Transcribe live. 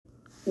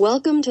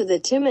Welcome to the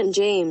Tim and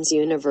James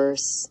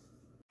universe.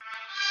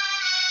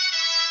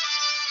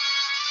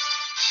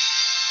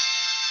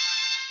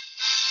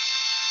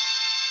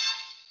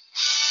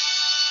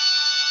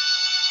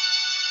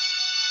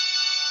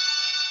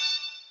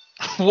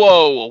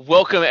 Whoa,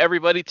 welcome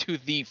everybody to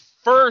the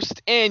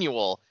first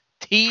annual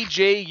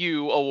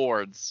TJU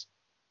Awards.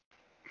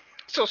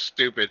 So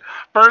stupid.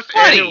 First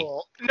Buddy.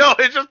 annual. No,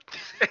 it's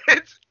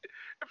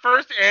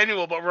first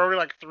annual, but we're already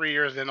like 3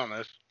 years in on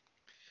this.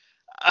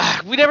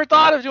 We never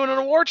thought of doing an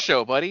award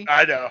show, buddy.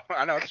 I know,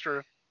 it's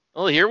true.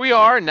 Well, here we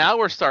are. Now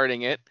we're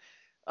starting it.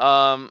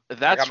 I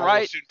That's got my right.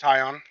 little suit and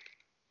tie on.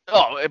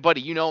 Oh, buddy,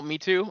 you know me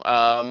too.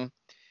 We're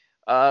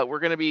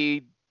gonna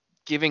be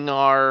giving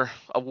our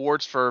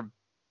awards for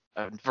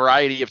a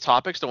variety of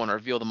topics. Don't want to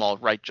reveal them all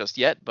right just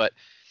yet, but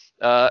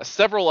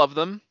several of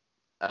them.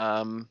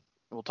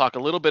 We'll talk a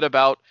little bit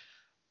about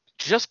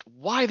just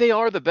why they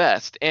are the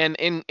best, and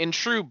in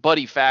true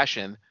buddy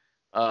fashion,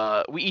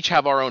 we each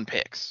have our own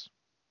picks.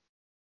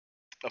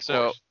 Of So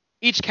course.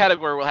 each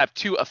category will have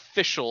two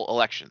official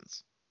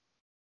elections.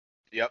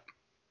 Yep.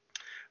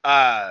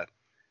 Yep,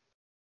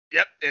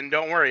 and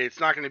don't worry, it's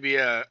not going to be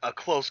a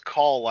close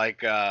call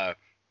like the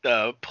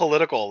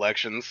political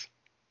elections.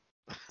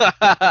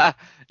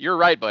 You're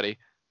right, buddy.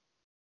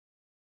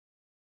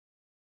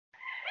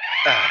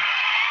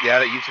 Yeah,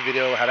 that YouTube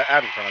video had an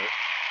ad in front of it.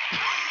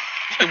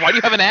 Why do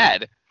you have an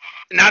ad?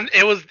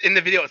 It was in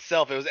the video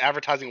itself. It was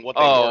advertising what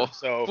they were.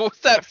 So What's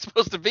that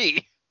supposed to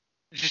be?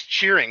 just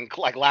cheering,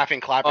 like laughing,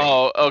 clapping.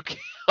 Oh, okay.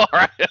 All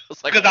right. I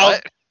was like, Because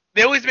what?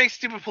 they always make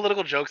stupid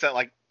political jokes at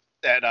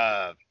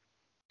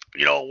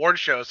award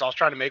shows. So I was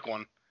trying to make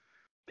one.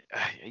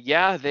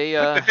 Yeah, they.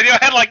 The video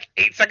had like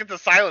 8 seconds of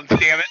silence.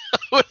 Damn it!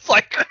 It's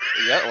like,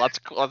 yeah, lots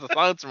of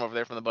silence from over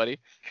there from the buddy.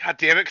 God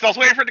damn it! Because I was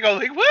waiting for it to go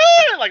like woo,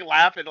 and like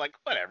laugh and like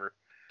whatever.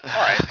 All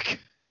right.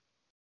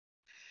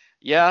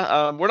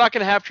 Yeah, we're not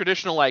gonna have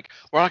traditional like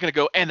we're not gonna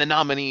go and the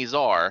nominees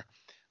are.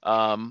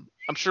 I'm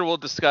sure we'll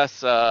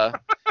discuss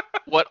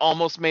what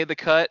almost made the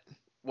cut,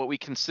 what we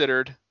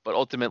considered, but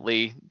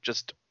ultimately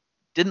just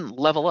didn't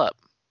level up.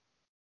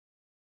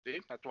 See,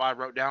 that's why I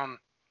wrote down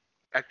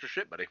extra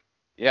shit, buddy.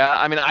 Yeah,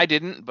 I mean I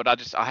didn't, but I'll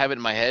have it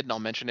in my head and I'll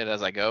mention it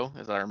as I go,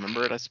 as I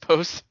remember it, I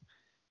suppose.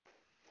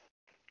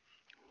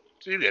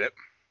 So you get it.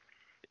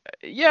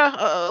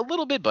 Yeah, a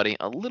little bit, buddy,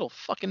 a little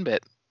fucking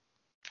bit.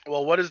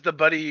 Well, what does the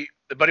buddy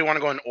want to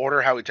go in order?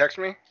 How he texts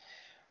me?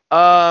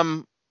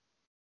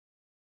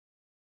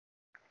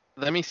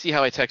 Let me see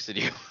how I texted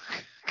you,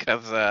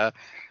 because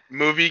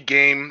movie,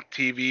 game,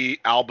 TV,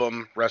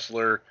 album,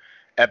 wrestler,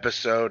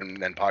 episode,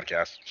 and then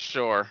podcast.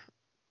 Sure,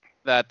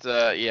 that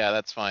yeah,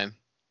 that's fine.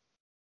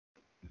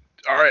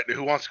 All right,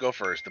 who wants to go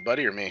first, the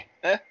buddy or me?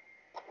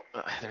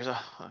 There's a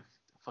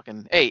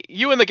fucking hey,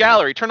 you in the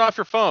gallery, turn off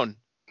your phone.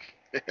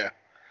 Yeah.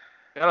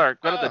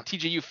 Got the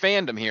TJU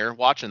fandom here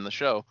watching the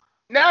show.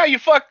 Now you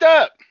fucked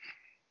up.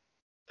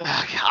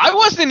 I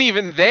wasn't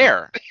even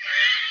there.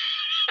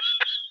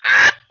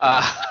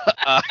 Wow.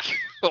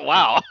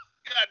 God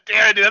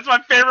damn it, dude. That's my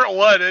favorite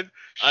one. And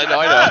I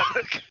know.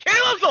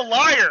 Caleb's a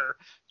liar.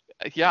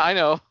 Yeah, I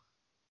know.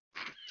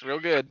 It's real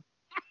good.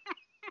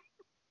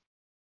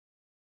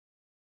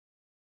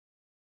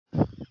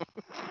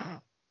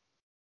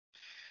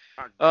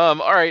 All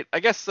right. I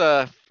guess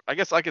I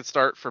could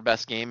start for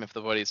best game if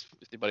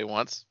anybody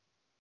wants.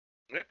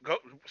 Yeah, go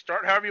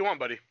start however you want,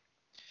 buddy.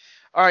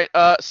 All right.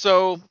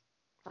 So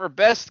for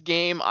best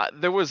game,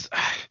 there was.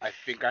 I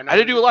think I know. I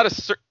did do a lot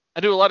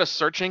of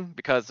searching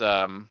because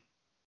both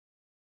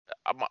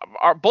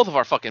of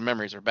our fucking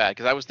memories are bad.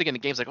 Because I was thinking the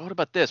games like, oh, what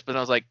about this? But then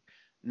I was like,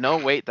 no,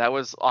 wait, that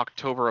was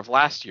October of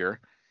last year.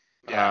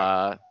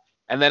 Yeah.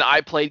 And then I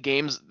played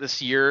games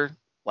this year,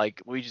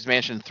 like Luigi's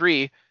Mansion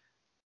 3.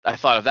 I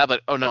thought of that,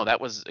 but oh no,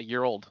 that was a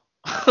year old.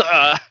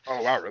 Oh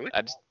wow, really?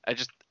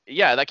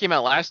 Yeah, that came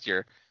out last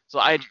year. So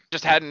I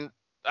just hadn't.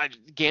 I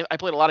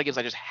played a lot of games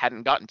I just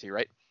hadn't gotten to,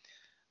 right?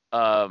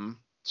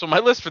 So my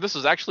list for this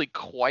was actually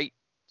quite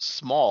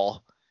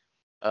small,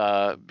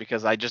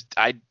 because I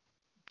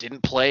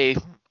didn't play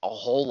a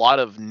whole lot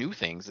of new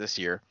things this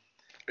year.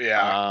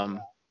 Yeah.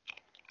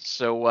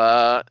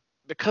 So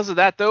because of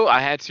that, though, I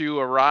had to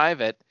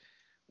arrive at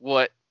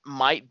what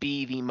might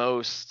be the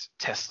most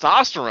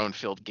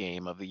testosterone-filled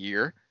game of the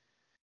year,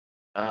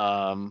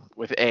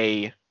 with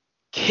a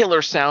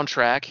killer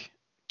soundtrack,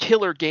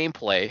 killer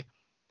gameplay.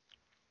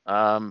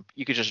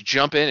 You could just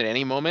jump in at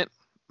any moment.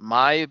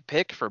 My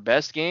pick for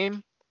best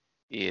game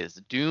is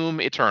Doom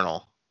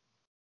Eternal.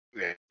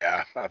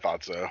 Yeah, I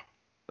thought so.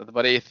 The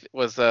buddy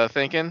was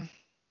thinking.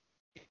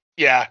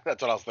 Yeah,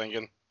 that's what I was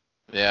thinking.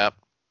 Yeah.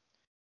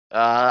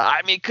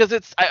 I mean, because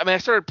I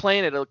started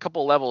playing it a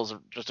couple levels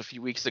just a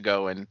few weeks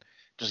ago and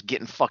just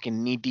getting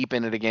fucking knee deep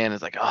in it again.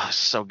 It's like, oh, it's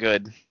so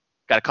good.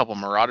 Got a couple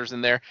Marauders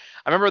in there.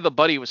 I remember the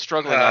buddy was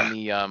struggling on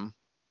the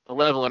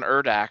level in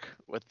Urdak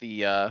with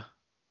the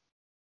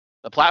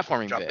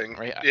platforming Jumping. bit,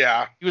 right?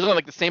 Yeah. He was on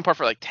like the same part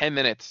for like 10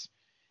 minutes,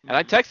 and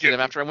I texted him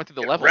after I went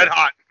through the level. Red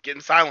hot,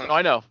 getting silent. Oh,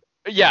 I know.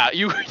 Yeah,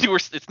 you were.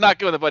 It's not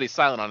good when the buddy's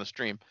silent on a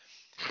stream.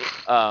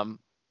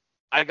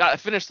 I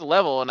finished the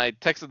level and I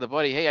texted the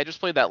buddy, hey, I just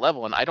played that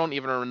level and I don't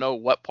even know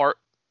what part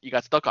you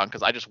got stuck on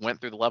because I just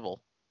went through the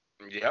level.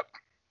 Yep.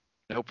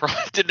 No problem.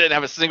 Didn't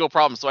have a single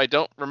problem. So I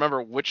don't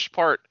remember which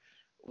part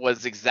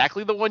was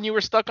exactly the one you were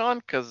stuck on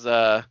because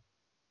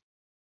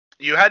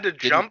You had to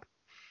didn't. jump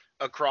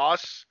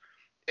across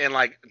and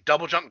like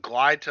double jump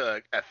glide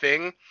to a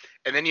thing,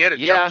 and then you had to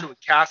jump Yeah. to a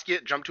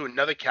casket, jump to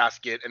another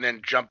casket, and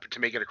then jump to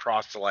make it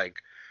across to like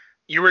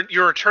you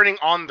were turning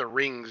on the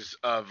rings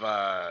of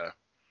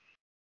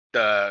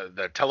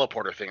the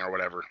teleporter thing or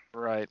whatever.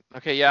 Right.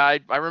 Okay. Yeah,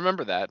 I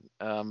remember that.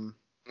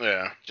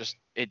 Yeah.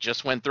 It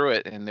just went through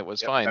it and it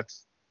was Yep. fine.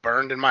 That's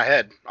burned in my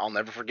head. I'll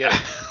never forget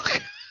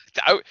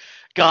it.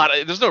 God,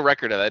 there's no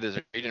record of that. Is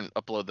there? You didn't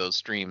upload those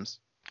streams.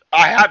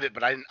 I have it,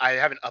 but I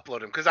haven't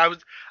uploaded them because I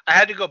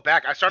had to go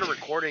back. I started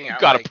recording You at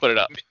gotta like put it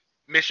up.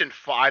 mission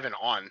 5 and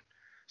on.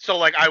 So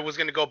like I was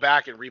gonna go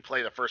back and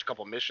replay the first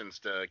couple missions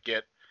to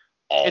get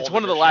all. It's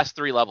one of the last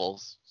 3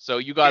 levels, so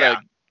you gotta. Yeah,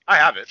 I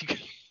have it.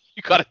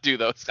 You gotta do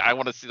those. I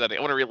want to see that. I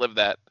want to relive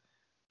that.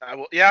 I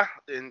will. Yeah,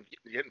 and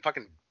getting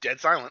fucking dead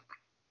silent.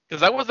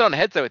 Because I wasn't on a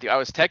headset with you. I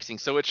was texting,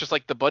 so it's just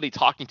like the buddy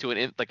talking to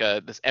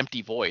this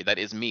empty void that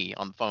is me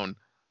on the phone.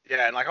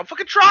 Yeah, and like I'm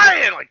fucking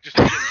trying, like just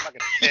getting fucking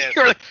pissed.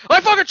 You're like,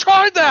 I fucking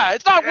tried that.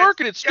 It's not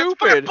working. It's fucking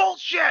stupid.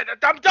 bullshit.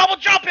 I'm double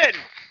jumping.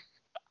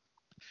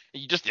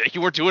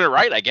 You weren't doing it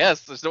right. I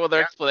guess there's no other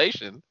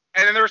explanation.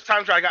 And then there was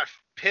times where I got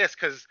pissed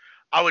because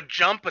I would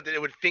jump, but then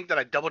it would think that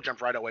I double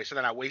jumped right away. So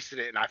then I wasted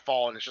it and I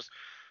fall, and it's just.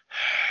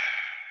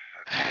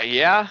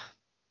 Yeah.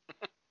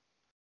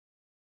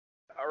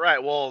 All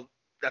right. Well,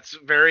 that's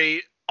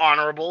very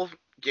honorable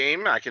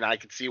game. I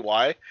can see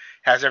why.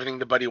 Has everything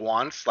the buddy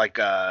wants, like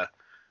the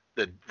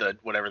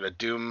whatever the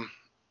Doom.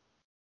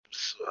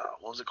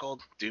 What was it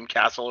called? Doom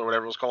Castle or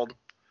whatever it was called.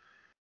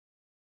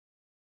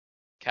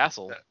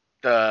 Castle.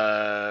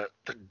 The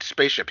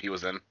spaceship he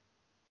was in.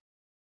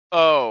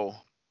 Oh.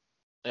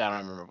 Yeah, I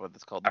don't remember what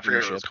it's called. I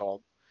forget what it was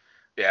called.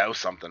 Yeah, it was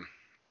something.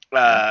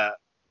 But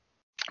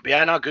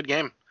yeah, no, good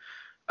game.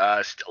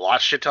 A lot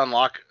of shit to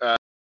unlock.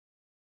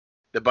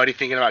 The buddy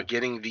thinking about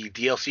getting the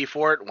DLC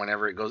for it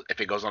whenever if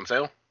it goes on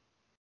sale.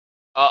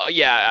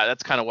 Yeah,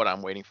 that's kind of what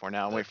I'm waiting for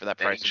now. I'm waiting for that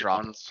price to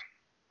drop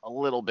a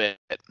little bit.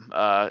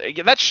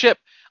 That ship,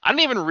 I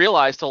didn't even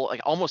realize till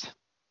like almost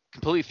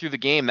completely through the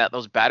game that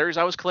those batteries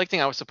I was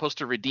collecting, I was supposed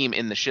to redeem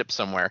in the ship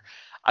somewhere.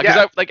 Because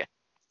I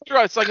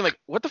was thinking like,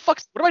 what the fuck?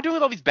 What am I doing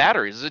with all these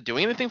batteries? Is it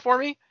doing anything for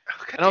me?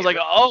 And I was like,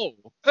 oh,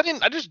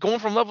 I just going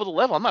from level to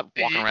level. I'm not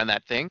walking around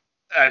that thing.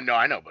 No,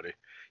 I know, buddy.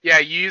 Yeah,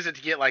 you use it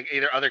to get like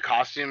either other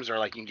costumes or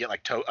like you can get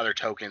like other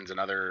tokens and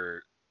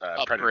other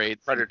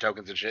predator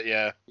tokens and shit.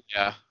 Yeah.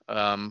 Yeah.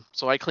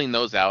 So I cleaned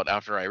those out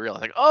after I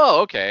realized like,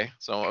 oh, okay.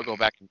 So I'll go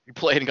back and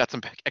play it and got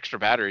some extra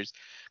batteries.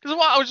 Because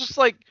I was just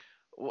like,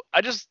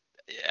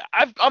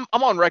 I'm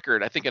on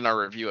record, I think, in our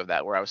review of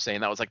that where I was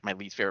saying that was like my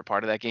least favorite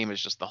part of that game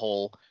is just the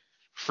whole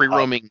free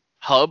roaming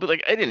hub.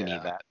 Like I didn't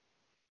need that.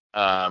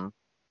 I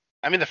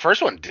mean, the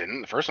first one didn't.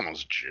 The first one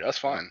was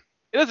just fine.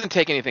 It doesn't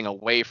take anything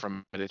away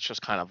from it. It's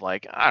just kind of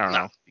like, I don't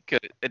know.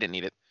 It didn't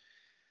need it.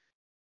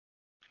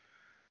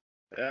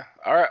 Yeah.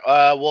 All right.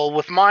 Well,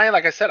 with mine,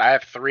 like I said, I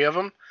have 3 of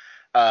them.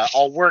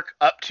 I'll work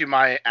up to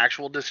my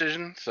actual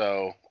decision.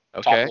 So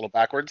talk a little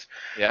backwards.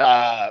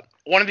 Yeah.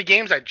 One of the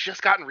games I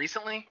just gotten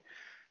recently.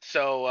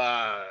 So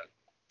I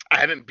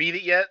haven't beat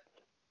it yet.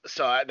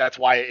 So that's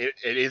why it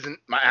isn't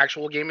my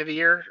actual game of the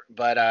year.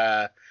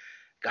 But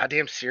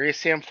goddamn Serious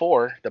Sam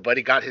 4. The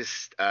buddy got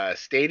his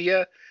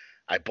Stadia.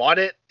 I bought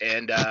it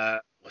and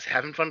was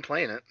having fun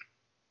playing it.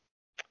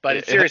 But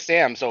it's Serious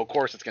Sam, so of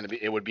course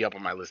it would be up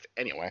on my list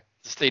anyway.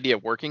 Is Stadia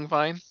working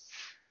fine?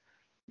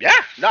 Yeah,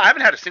 no, I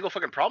haven't had a single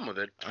fucking problem with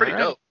it. It's pretty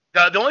dope.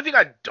 The only thing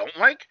I don't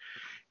like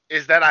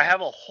is that I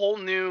have a whole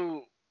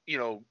new,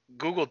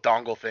 Google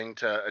dongle thing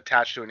to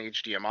attach to an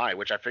HDMI,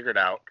 which I figured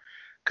out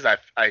because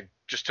I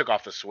just took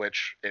off the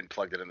Switch and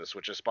plugged it in the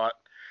Switch's spot.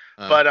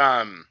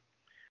 But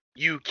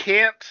you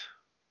can't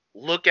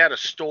look at a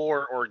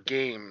store or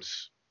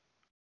games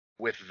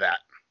with that.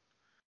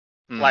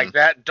 Like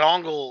that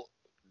dongle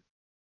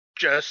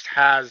just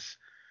has.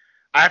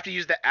 I have to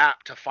use the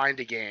app to find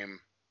a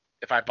game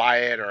if I buy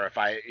it or if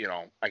I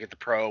get the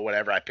Pro,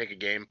 whatever. I pick a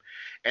game,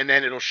 and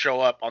then it'll show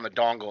up on the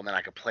dongle, and then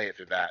I can play it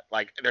through that.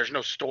 Like, there's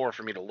no store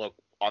for me to look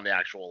on the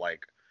actual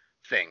like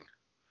thing,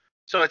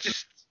 so it's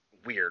just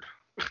weird.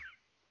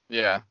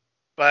 Yeah.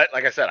 But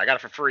like I said, I got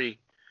it for free,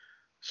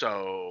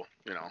 so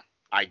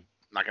I'm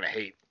not gonna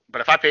hate. But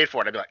if I paid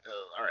for it, I'd be like,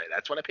 oh, all right,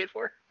 that's what I paid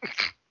for.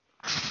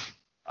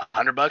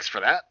 $100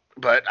 for that,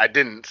 but I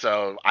didn't,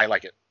 so I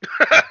like it.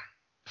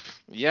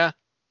 Yeah.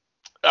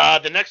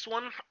 The next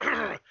one,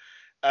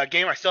 a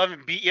game I still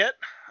haven't beat yet,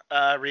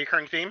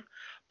 reoccurring theme,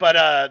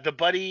 but the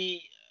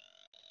buddy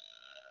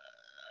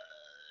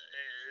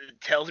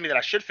tells me that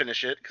I should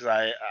finish it because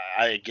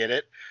I get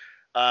it.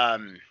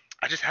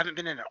 I just haven't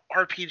been in an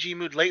RPG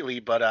mood lately,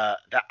 but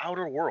The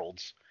Outer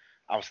Worlds,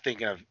 I was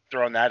thinking of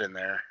throwing that in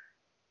there.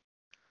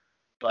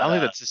 But I don't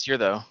think that's this year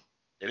though.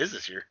 It is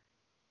this year.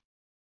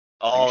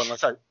 Oh,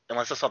 unless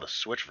I saw the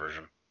Switch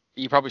version.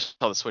 You probably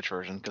saw the Switch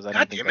version because I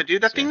God didn't think damn that it,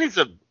 dude! was That thing here. needs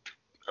a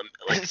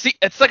like. See,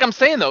 it's like I'm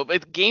saying though,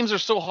 games are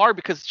so hard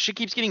because shit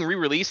keeps getting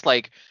re-released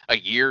like a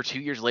year, 2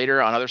 years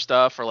later on other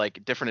stuff or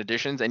like different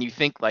editions, and you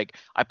think like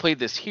I played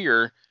this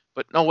here,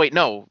 but no, wait,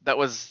 no, that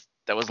was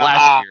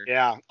last year.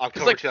 Yeah, Because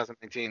October like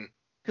 2019.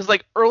 Because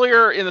like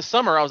earlier in the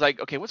summer, I was like,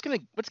 okay, what's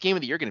game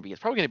of the year gonna be? It's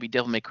probably gonna be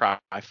Devil May Cry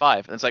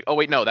 5, and it's like, oh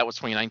wait, no, that was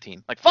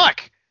 2019. Like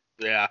fuck,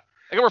 Yeah.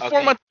 like we're four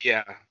Okay. months.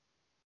 Yeah.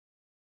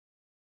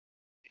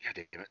 God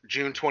damn it.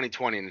 June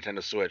 2020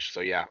 Nintendo Switch.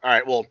 So yeah. All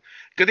right. Well,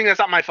 good thing that's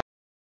not my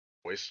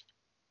voice.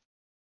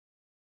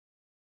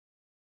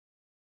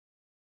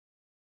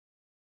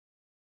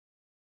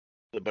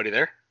 The buddy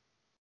there.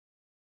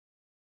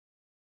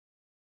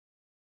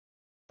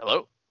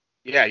 Hello,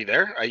 Yeah, you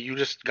there? You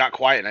just got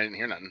quiet and I didn't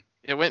hear nothing.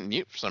 it went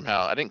mute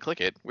somehow. I didn't click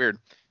it. Weird.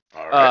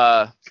 All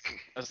right. I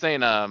was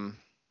saying, I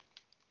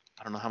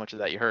don't know how much of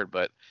that you heard,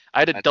 but I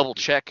had to double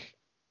check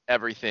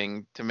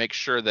everything to make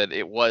sure that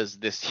it was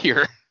this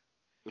year.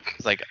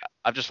 It's like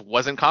I just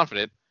wasn't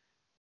confident.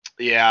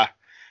 Yeah.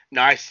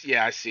 Nice.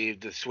 Yeah, I see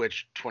the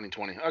Switch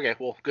 2020. Okay,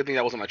 well, good thing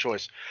that wasn't my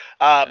choice.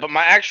 But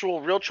my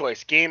actual real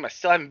choice game, I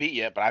still haven't beat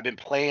yet, but I've been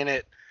playing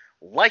it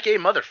like a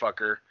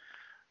motherfucker.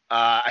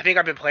 I think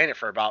I've been playing it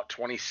for about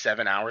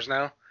 27 hours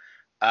now.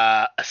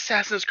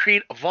 Assassin's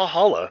Creed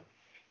Valhalla.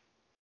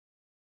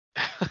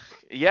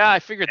 Yeah, I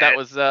figured that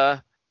was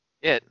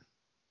it.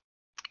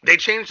 They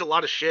changed a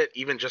lot of shit,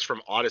 even just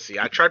from Odyssey.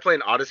 I tried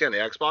playing Odyssey on the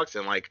Xbox,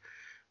 and like,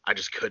 I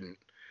just couldn't.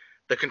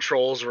 The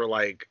controls were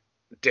like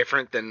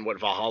different than what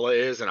Valhalla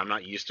is, and I'm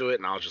not used to it,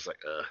 and I was just like,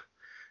 ugh.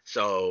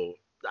 So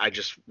I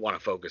just want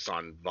to focus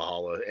on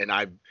Valhalla, and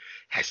I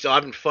still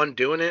having fun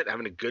doing it,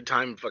 having a good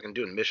time fucking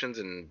doing missions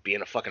and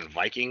being a fucking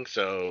Viking.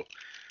 So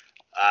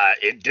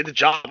it did the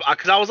job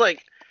because I was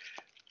like,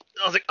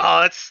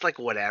 oh, that's like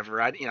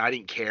whatever. I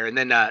didn't care. And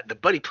then the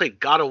buddy played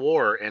God of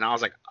War, and I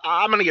was like,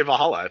 I'm gonna get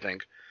Valhalla, I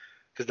think,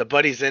 because the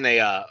buddy's in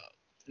a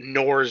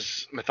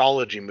Norse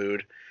mythology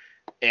mood,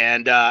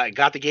 and I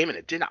got the game, and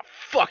it did not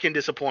fucking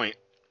disappoint.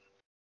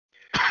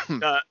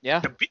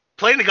 Yeah.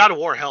 Playing the God of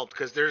War helped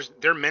because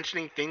they're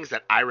mentioning things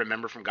that I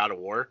remember from God of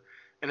War,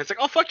 and it's like,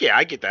 oh fuck yeah,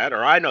 I get that,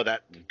 or I know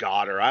that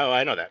God, or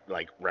I know that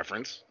like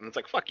reference, and it's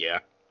like fuck yeah.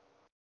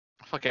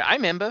 Okay, I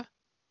remember.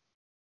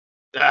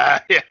 Yeah,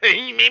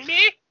 you mean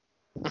me?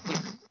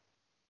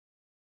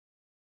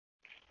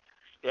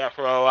 Yeah,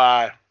 so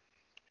a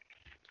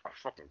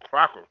fucking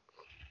cracker.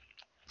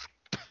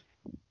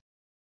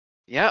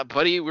 Yeah,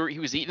 buddy, he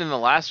was eating in the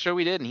last show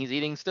we did, and he's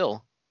eating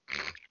still.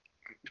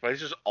 But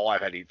this is all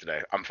I've had to eat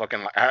today. I'm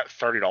fucking I had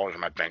 $30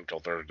 in my bank till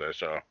Thursday,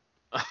 so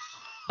Oh,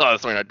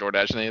 that's why you're not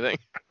DoorDashing anything.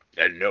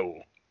 yeah,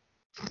 no.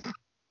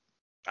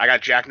 I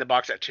got Jack in the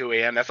Box at 2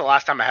 a.m. That's the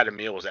last time I had a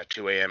meal was at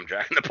 2 a.m.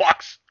 Jack in the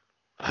Box.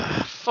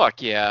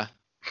 Fuck yeah.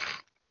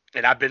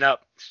 And I've been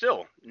up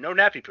still, no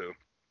nappy poo.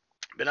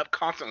 Been up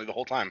constantly the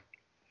whole time.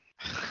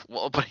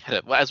 Well, but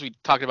as we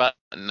talked about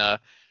in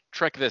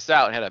Trek This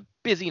Out, had a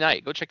busy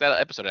night. Go check that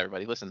episode,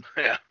 everybody. Listen.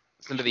 Yeah.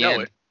 Listen to the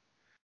end.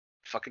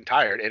 Fucking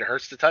tired. It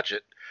hurts to touch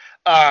it.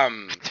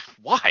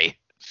 Why?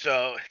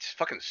 So it's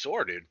fucking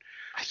sore, dude.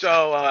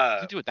 So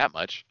you do it that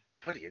much?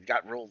 buddy, it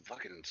got real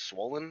fucking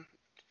swollen.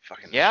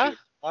 Fucking yeah.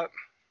 Shit.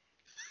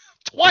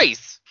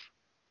 Twice.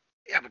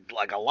 Yeah, but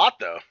like a lot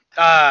though.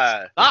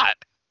 Not.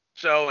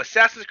 So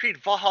Assassin's Creed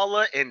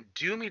Valhalla and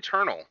Doom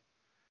Eternal.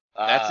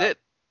 That's it.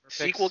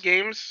 Sequel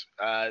games.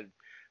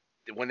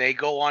 When they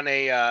go on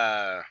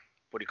a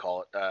what do you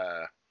call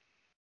it?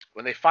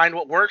 When they find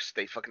what works,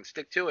 they fucking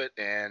stick to it,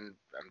 and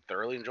I'm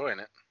thoroughly enjoying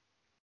it.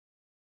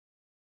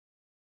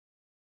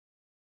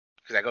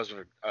 Because that goes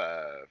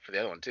for the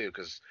other one too,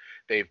 because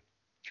they've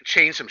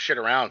changed some shit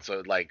around.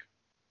 So like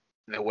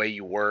the way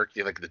you work,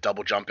 you like the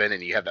double jump in,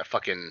 and you have that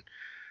fucking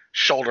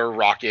shoulder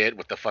rocket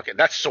with the fucking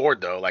that sword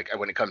though. Like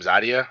when it comes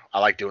out of you, I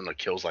like doing the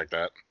kills like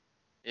that.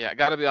 Yeah, I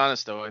gotta be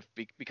honest though.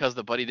 Because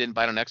the buddy didn't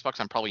buy it on Xbox,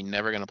 I'm probably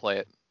never gonna play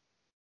it.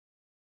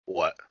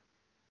 What?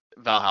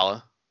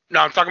 Valhalla.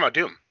 No, I'm talking about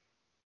Doom.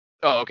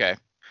 Oh, okay.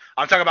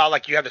 I'm talking about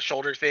like you have the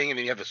shoulder thing, and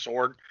then you have the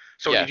sword.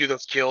 So when Yeah. you do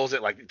those kills,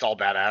 it's all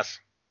badass.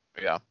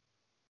 Yeah.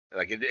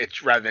 Like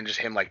it's rather than just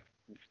him like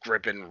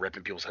ripping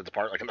people's heads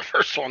apart like in the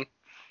first one.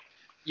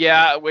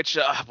 Yeah, which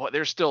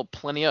there's still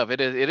plenty of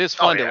it. It is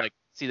fun to like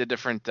see the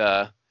different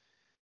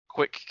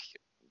quick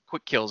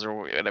kills or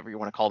whatever you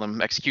want to call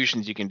them,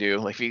 executions you can do.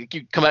 Like if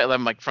you come at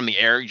them like from the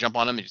air, you jump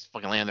on them, and just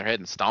fucking land on their head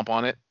and stomp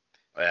on it.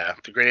 Yeah,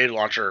 the grenade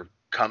launcher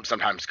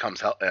sometimes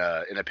comes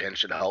in a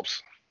pinch. It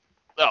helps.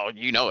 Oh,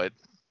 you know it.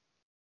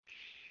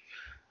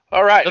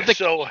 All right,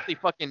 so the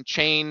fucking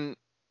chain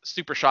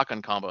super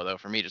shotgun combo though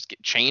for me, just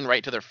get chain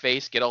right to their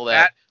face, get all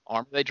that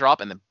armor they drop,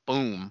 and then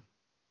boom.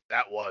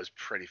 That was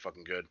pretty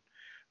fucking good.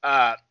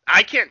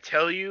 I can't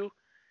tell you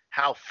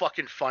how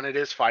fucking fun it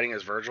is fighting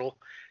as Virgil,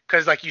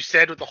 because like you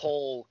said with the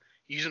whole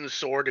using the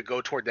sword to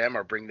go toward them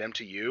or bring them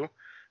to you,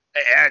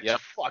 it's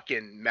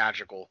fucking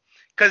magical.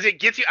 Because it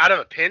gets you out of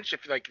a pinch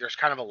if like there's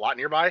kind of a lot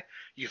nearby.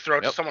 You throw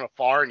it to someone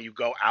afar and you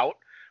go out,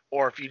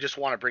 or if you just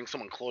want to bring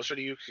someone closer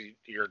to you because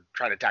you're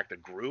trying to attack the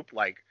group,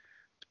 like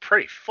it's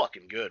pretty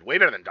fucking good. Way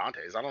better than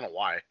Dante's. I don't know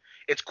why.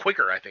 it's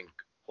quicker. I think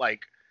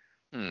like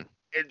Hmm.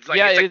 it's like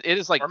Yeah, it's like, it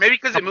is like or maybe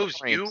because it couple of moves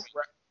you. frames.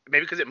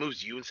 Maybe because it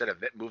moves you instead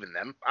of it moving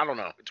them. I don't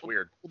know. It's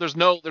weird. There's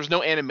no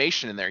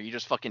animation in there. You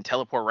just fucking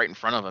teleport right in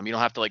front of them. You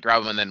don't have to like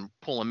grab them and then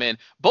pull them in.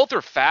 Both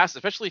are fast,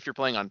 especially if you're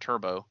playing on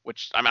turbo.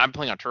 Which I mean, I'm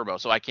playing on turbo,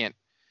 so I can't.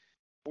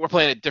 We're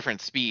playing at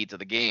different speeds of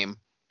the game.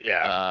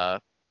 Yeah.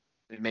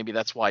 Maybe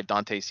that's why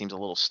Dante seems a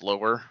little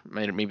slower.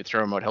 Maybe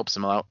turbo mode helps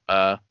him out.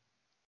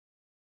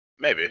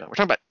 Maybe. We're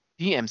talking about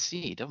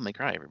DMC, Devil May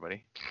Cry,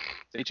 everybody.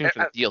 Stay tuned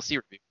for the DLC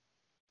review.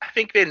 I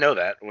think they know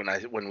that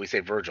when we say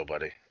Virgil,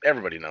 buddy.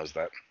 Everybody knows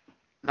that.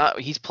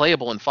 He's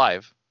playable in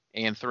 5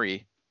 and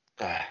 3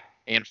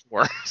 and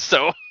 4,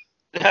 so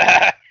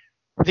God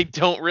they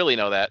don't really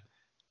know that.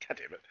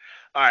 damn it.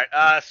 All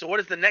right. So what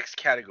is the next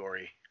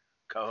category,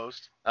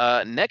 co-host?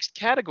 Next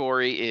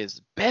category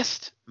is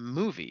Best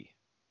Movie.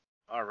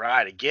 All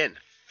right. Again,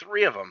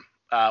 3 of them.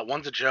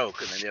 One's a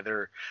joke, and then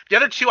the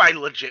other 2 I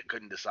legit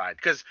couldn't decide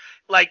because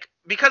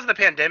of the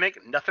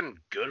pandemic, nothing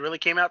good really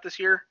came out this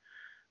year.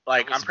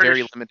 Like I'm pretty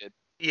very limited.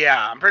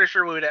 Yeah, I'm pretty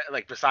sure we would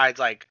besides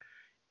like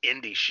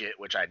indie shit,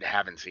 which I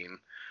haven't seen.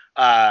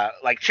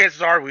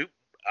 Chances are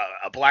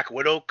a Black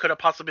Widow could have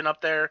possibly been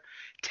up there.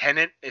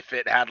 Tenet, if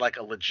it had like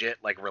a legit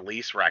like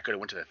release where I could have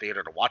went to the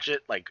theater to watch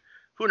it, like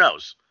who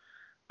knows?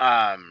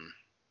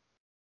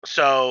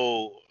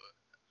 So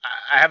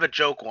I have a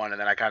joke one, and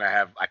then I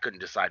couldn't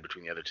decide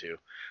between the other 2.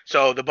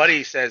 So the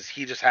buddy says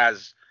he just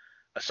has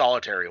a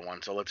solitary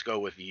one. So let's go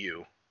with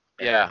you.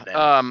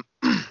 Yeah.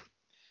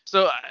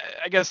 So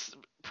I guess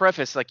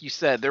preface, like you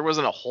said, there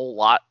wasn't a whole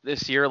lot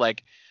this year.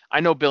 Like I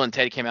know Bill and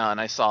Ted came out,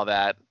 and I saw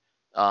that,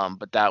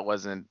 but that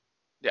wasn't.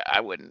 Yeah,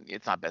 I wouldn't.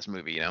 It's not best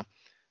movie, you know.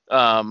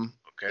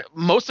 Okay.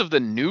 Most of the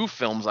new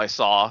films I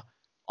saw,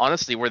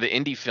 honestly, were the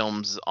indie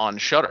films on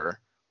Shudder,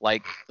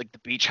 like The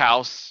Beach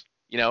House,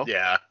 you know.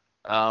 Yeah.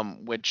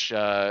 Which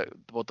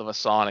both of us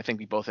saw, and I think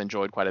we both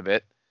enjoyed quite a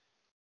bit.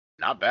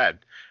 Not bad.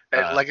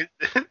 Like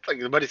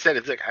the buddy said,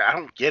 it's like I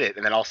don't get it,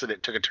 and then all of a sudden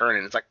it took a turn,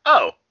 and it's like,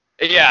 oh.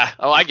 Yeah.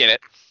 Oh, I get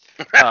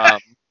it.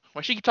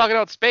 Why she keep talking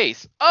about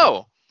space?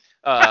 Oh.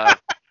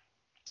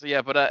 So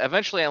yeah, but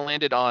eventually I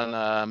landed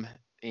on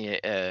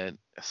a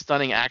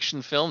stunning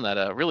action film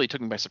that really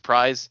took me by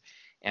surprise,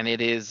 and it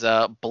is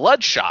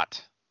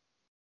Bloodshot.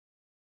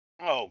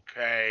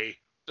 Okay.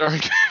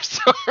 Starring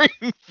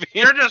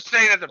You're just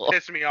saying that to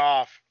piss me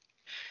off.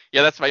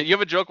 Yeah, that's fine. You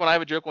have a joke one, I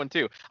have a joke one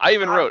too. I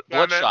even wrote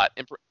Bloodshot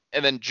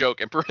and then joke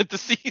in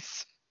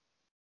parentheses.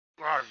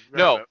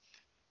 No,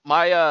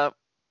 my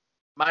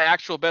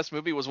actual best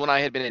movie was one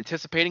I had been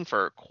anticipating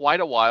for quite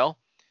a while.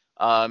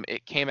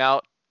 It came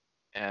out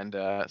and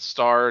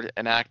starred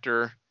an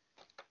actor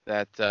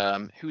that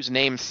whose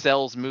name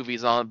sells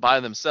movies on by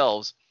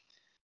themselves.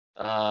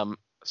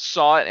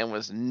 Saw it and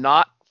was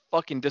not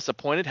fucking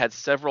disappointed. Had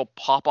several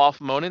pop-off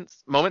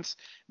moments,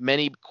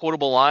 many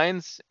quotable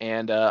lines,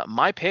 and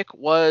my pick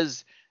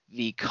was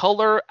The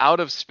Color Out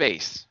of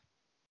Space.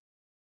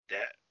 Did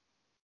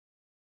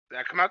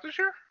that come out this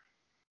year?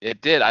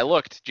 It did. I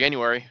looked.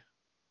 January.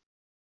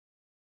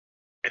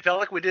 It felt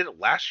like we did it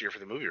last year for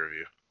the movie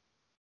review.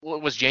 Well,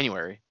 it was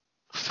January.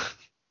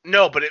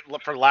 No, but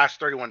for the last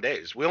 31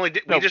 days. We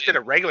just did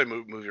a regular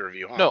movie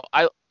review, huh? No,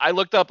 I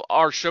looked up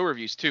our show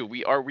reviews too.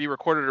 We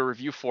recorded a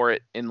review for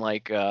it in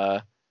like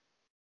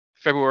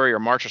February or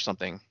March or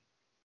something.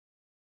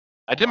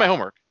 I did my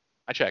homework.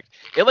 I checked.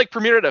 It like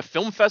premiered at a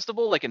film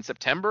festival like in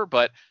September,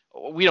 but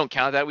we don't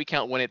count that. We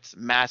count when it's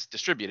mass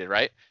distributed,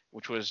 right?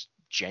 Which was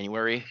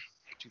January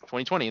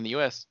 2020 in the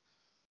US.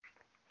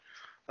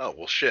 Oh,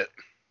 well, shit.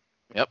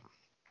 Yep.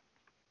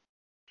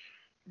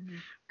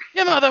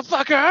 You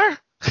motherfucker!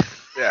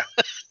 Yeah.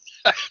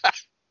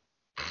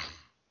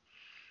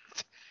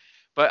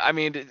 But I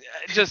mean,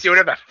 just do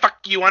whatever the fuck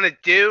you want to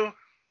do.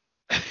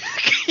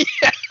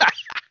 Yeah.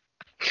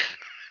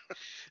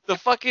 The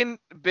fucking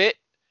bit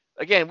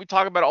again. We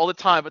talk about it all the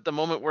time, but the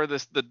moment where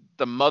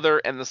the mother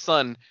and the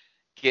son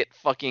get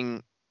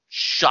fucking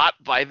shot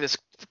by this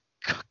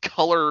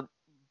color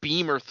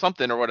beam or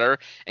something or whatever,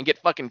 and get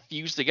fucking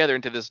fused together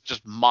into this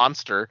just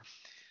monster.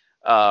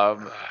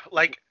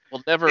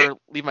 Will never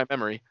leave my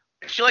memory.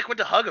 She like went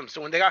to hug him,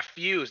 so when they got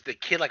fused, the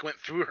kid like went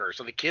through her,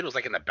 so the kid was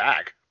like in the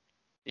back.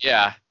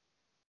 Yeah.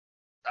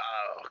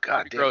 Oh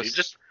god damn, dude.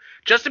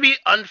 Just to be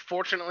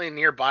unfortunately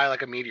nearby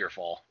like a meteor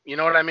fall. You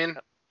know what I mean?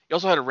 You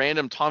also had a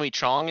random Tommy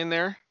Chong in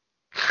there.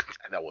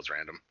 That was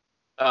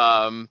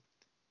random.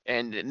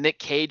 And Nick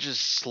Cage's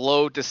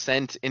slow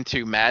descent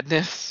into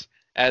madness,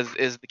 as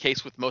is the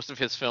case with most of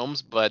his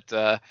films,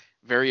 but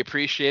very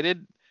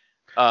appreciated.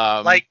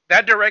 Like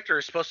that director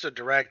is supposed to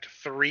direct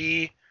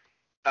 3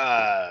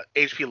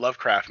 H.P.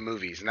 Lovecraft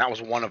movies, and that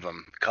was one of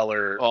them,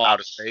 Color Out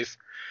of Space.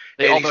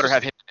 They all better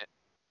have him in it.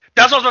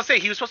 That's what I was about to say.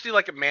 He was supposed to do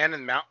like a Man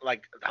in the Mountain,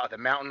 like the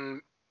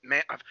Mountain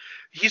Man.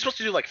 He's supposed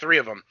to do like 3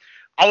 of them.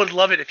 I would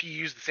love it if he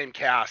used the same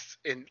cast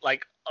in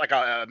like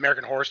a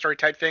American Horror Story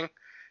type thing.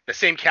 The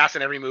same cast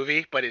in every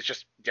movie, but it's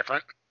just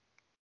different.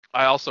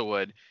 I also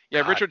would.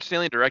 Yeah, Richard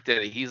Stanley directed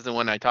it. He's the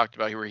one I talked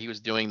about where he was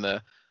doing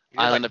the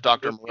Island of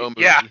Dr. Moreau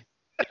movie. Yeah.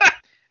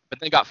 but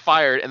then got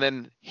fired and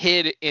then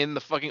hid in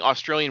the fucking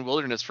Australian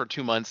wilderness for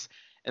 2 months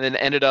and then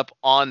ended up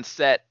on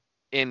set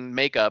in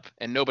makeup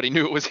and nobody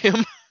knew it was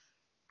him.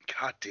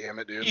 God damn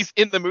it, dude. He's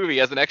in the movie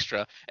as an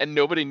extra and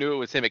nobody knew it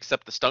was him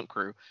except the stunt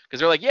crew because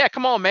they're like, yeah,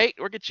 come on, mate,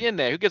 we'll get you in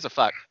there. Who gives a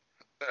fuck?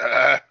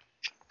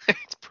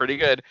 It's pretty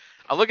good.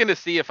 I'm looking to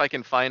see if I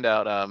can find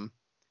out.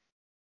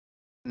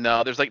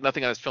 No, there's like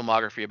nothing on his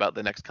filmography about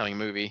the next coming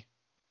movie.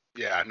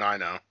 Yeah, no, I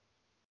know.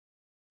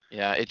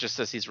 Yeah, it just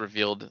says he's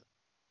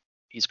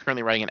he's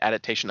currently writing an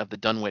adaptation of the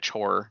Dunwich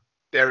Horror.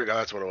 There we go.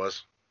 That's what it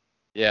was.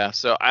 Yeah,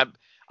 so I'm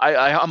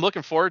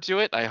looking forward to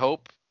it. I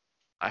hope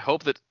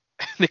that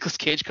Nicolas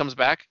Cage comes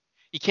back.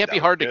 He can't be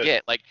hard to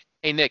get. Like,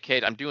 hey Nick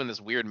Cage, I'm doing this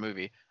weird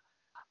movie.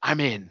 I'm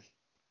in.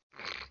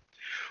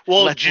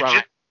 Well,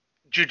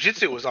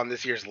 Jiu-Jitsu was on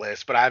this year's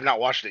list, but I have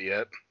not watched it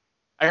yet.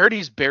 I heard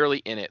he's barely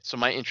in it, so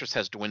my interest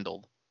has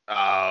dwindled.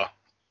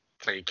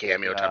 It's like a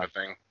cameo type of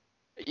thing.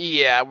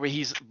 Yeah, where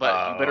you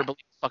better believe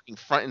fucking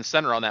front and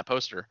center on that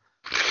poster.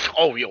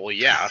 Oh, well,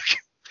 yeah.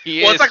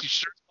 He is. He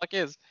sure as fuck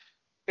is.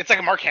 It's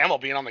like Mark Hamill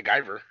being on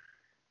MacGyver.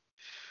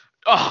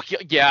 Oh,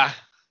 yeah.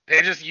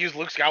 They just used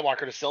Luke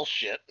Skywalker to sell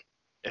shit.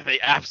 They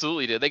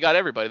absolutely did. They got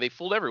everybody. They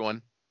fooled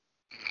everyone.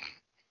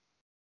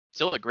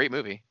 Still a great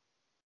movie.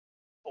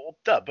 Well,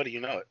 duh, buddy,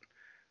 you know it.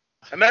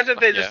 Imagine if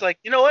they just like,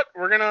 you know what?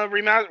 We're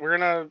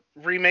gonna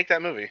remake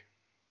that movie.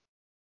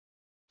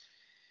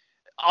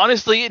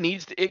 Honestly,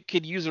 it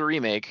could use a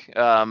remake.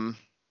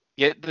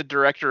 Get the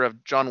director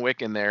of John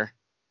Wick in there.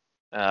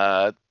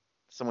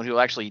 Someone who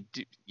will actually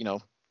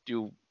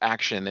do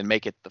action and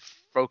make it the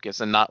focus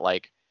and not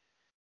like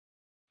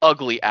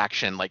ugly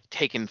action like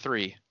Taken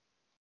 3.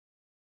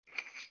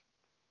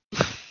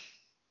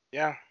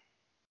 Yeah.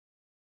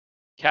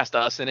 Cast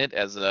us in it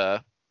as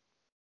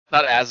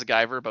not as a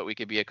Guyver, but we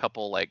could be a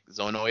couple like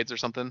Zonoids or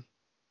something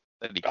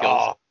that he kills.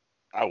 Oh,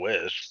 I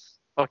wish.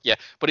 Fuck yeah.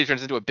 But he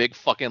turns into a big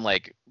fucking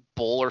like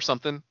bull or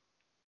something.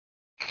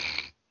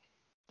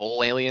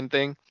 Bull alien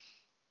thing.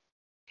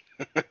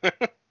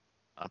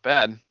 Not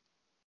bad.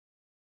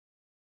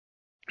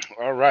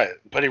 All right.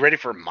 Buddy, ready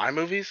for my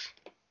movies?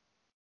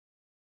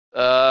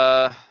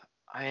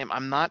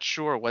 I'm not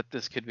sure what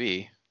this could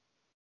be.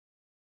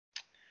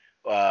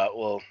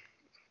 Well,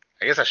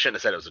 I guess I shouldn't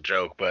have said it was a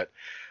joke, but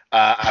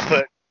I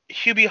put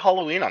Hubie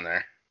Halloween on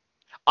there.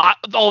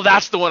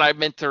 That's the one I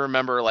meant to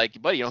remember.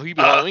 Like, buddy, Hubie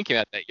Halloween came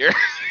out that year.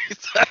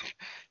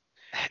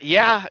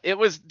 Yeah, it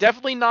was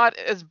definitely not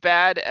as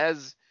bad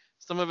as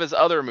some of his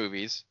other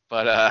movies,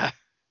 but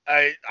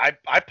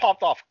I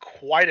popped off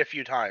quite a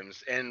few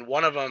times, and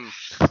one of them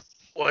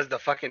was the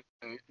fucking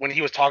when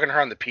he was talking to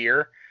her on the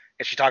pier,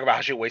 and she talked about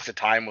how she wasted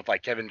time with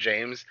like Kevin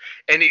James,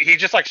 and he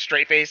just like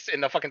straight faced in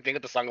the fucking thing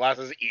with the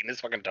sunglasses, eating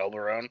his fucking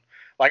Toblerone.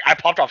 Like, I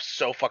popped off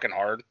so fucking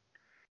hard.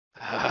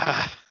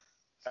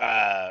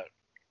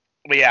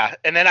 But yeah,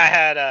 and then I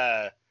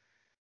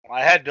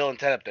had Bill and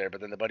Ted up there,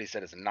 but then the buddy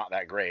said it's not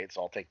that great,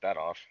 so I'll take that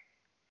off.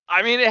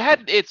 I mean, it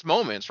had its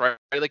moments, right?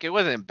 Like, it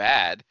wasn't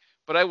bad,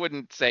 but I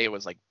wouldn't say it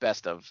was like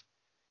best of.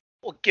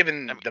 Well,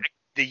 given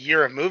the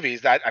year of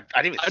movies, I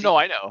didn't even see.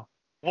 I know.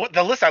 Well,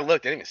 the list I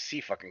looked, I didn't even see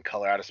fucking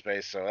Color Out of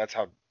Space, so that's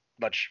how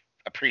much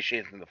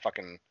appreciation the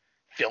fucking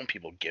film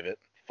people give it.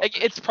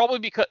 It's probably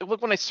because,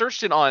 look, when I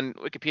searched it on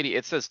Wikipedia,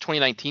 it says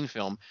 2019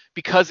 film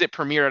because it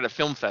premiered at a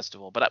film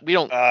festival. But we've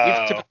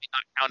typically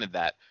not counted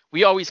that.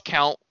 We always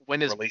count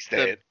when is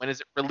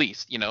it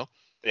released,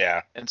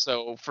 Yeah. And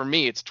so for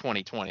me, it's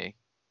 2020.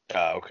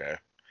 Oh, okay.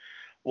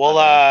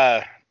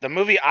 Well, the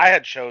movie I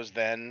had chose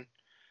then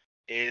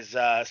is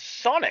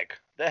Sonic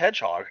the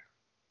Hedgehog.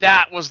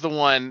 That was the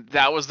one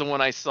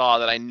I saw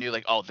that I knew,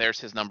 like, oh,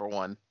 there's his number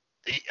one.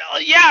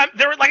 Yeah,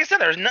 like I said,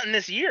 there's nothing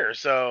this year,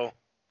 so.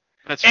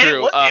 That's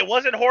true. It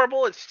wasn't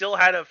horrible. It still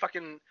had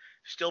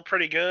still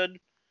pretty good.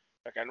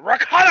 Fucking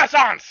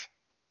reconnaissance.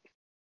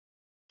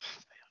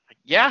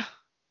 Yeah.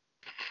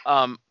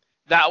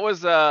 That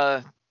was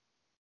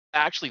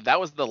actually that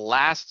was the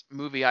last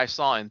movie I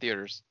saw in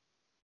theaters.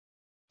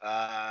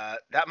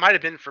 That might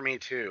have been for me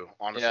too.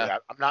 Honestly, yeah.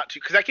 I'm not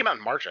too, because that came out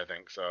in March, I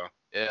think. So.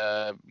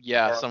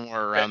 Yeah,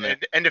 somewhere around there.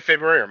 End of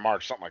February or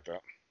March, something like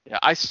that. Yeah,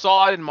 I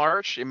saw it in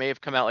March. It may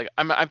have come out like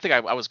I think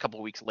I was a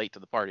couple of weeks late to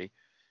the party.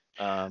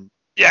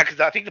 Yeah, because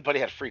I think the buddy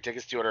had free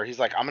tickets to it, or he's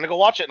like, I'm gonna go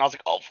watch it, and I was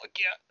like, oh fuck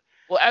yeah.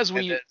 Well,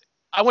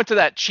 I went to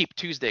that cheap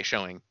Tuesday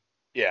showing.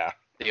 Yeah,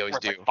 they always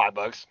do. Like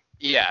 $5.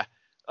 Yeah.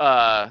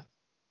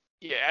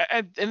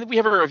 Yeah, and we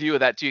have a review of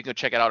that too. You can go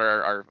check out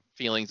our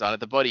feelings on it.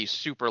 The buddy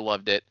super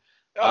loved it.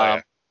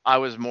 Yeah. I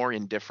was more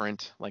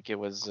indifferent. Like, it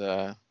was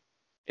it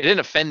didn't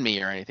offend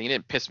me or anything. It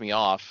didn't piss me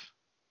off.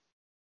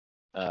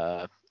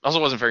 Also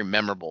wasn't very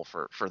memorable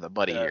for the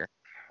buddy here.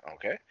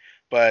 Okay.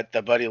 But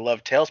the buddy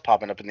loved Tails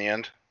popping up in the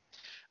end.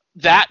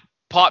 That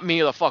popped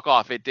me the fuck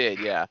off. It did,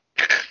 yeah.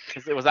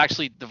 Because it was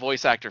actually the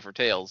voice actor for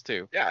Tails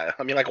too. Yeah,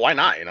 I mean, like, why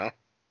not?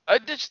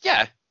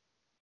 Yeah.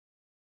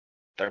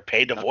 They're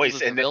paid to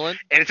voice, and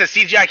it's a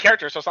CGI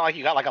character, so it's not like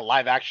you got like a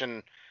live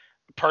action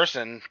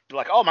person.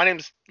 Like, oh, my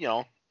name's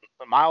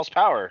Miles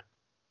Power.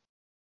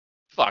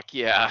 Fuck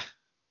yeah.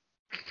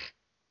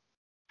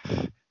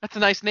 That's a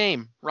nice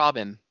name,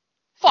 Robin.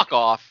 Fuck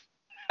off.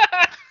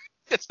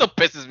 It still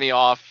pisses me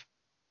off.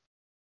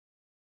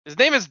 His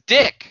name is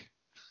Dick.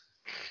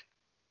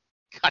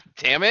 God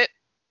damn it.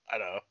 I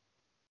know.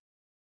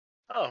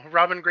 Oh,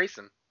 Robin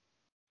Grayson.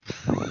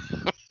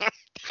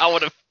 I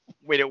would have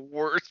made it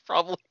worse,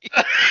 probably.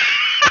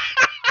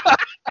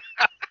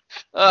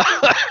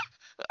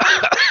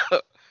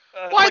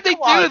 Why'd they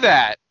do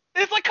that?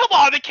 It's like, come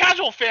on, the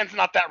casual fan's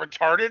not that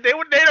retarded. They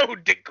know who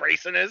Dick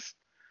Grayson is.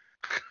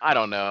 I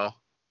don't know.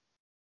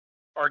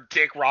 Or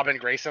Dick Robin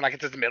Grayson, like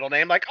it's his middle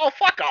name. Like, oh,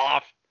 fuck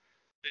off.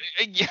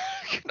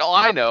 No,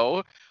 I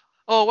know.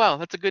 Oh, wow,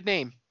 that's a good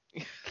name.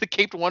 The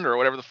Caped Wonder, or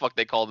whatever the fuck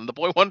they called him. The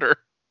Boy Wonder.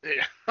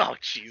 Yeah. Oh,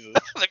 Jesus.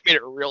 They made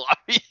it real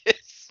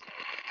obvious.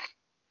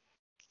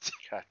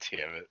 God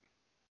damn it.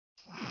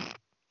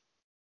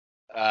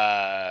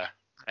 I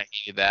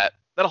hated that.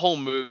 That whole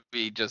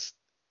movie just,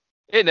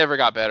 it never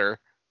got better.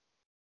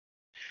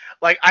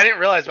 Like, I didn't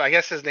realize, but I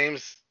guess his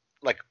name's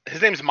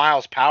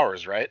Miles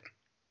Powers, right?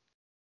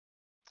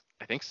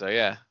 I think so,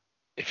 yeah.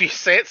 If you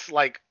say it's,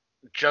 like,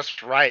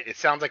 just right, it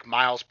sounds like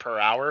miles per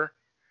hour.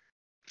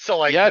 So,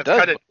 like, yeah, it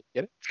does.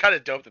 It's kind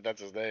of dope that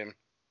that's his name.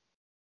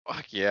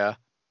 Fuck yeah.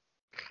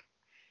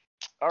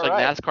 All it's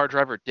right. like NASCAR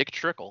driver Dick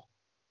Trickle.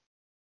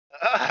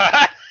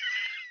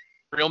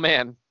 Real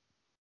man.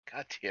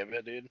 God damn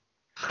it, dude.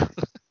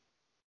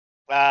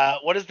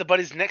 What is the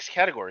buddy's next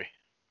category?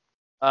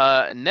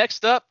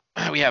 Next up,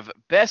 we have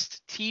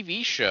Best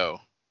TV Show.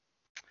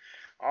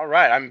 All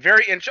right. I'm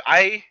very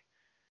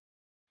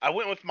I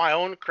went with my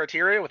own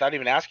criteria without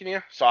even asking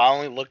you, so I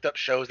only looked up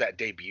shows that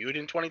debuted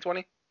in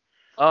 2020.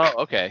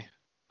 Oh, okay.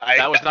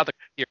 That was not the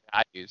criteria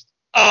I used.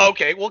 Oh,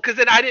 okay. Well, because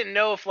then I didn't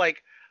know if,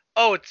 like,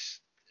 oh,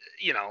 it's,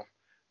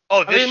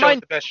 this show is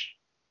the best.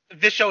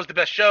 This show is the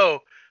best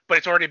show, but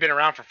it's already been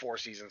around for 4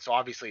 seasons, so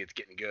obviously it's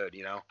getting good,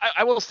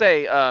 I will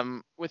say,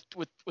 with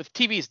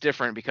TV is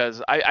different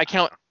because I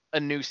count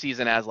a new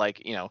season as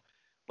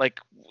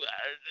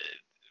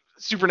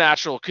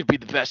Supernatural could be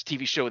the best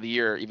TV show of the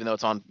year, even though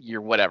it's on year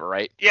whatever,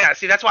 right? Yeah.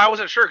 See, that's why I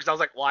wasn't sure, because I was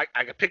like, well,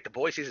 I could pick The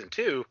Boys season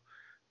 2,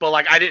 but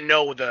like I didn't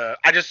know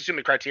I just assumed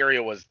the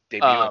criteria was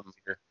debut this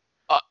year.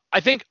 I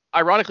think,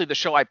 ironically, the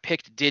show I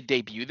picked did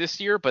debut this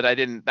year, but I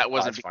didn't. That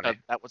wasn't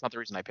that was not the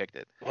reason I picked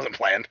it. It wasn't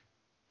planned.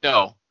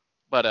 No,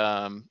 but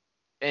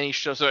any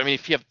show. So I mean,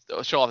 if you have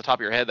a show off the top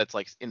of your head that's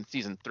like in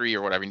season 3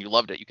 or whatever, and you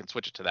loved it, you can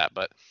switch it to that.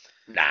 But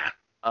nah.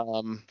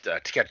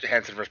 To Catch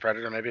Hansen vs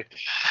Predator, maybe.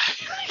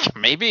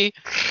 Maybe,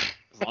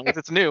 as long as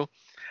it's new.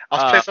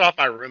 I was pissing off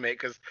my roommate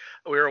because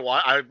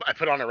I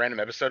put on a random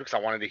episode because I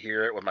wanted to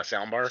hear it with my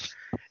soundbar.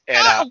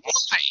 And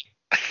why?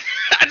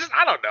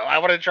 I don't know. I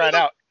wanted to try it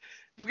out.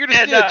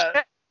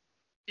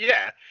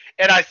 Yeah,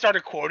 and I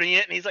started quoting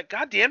it, and he's like,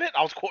 "God damn it!"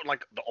 I was quoting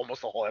like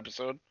almost the whole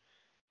episode.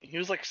 And he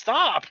was like,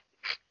 "Stop!"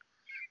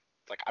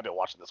 It's like, I've been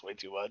watching this way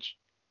too much.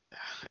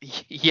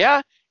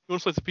 Yeah, you want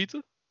to slice of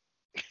pizza?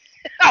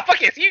 Oh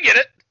fuck yes, you get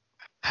it.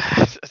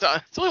 It's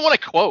the only one I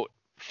quote.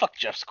 Fuck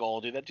Jeff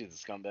Skoll, dude. That dude's a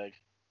scumbag.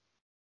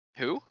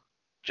 Who?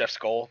 Jeff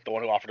Skoll, the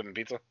one who offered him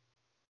pizza.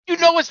 You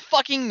know his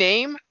fucking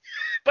name?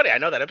 Buddy, I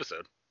know that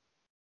episode.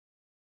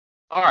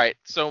 All right,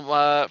 so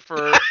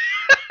for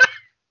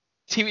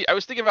TV, I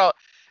was thinking about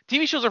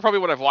TV shows are probably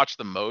what I've watched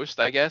the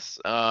most, I guess.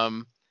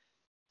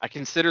 I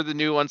consider the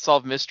new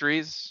Unsolved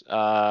Mysteries.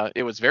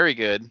 It was very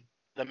good.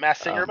 The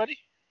Masked Singer, buddy?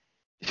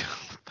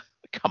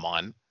 Come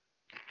on.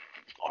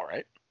 All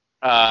right.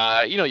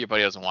 Your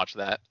buddy doesn't watch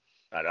that.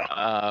 I know.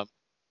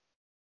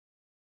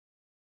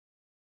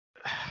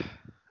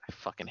 I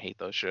fucking hate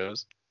those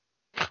shows.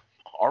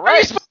 All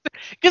right.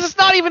 Because it's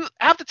not even,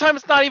 half the time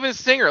it's not even a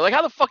singer. Like,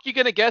 how the fuck are you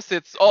going to guess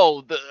it's,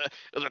 the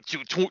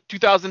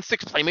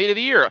 2006 Playmate of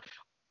the Year?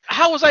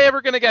 How was I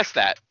ever going to guess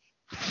that?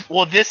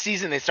 Well, this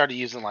season they started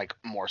using, like,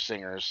 more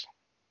singers.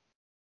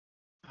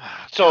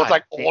 So it's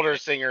like older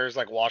singers,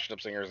 like washed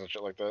up singers and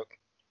shit like that.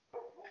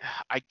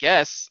 I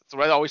guess. That's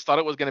what I always thought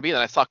it was going to be.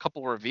 Then I saw a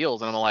couple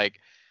reveals and I'm like,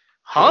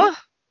 huh?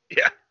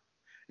 Yeah.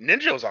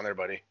 Ninja was on there,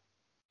 buddy.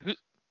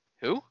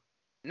 Who?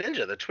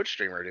 Ninja, the Twitch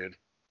streamer, dude.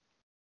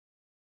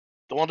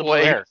 The one with the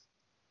blue hair.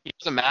 He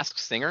was a masked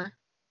singer?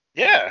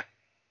 Yeah.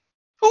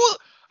 Who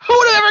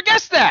would have ever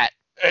guessed that?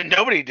 And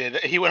nobody did.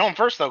 He went home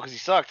first, though, because he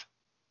sucked.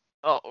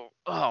 Oh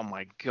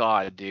my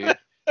god, dude.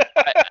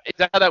 Is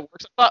that how that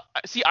works?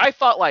 I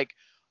thought like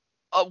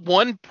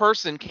one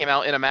person came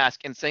out in a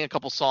mask and sang a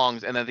couple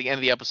songs, and then at the end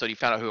of the episode, you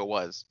found out who it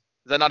was.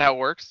 Is that not how it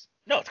works?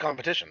 No, it's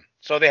competition.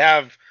 So they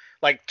have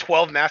like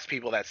 12 masked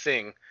people that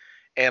sing,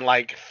 and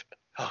like,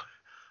 oh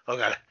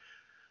god.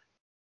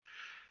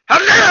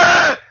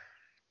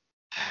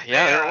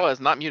 Yeah, there it was,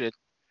 not muted.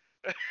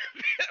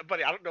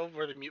 Buddy, I don't know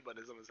where the mute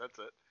button is on his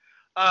headset.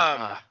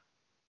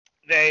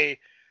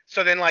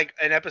 So then like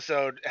an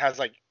episode has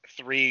like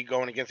 3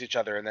 going against each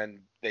other, and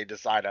then they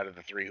decide out of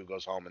the 3 who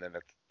goes home, and then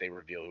they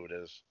reveal who it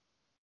is.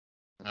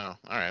 Oh,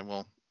 all right.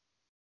 Well,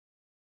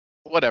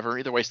 whatever.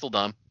 Either way, still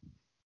dumb.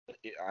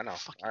 Yeah, I know.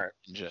 Fucking all right.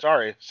 Ninja.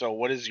 Sorry. So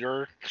what is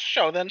your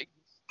show then? You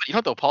don't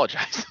have to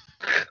apologize.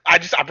 I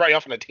brought you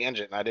off on a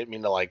tangent, and I didn't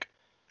mean to like.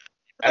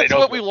 That's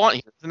what we want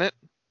here, isn't it?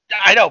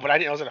 I know, but I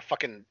didn't know it was gonna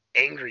fucking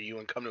anger you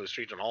and come to a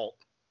screeching halt.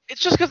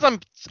 It's just because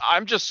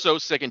I'm just so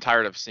sick and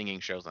tired of singing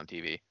shows on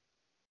TV.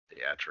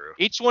 Yeah, true.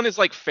 Each one is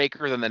like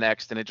faker than the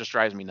next, and it just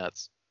drives me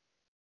nuts.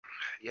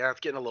 Yeah, it's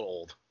getting a little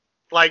old.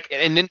 Like,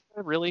 And then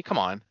really, come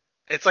on.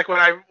 it's like when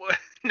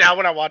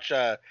I watch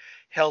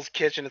Hell's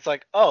Kitchen, it's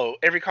like, oh,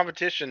 every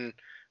competition,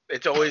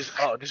 it's always,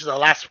 oh, this is the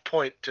last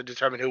point to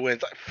determine who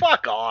wins. Like,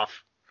 fuck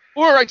off.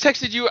 Or I was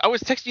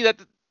texting you that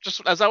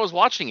just as I was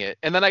watching it,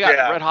 and then I got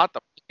Yeah. Red Hot, the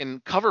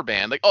fucking cover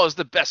band. Like, oh, it's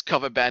the best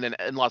cover band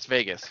in Las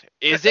Vegas.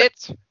 Is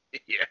it?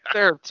 Yeah.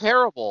 They're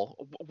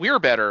terrible. We're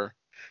better.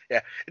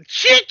 Yeah.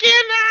 Chicken!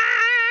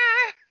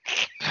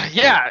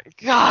 Yeah,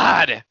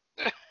 God.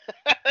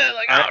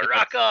 Like, oh,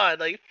 rock on.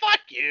 Like, fuck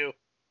you.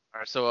 All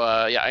right,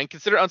 so yeah, and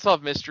consider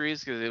Unsolved Mysteries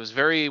because it was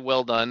very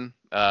well done.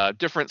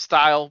 Different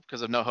style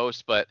because of no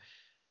host, but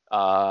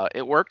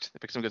it worked. They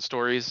picked some good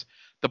stories.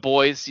 The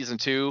Boys season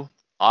 2,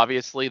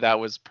 obviously that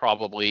was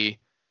probably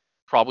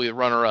the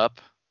runner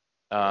up.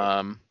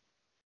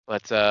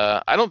 But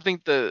I don't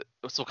think this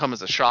will come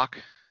as a shock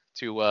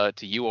to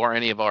you or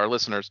any of our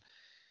listeners.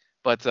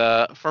 But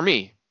for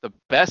me, the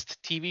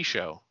best TV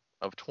show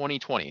of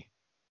 2020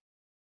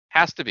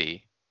 has to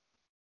be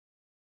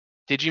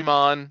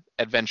Digimon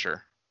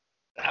Adventure.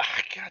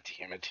 God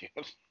damn it,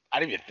 dude. I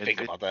didn't even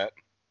think about that.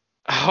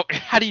 Oh,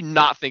 how do you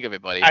not think of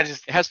it, buddy? I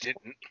just it has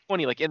didn't.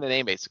 20 like in the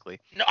name, basically.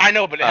 No, I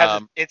know, but it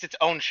has it's its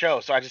own show,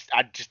 so I just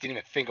didn't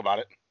even think about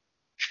it.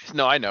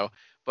 No, I know,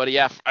 but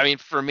yeah, I mean,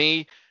 for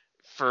me,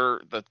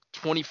 for the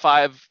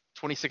 25,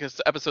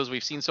 26 episodes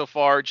we've seen so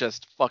far,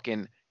 just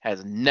fucking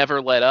has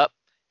never let up,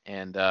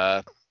 and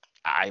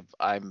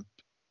I'm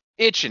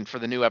itching for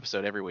the new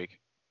episode every week.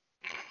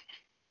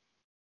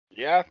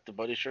 Yeah, the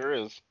buddy sure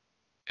is.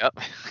 Yep,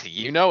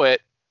 you know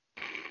it.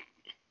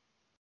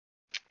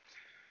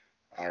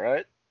 All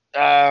right.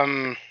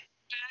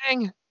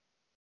 Dang.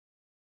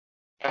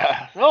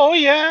 Oh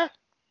yeah.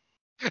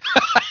 God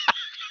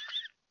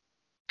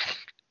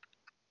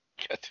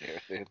damn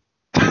it, dude.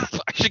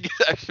 I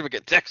should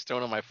get text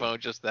tone on my phone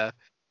just that.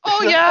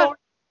 Oh yeah.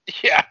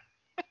 Yeah.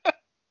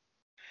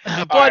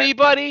 Buddy, right.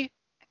 buddy.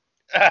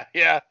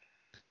 Yeah.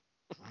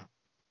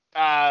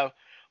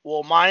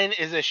 Well, mine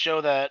is a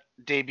show that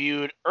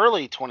debuted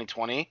early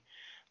 2020.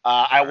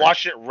 I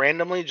watched it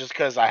randomly just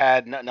because I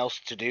had nothing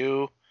else to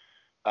do.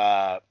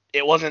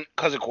 It wasn't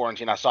because of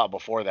quarantine. I saw it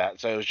before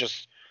that, so it was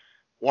just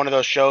one of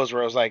those shows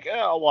where I was like,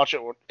 I'll watch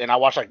it, and I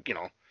watched like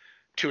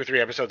 2 or 3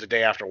 episodes a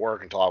day after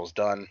work until I was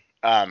done.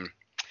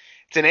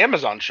 It's an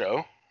Amazon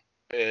show.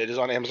 It is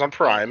on Amazon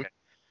Prime.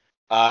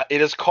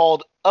 It is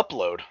called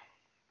Upload.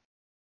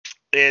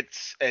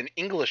 It's an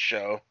English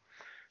show,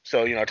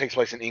 so it takes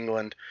place in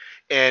England,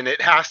 and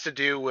it has to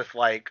do with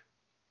like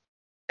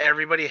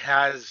everybody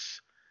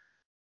has.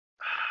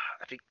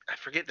 I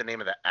forget the name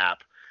of the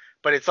app,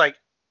 but it's like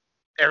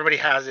everybody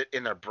has it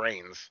in their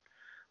brains.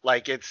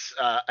 Like it's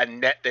a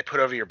net they put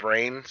over your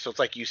brain, so it's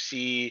like you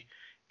see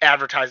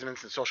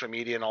advertisements and social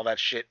media and all that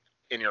shit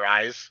in your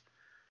eyes.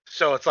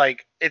 So it's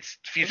like it's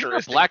futuristic.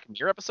 Isn't there a Black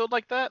Mirror episode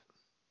like that?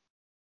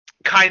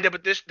 Kind of,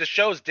 but the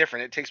show is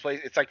different. It takes place.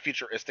 It's like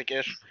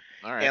futuristic-ish,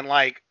 All right. and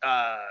like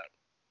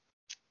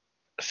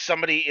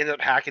somebody ended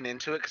up hacking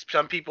into it because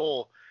some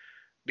people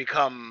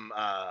become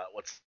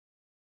what's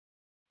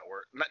the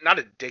word? Not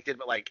addicted,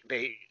 but like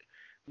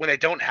when they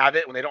don't have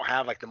it, when they don't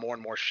have like the more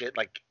and more shit,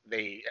 like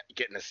they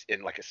get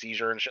in like a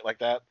seizure and shit like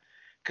that.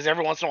 Because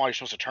every once in a while you're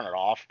supposed to turn it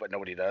off, but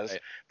nobody does.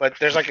 Right. But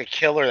there's like a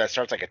killer that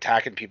starts like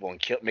attacking people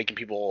and making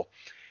people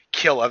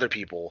kill other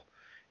people,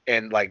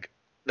 and like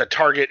the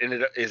target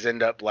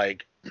end up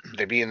like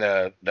they being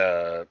the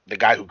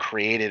guy who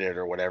created it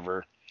or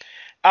whatever.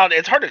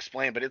 It's hard to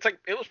explain, but it's like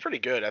it was pretty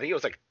good. I think it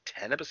was like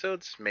 10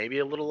 episodes, maybe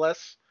a little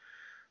less.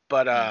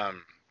 But I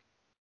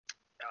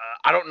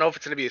don't know if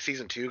it's gonna be a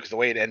season 2 because the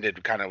way it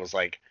ended kind of was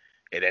like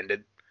it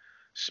ended.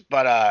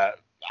 But I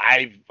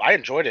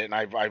enjoyed it and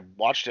I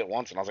watched it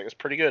once and I was like it's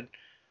pretty good.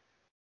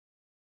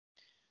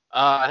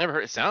 I never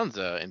heard. It sounds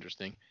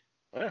interesting.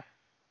 Yeah.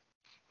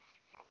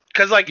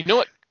 Because like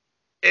what?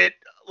 It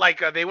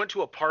like they went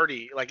to a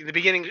party. Like in the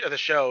beginning of the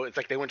show, it's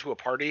like they went to a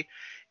party,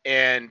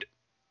 and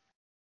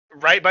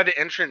right by the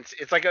entrance,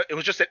 it's like it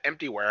was just an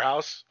empty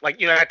warehouse. Like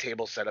it had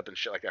tables set up and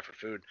shit like that for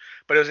food,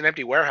 but it was an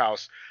empty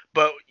warehouse.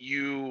 But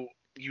you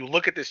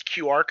look at this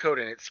QR code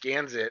and it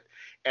scans it,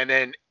 and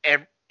then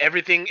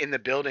everything in the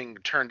building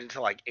turned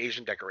into like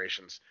Asian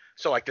decorations.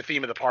 So like the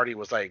theme of the party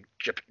was like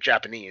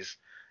Japanese,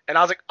 and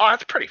I was like, oh,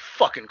 that's pretty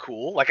fucking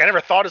cool. Like I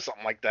never thought of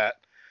something like that.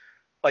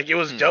 Like it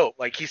was dope.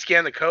 Like he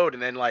scanned the code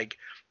and then like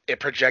it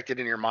projected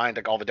in your mind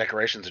like all the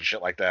decorations and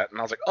shit like that. And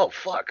I was like, oh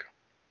fuck.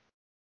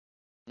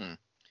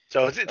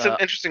 So it's an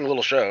interesting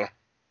little show.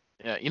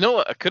 Yeah,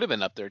 what could have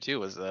been up there too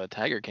was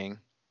Tiger King.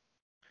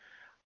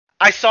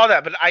 I saw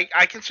that, but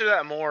I consider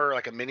that more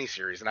like a mini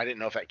series, and I didn't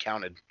know if that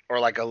counted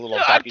or like a little.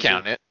 I'd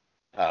count it.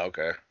 Oh,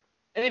 okay.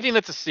 Anything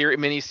that's a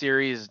mini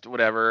series,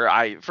 whatever.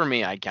 For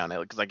me, I count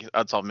it because like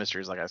Unsolved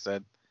Mysteries, like I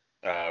said.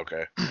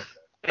 Okay.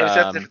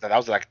 That's different.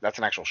 That's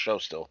an actual show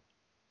still.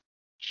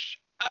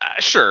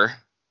 Sure.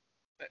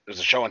 It was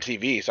a show on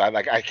TV, so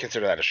I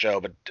consider that a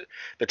show. But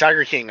the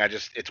Tiger King,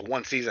 it's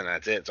one season and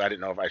that's it. So I didn't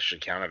know if I should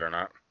count it or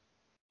not.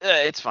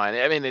 It's fine.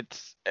 I mean,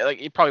 it's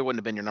like it probably wouldn't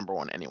have been your number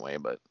one anyway,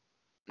 but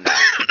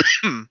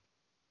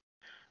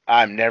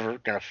I'm never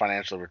gonna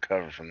financially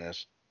recover from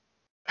this.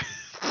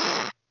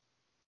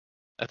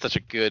 that's such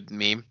a good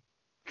meme.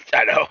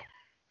 I know.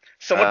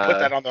 Someone put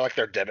that on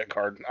their debit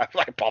card. I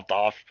popped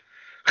off.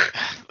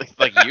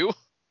 like you?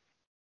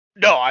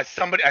 No,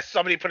 somebody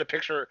posted a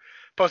picture.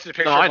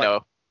 No, I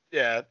know.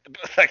 Yeah,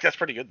 like that's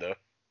pretty good though.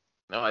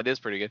 No, it is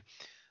pretty good.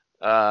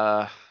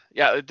 Yeah,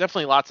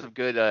 definitely lots of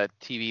good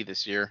TV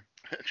this year.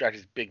 Drag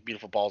these big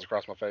beautiful balls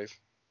across my face.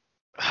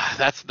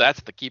 That's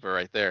the keeper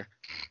right there.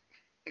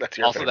 That's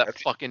your also favorite.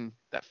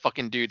 that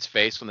fucking dude's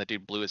face when that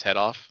dude blew his head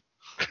off.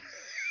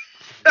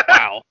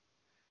 Wow.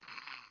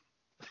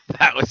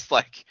 That was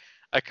like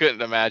I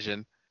couldn't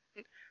imagine.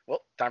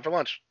 Well, time for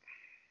lunch.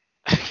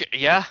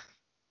 Yeah.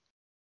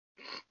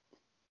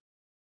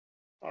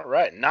 All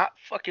right, not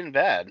fucking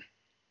bad.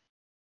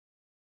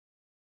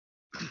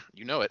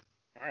 You know it.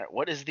 All right,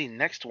 what is the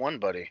next one,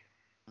 buddy?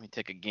 Let me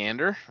take a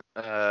gander.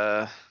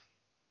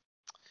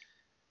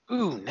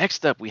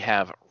 Next up we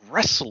have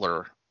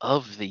Wrestler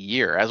of the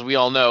Year. As we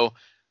all know,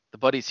 the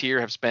buddies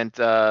here have spent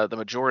the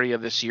majority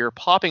of this year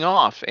popping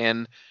off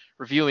and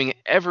reviewing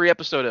every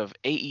episode of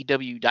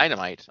AEW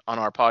Dynamite on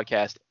our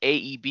podcast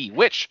AEB,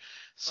 which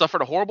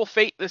suffered a horrible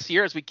fate this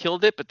year as we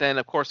killed it, but then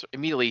of course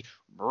immediately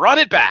brought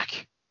it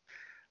back.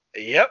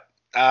 Yep,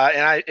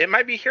 and it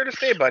might be here to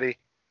stay, buddy.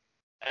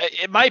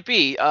 It might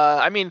be.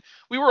 I mean,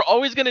 we were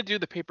always going to do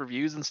the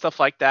pay-per-views and stuff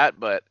like that,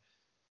 but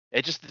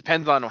it just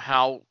depends on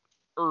how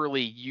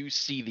early you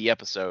see the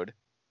episode.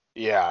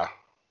 Yeah.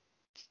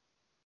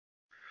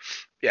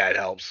 Yeah, it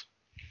helps.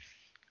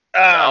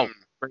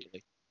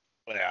 Greatly.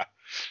 Yeah.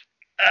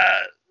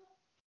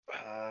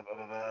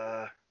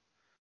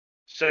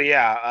 So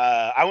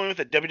yeah, I went with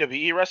a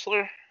WWE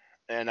wrestler,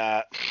 and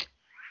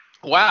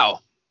wow.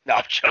 No,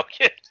 I'm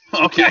joking.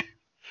 Okay.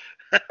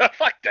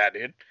 Fuck that,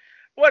 dude.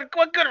 What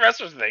good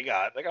wrestlers do they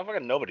got? They got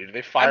fucking nobody. Do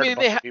they fire a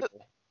bunch of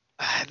people?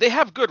 They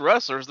have good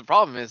wrestlers. The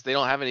problem is they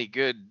don't have any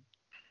good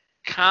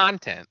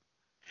content.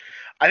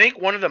 I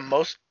think one of the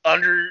most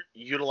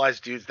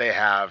underutilized dudes they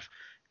have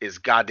is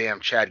goddamn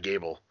Chad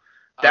Gable.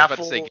 That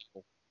fool.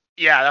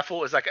 Yeah, that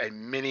fool is like a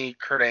mini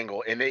Kurt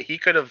Angle, and they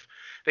could have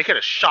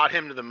shot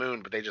him to the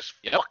moon, but they just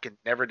fucking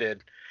never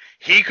did.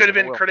 He could have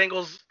been Kurt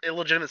Angle's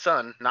illegitimate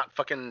son, not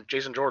fucking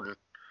Jason Jordan.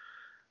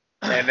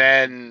 And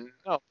then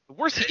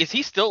worse is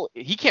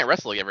he can't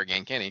wrestle ever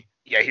again, can he?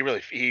 Yeah,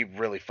 he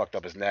really fucked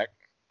up his neck.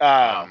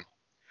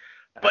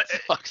 But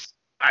sucks.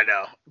 I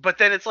know. But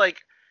then it's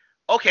like,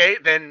 okay,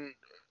 then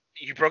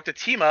you broke the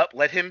team up,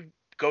 let him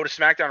go to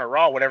SmackDown or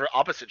Raw, whatever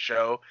opposite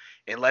show,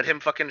 and let him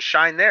fucking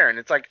shine there. And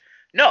it's like,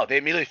 no, they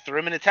immediately threw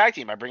him in a tag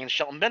team by bringing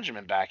Shelton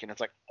Benjamin back, and it's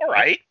like, all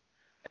right.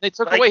 And they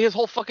took away his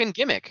whole fucking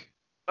gimmick.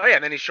 Oh yeah,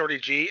 and then he's Shorty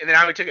G, and then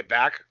now he took it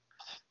back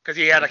because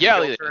he had a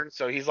heel turn,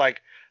 so he's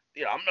like,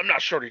 I'm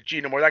not Shorty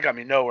G no more. That got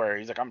me nowhere.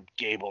 He's like, I'm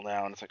Gable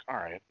now, and it's like, all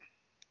right.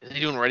 Is he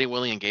doing Ready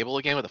Willie and Gable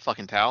again with a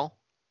fucking towel?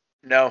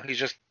 No, he's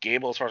just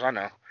Gable as far as I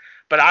know.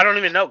 But I don't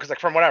even know because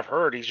from what I've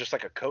heard, he's just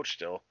like a coach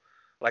still.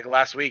 Like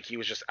last week, he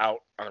was just out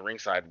on the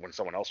ringside when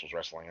someone else was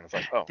wrestling, and it's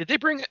like, oh. Did they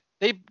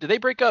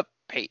break up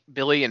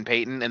Billy and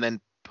Peyton and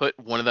then put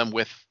one of them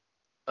with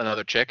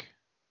another chick?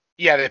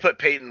 Yeah, they put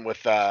Peyton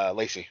with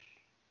Lacey.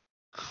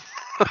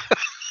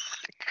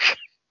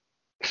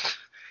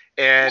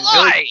 And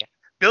why?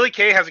 Billy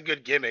Kay has a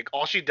good gimmick.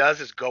 All she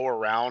does is go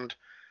around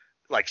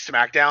like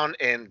SmackDown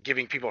and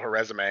giving people her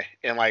resume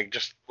and like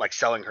just like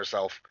selling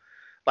herself.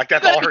 Like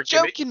that's all her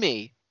gimmick. Joking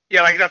me.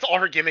 Yeah, like that's all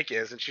her gimmick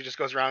is, and she just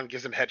goes around and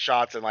gives them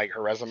headshots and like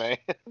her resume.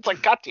 It's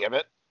like, God damn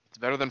it. It's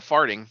better than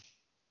farting.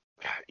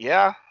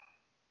 Yeah.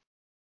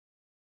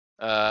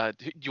 Do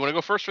you want to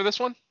go first for this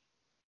one?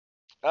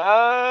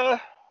 Yeah,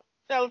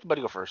 let the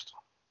buddy go first.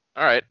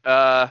 All right.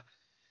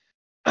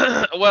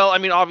 Well, I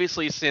mean,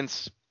 obviously,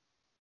 since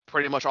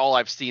pretty much all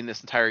I've seen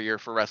this entire year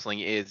for wrestling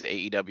is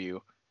AEW,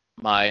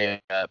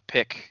 my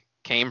pick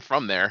came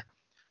from there.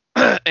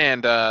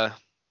 And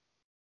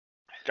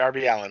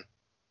Darby Allin.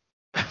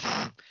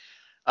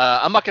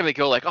 I'm not gonna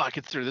go like, I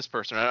consider this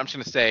person. I'm just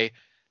gonna say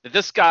that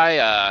this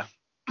guy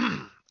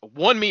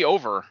won me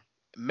over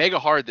mega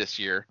hard this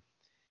year,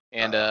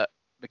 and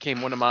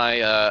became one of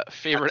my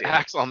favorite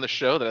acts on the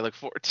show that I look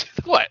forward to.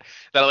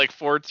 That I look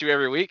forward to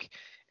every week,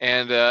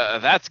 and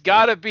that's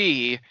gotta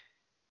be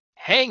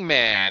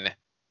Hangman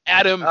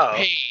Adam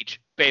Page,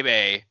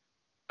 baby.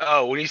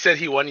 Oh, when you said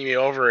he won me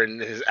over in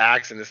his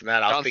acts and this and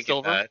that, I was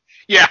thinking Silver? that.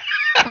 Yeah.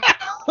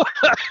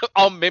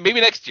 Maybe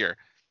next year.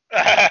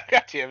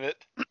 God damn it.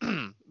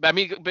 I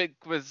mean,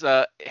 because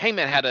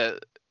Hangman had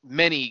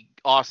many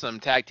awesome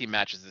tag team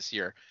matches this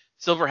year.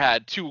 Silver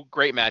had 2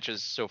 great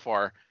matches so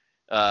far,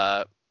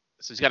 so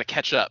he's got to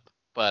catch up.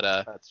 But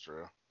that's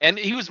true. And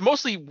he was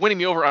mostly winning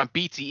me over on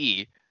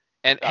BTE,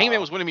 and Hangman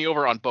was winning me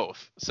over on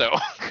both. So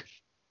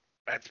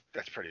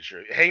that's pretty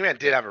true. Hangman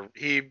did have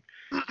he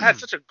had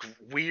such a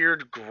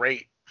weird,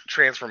 great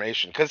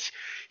transformation because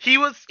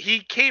he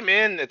came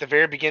in at the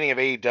very beginning of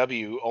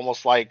AEW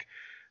almost like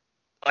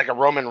a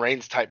Roman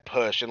Reigns type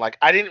push, and like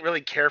I didn't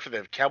really care for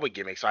the cowboy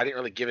gimmick, so I didn't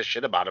really give a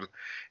shit about him.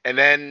 And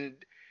then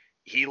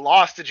he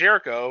lost to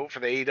Jericho for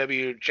the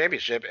AEW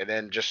championship, and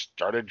then just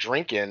started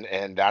drinking,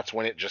 and that's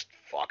when it just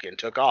fucking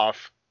took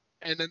off.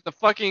 And then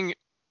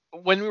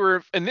when we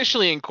were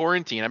initially in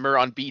quarantine, I remember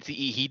on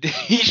BTE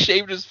he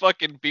shaved his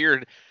fucking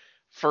beard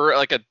for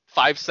like a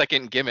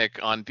 5-second gimmick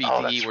on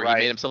BTE where he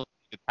made himself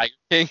the Tiger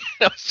King.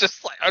 I was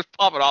just like, I was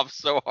popping off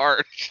so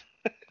hard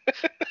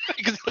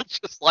because it was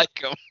just like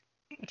him.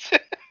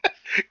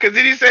 Because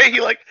did he say he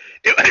like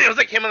it was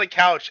like him on the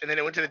couch, and then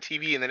it went to the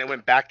TV, and then it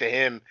went back to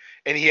him,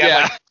 and he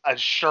had like a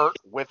shirt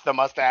with the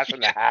mustache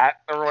and the hat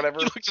or whatever.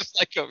 He looked just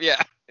like him,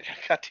 yeah.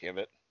 God damn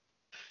it.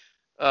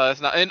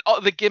 It's not, and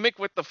the gimmick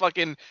with the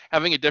fucking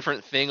having a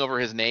different thing over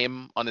his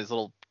name on his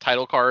little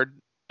title card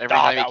every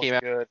time he came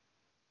out. Good.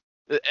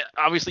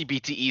 Obviously,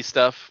 BTE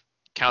stuff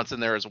counts in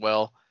there as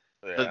well.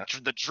 Yeah.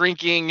 The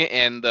drinking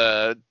and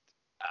the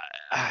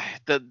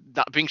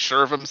not being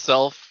sure of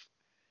himself.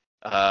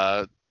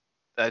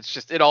 That's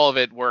just it. All of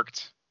it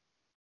worked,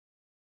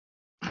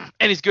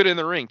 and he's good in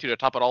the ring too to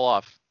top it all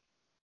off.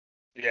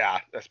 Yeah,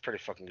 that's pretty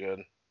fucking good.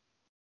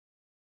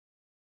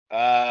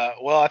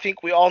 Well, I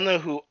think we all know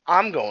who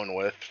I'm going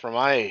with for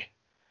my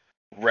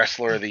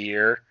wrestler of the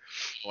year.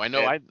 Oh, I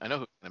know. I know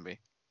who it's gonna be.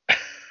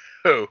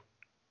 Who?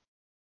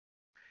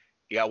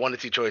 You got 1 to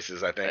 2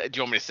 choices, I think. Do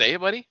you want me to say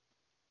it, buddy?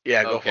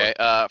 Yeah, go for it.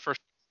 First,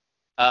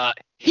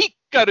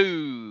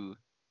 Hikaru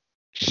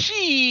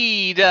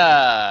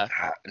Shida.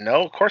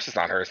 No, of course it's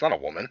not her. It's not a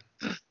woman.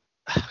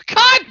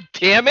 God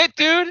damn it,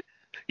 dude!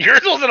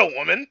 Yours wasn't a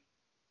woman.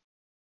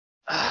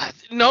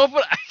 No,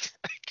 but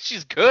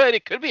she's good.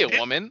 It could be a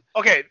woman.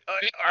 Okay,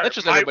 that's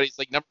just everybody's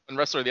like number one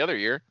wrestler of the other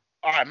year.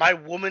 All right, my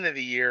woman of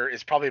the year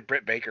is probably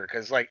Britt Baker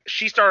because like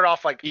she started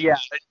off like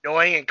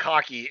annoying and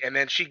cocky, and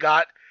then she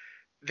got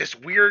this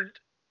weird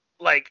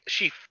like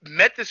she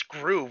met this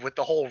groove with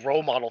the whole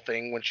role model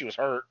thing when she was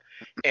hurt,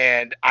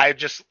 and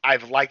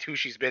I've liked who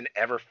she's been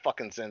ever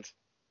fucking since.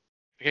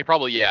 Okay,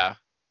 probably yeah.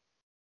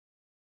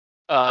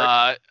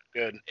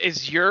 Good.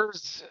 Is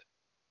yours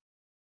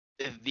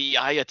the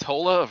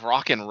Ayatollah of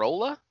Rock and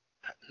Rolla?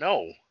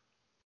 No.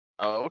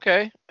 Oh,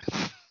 okay.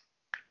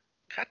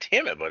 God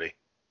damn it, buddy.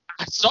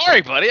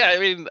 Sorry, buddy. I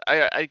mean,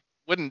 I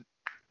wouldn't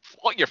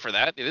fault you for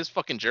that. It is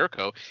fucking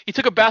Jericho. He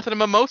took a bath in a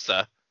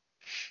mimosa.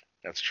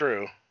 That's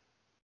true.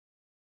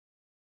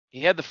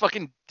 He had the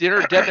fucking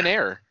dinner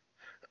debonair.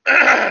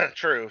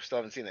 True. Still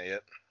haven't seen that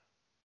yet.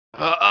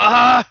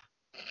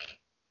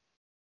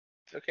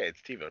 It's okay.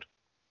 It's TiVoed.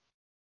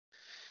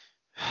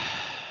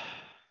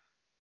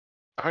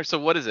 All right. So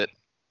what is it?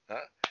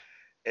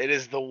 It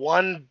is the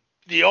one,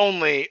 the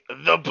only,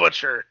 the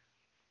Butcher.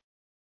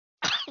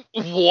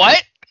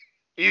 What?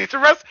 He's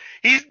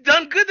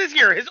done good this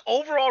year. His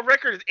overall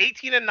record is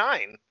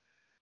 18-9.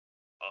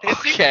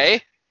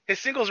 Okay. His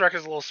singles record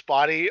is a little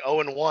spotty,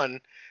 0-1,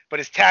 but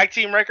his tag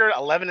team record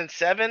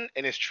 11-7,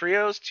 and his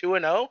trios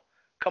 2-0.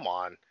 Come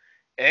on,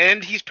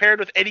 and he's paired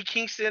with Eddie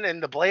Kingston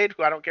and the Blade,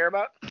 who I don't care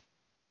about.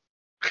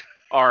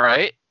 All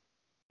right,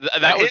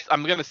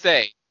 I'm gonna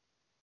say,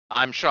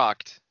 I'm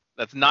shocked.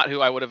 That's not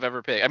who I would have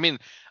ever picked. I mean,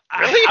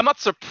 really? I'm not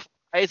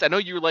surprised. I know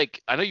you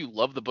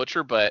love the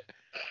Butcher, but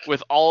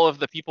with all of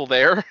the people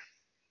there.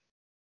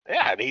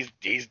 Yeah, and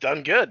he's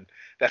done good.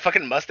 That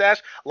fucking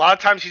mustache. A lot of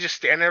times he's just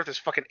standing there with his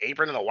fucking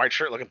apron and a white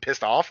shirt looking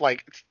pissed off.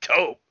 Like, it's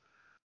dope.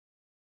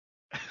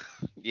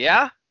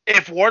 Yeah?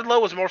 If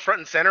Wardlow was more front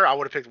and center, I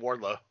would have picked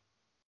Wardlow.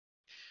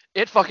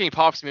 It fucking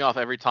pops me off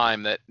every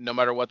time that no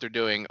matter what they're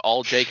doing,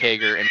 all Jake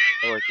Hager and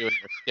Wardlow are doing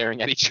are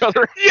staring at each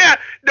other. Yeah,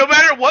 no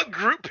matter what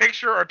group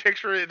picture or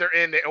picture they're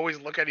in, they always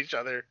look at each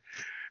other.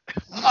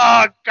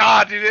 Oh,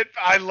 God, dude.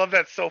 I love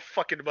that so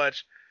fucking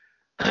much.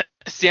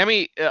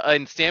 Sammy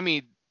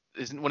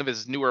is one of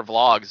his newer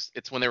vlogs.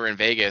 It's when they were in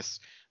Vegas.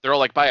 They're all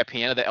like by a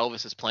piano that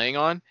Elvis is playing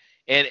on,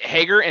 and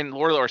Hager and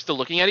Wardlow are still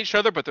looking at each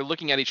other, but they're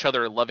looking at each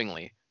other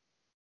lovingly.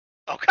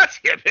 Oh, God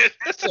damn it!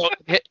 So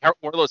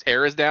Wardlow's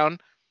hair is down.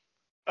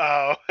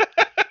 Oh.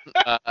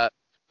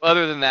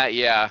 Other than that,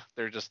 yeah,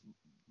 they're just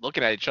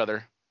looking at each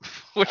other.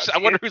 Which I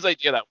wonder whose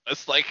idea that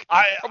was. Like,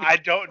 I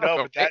don't know,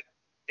 but that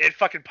it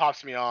fucking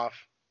pops me off.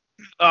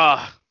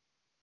 Fucking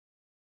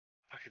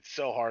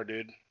so hard,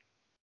 dude.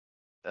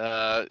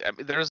 I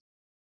mean, there's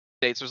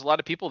a lot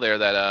of people there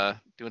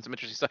that doing some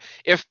interesting stuff.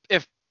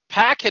 If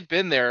Pac had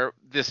been there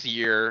this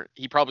year,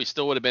 he probably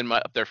still would have been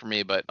up there for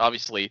me. But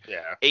obviously,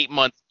 8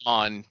 months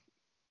on,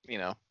 you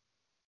know.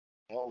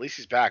 Well, at least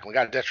he's back. We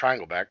got Death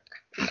Triangle back.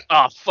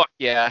 Oh fuck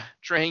yeah,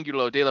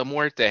 Triangulo de la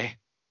Muerte.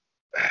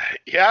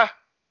 Yeah.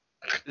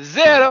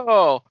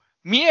 Zero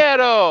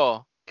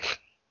miedo.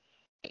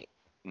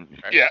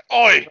 Yeah.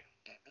 Oi.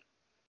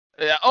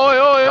 Yeah.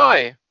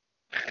 Oi.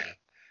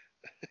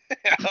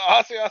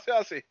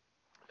 Aussie.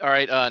 All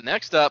right.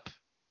 Next up,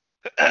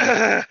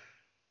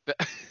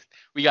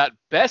 we got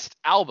best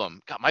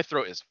album. God, my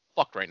throat is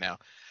fucked right now.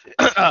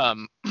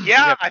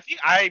 Yeah,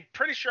 I'm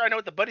pretty sure I know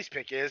what the buddy's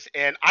pick is,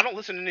 and I don't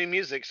listen to new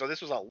music, so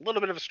this was a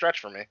little bit of a stretch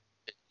for me.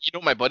 You know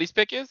what my buddy's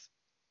pick is,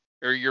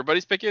 or your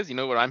buddy's pick is? You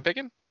know what I'm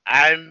picking?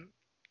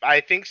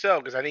 I think so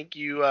because I think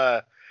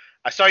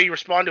I saw you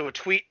respond to a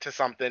tweet to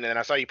something, and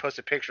I saw you post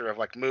a picture of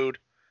like Mood,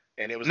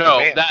 and it was the No,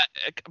 band.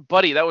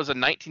 buddy, that was a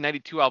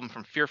 1992 album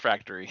from Fear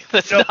Factory.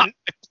 That's No, not.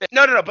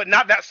 no, but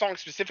not that song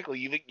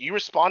specifically. You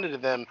responded to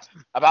them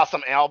about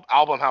some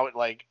album, how it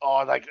like,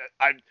 oh, like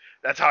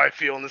that's how I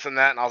feel and this and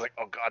that, and I was like,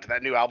 oh god, did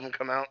that new album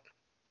come out?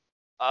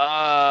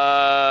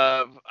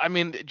 I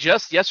mean,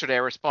 just yesterday I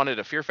responded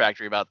to Fear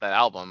Factory about that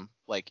album.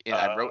 Like,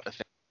 I wrote a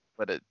thing,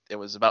 but it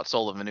was about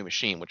Soul of a New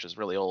Machine, which is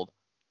really old.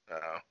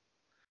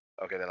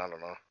 Okay, then I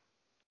don't know.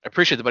 I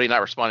appreciate the buddy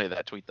not responding to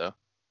that tweet though.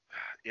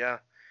 Yeah.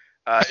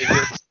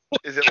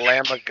 Is it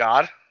Lamb of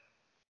God?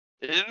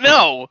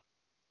 No.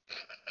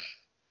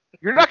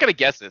 You're not gonna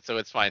guess it, so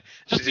it's fine.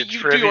 Just Is it you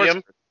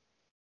Trivium? do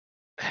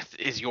yours.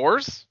 Is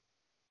yours?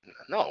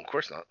 No, of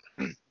course not.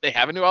 They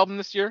have a new album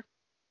this year?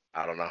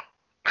 I don't know.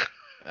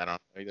 I don't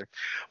know either.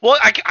 Well,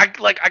 I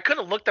could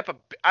have looked up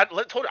I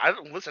told you I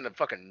don't listen to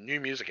fucking new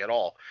music at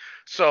all,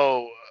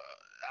 so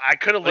I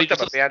could have looked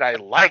up a band I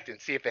liked and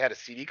see if they had a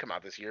CD come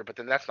out this year, but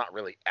then that's not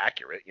really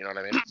accurate. You know what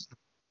I mean?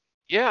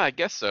 Yeah, I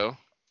guess so.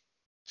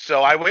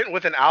 So I went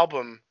with an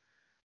album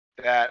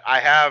that I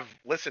have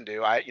listened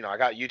to. I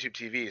got YouTube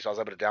TV, so I was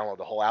able to download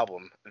the whole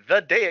album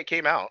the day it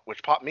came out,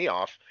 which popped me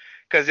off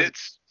because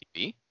it's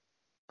TV?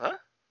 Huh?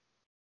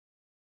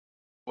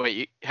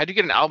 Wait, how'd you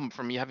get an album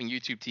from you having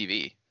YouTube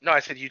TV? No, I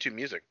said YouTube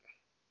Music.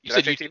 You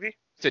said I say TV? You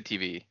said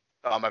TV.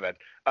 Oh, my bad.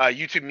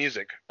 YouTube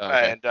Music,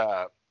 Okay. and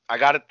I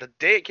got it the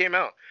day it came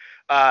out.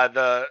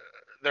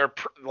 Their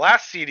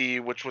last CD,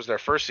 which was their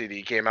first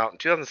CD, came out in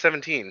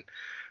 2017.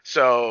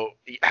 So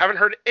haven't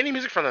heard any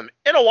music from them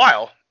in a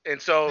while.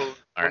 And so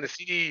when the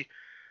CD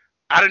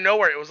out of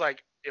nowhere, it was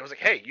like,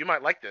 hey, you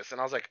might like this, and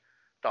I was like,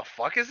 the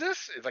fuck is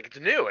this? It's like it's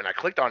new, and I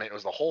clicked on it. It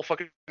was the whole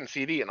fucking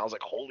CD, and I was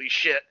like, holy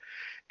shit.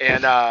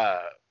 And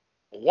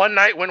one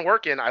night when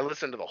working, I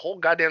listened to the whole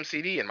goddamn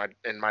CD in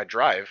my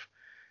drive,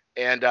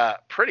 and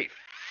pretty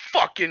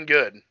fucking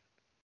good.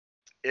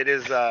 It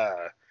is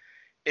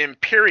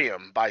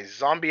Imperium by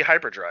Zombie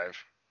Hyperdrive.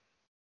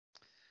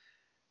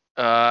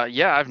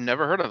 Yeah, I've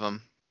never heard of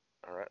them.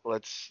 All right,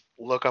 let's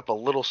look up a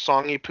little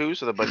songy poo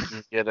so the buddy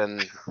can get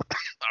an.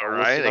 All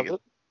right, I guess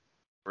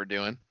we're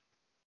doing.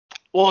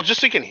 Well,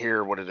 just so you can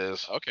hear what it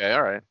is. Okay,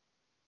 all right.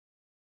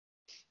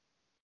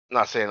 I'm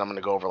not saying I'm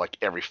gonna go over like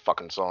every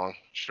fucking song.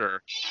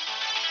 Sure.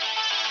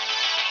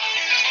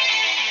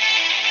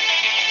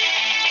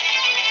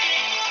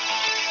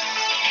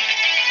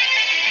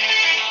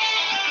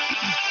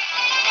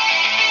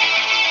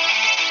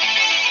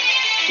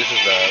 This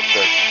is the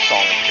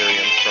song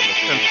Imperium from the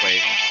CD.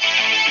 Wait.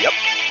 Yep.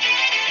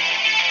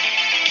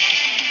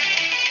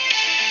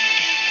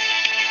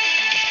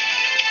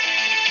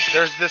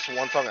 There's this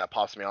one song that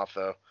pops me off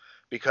though,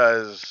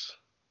 because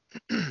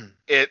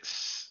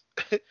it's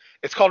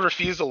called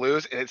Refuse to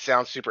Lose, and it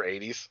sounds super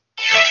 80s.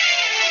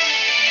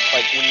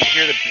 Like when you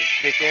hear the beat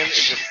kick in,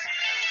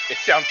 it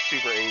sounds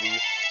super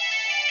 80s.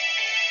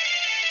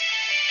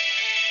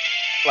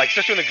 Like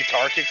especially when the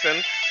guitar kicks in.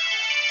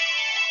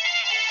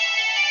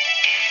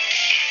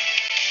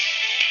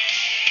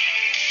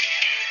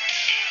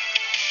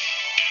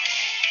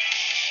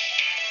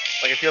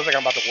 Like it feels like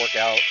I'm about to work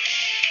out.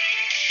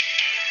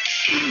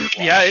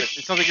 Yeah, it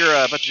sounds like you're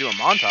about to do a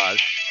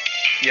montage.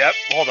 Yep.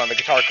 Hold on, the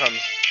guitar comes.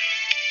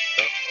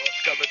 Oh,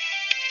 it's coming.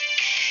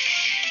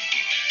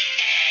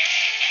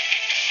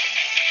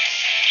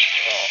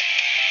 Oh,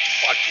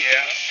 fuck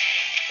yeah.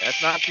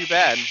 That's not too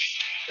bad.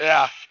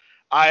 Yeah.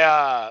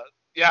 I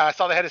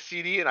saw they had a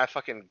CD and I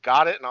fucking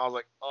got it and I was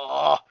like,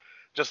 oh,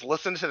 just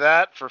listen to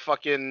that for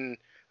fucking.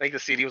 I think the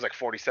CD was like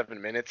 47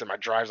 minutes and my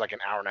drive's like an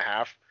hour and a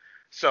half.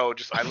 So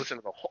I listened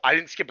to the whole. I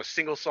didn't skip a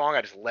single song.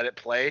 I just let it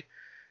play.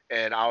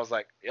 And I was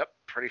like, yep,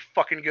 pretty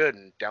fucking good,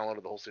 and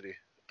downloaded the whole CD.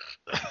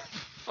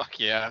 Fuck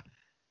yeah.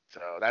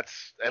 So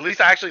that's, at least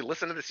I actually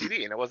listened to the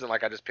CD, and it wasn't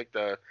like I just picked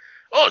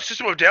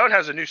System of a Down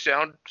has a new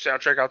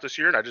soundtrack out this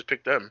year, and I just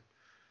picked them,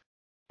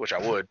 which I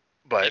would.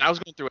 But and I was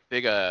going through a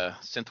big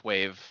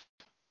synthwave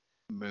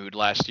mood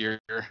last year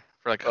for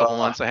like a couple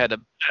months. I had to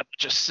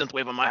just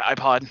synthwave on my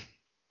iPod.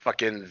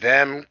 Fucking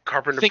them,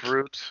 Carpenter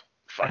Brute.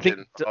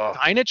 Fucking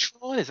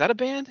Dynatron, is that a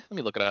band? Let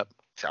me look it up.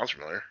 Sounds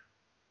familiar.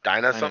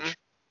 Dyna something?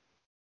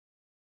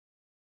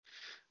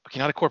 Okay,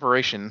 not a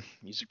corporation.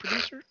 Music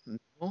producer? No.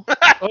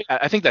 Oh, yeah,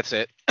 I think that's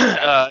it.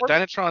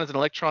 Dynatron is an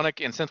electronic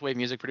and synthwave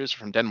music producer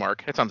from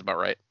Denmark. That sounds about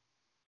right.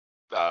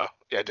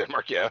 Yeah,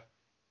 Denmark, yeah.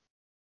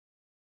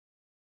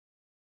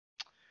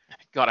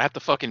 God, I have to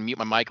fucking mute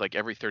my mic like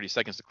every 30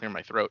 seconds to clear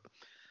my throat.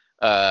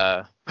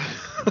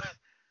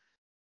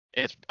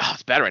 It's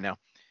bad right now.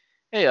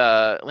 Hey,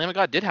 Lamb of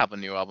God did have a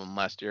new album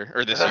last year,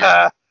 or this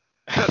year.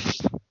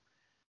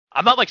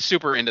 I'm not like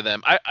super into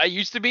them. I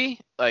used to be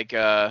like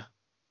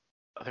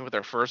I think with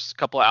their first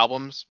couple of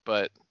albums,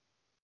 but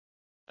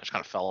I just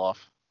kind of fell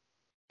off.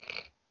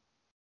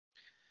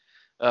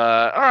 All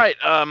right.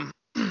 I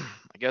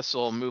guess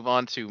we'll move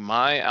on to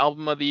my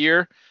album of the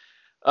year.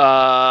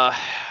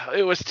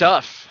 It was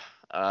tough.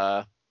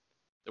 There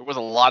was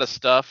a lot of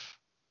stuff.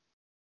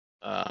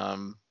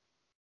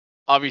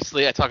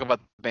 Obviously, I talk about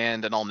the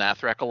band and All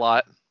Nathrek a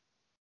lot.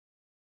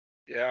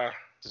 Yeah.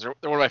 They're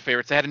one of my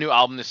favorites. They had a new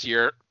album this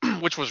year,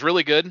 which was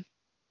really good.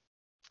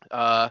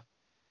 One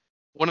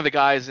of the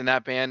guys in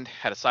that band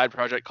had a side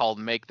project called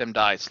Make Them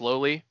Die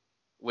Slowly,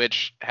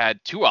 which had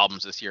 2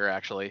 albums this year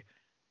actually,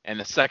 and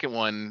the second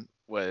one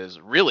was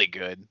really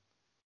good.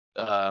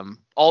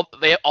 All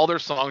their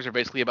songs are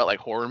basically about like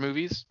horror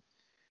movies,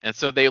 and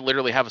so they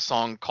literally have a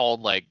song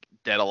called like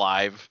Dead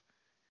Alive,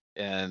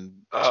 and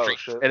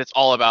Shit. and it's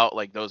all about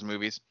like those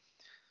movies.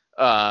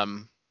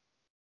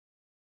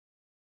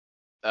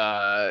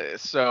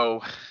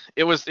 So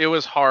it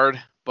was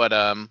hard, but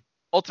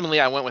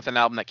ultimately I went with an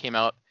album that came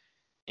out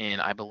in,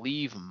 I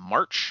believe,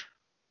 March,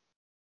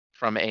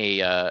 from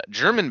a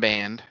German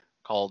band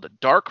called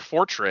Dark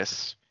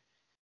Fortress,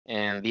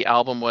 and the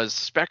album was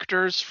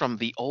Spectres from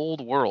the Old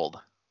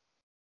World.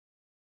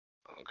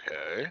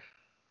 Okay.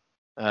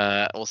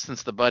 Well,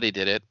 since the buddy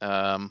did it,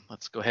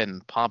 let's go ahead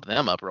and pop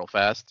them up real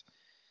fast.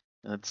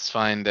 Let's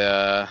find,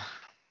 how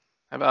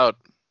about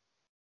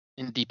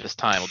In Deepest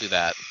Time? We'll do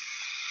that.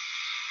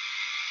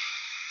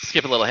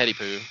 Skip a little Heady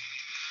Poo.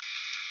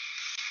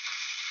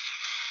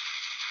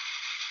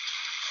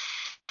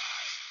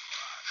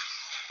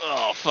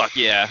 Oh, fuck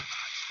yeah.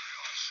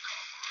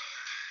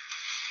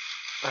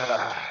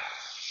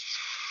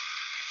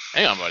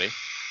 Hang on, buddy.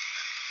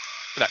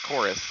 For that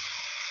chorus.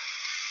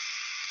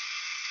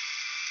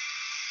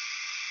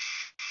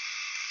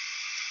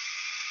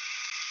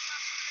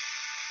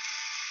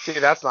 See,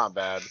 that's not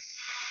bad.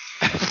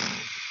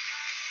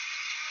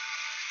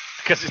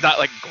 Because he's not,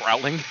 like,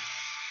 growling.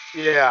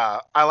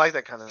 Yeah, I like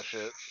that kind of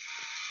shit.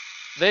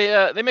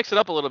 They mix it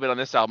up a little bit on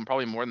this album,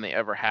 probably more than they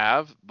ever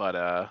have,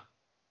 but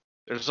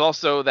there's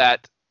also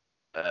that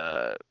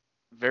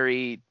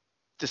very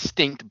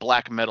distinct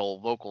black metal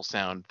vocal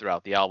sound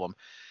throughout the album.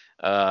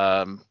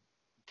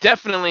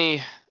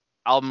 Definitely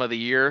album of the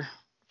year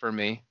for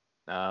me.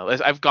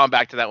 I've gone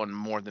back to that one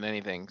more than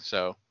anything.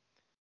 So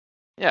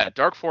yeah,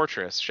 Dark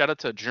Fortress. Shout out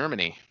to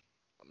Germany.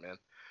 Oh, man,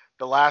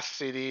 the last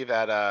CD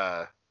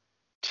that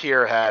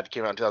Tyr had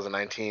came out in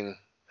 2019.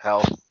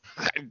 Hell,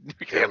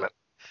 damn it!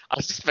 I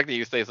was expecting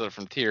you to say something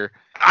from Tyr.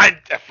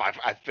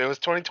 If it was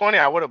 2020,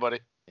 I would have, buddy.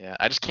 Yeah,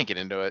 I just can't get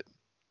into it.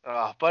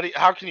 Buddy,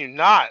 how can you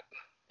not?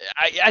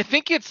 I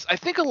think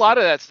a lot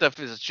of that stuff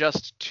is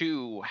just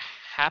too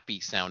happy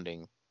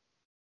sounding.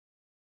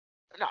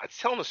 No, it's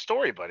telling a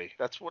story, buddy.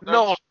 That's what.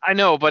 No, I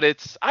know, but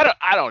it's I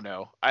don't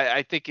know.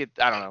 I think it.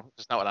 I don't know.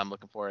 It's not what I'm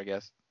looking for, I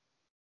guess.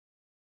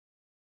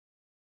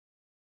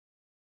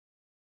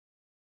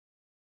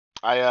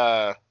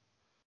 I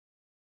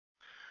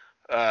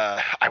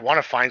want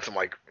to find some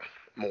like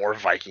more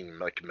Viking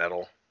like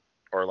metal,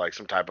 or like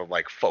some type of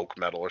like folk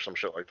metal or some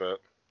shit like that.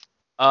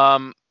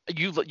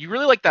 You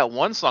really like that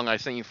one song I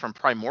sent you from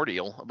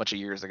Primordial a bunch of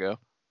years ago.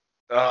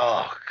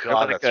 Oh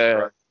god, like that's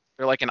right.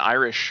 They're like an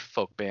Irish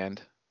folk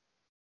band.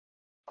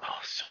 Oh,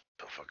 so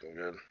fucking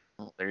good.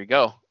 Well, there you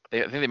go.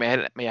 I think they may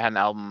have had an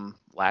album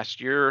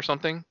last year or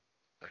something.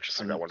 Just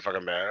like that one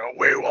fucking band.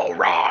 We will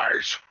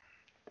rise.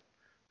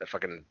 That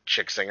fucking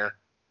chick singer.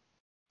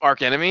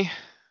 Arch Enemy.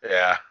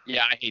 Yeah.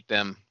 Yeah, I hate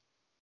them.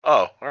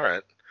 Oh, all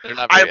right. They're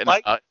not very.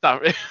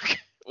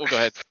 We'll go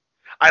ahead.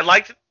 I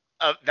liked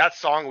that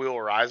song "We Will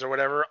Rise" or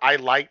whatever. I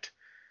liked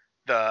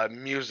the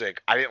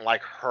music. I didn't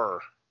like her.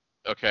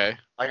 Okay.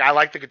 Like I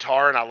liked the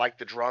guitar and I liked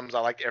the drums. I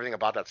liked everything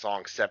about that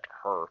song except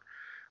her.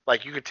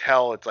 Like you could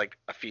tell it's like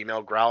a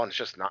female growl and it's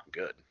just not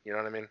good. You know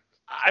what I mean?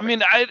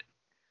 I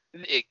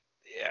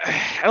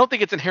don't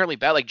think it's inherently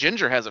bad. Like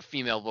Ginger has a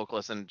female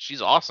vocalist and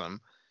she's awesome.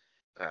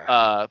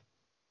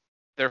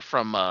 They're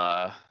from where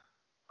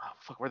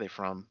are they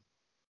from?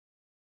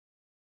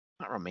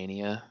 Not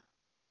Romania.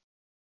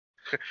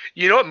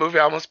 You know what movie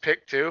I almost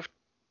picked too?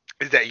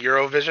 Is that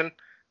Eurovision,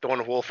 the one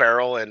with Will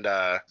Ferrell and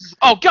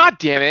Oh god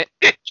damn it!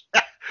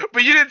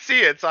 But you didn't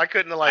see it, so I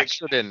couldn't like. I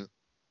sure didn't.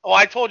 Oh,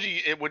 I told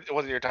you it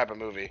wasn't your type of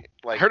movie.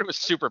 Like I heard it was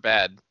super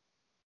bad.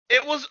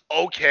 It was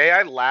okay.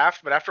 I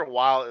laughed, but after a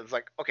while, it was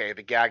like, okay,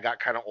 the gag got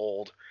kind of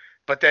old.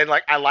 But then,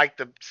 like, I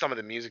liked some of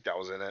the music that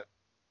was in it.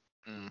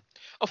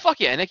 Oh fuck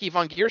yeah! Nikki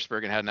von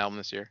Giersbergen had an album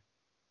this year.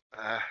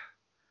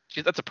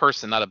 That's a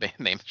person, not a band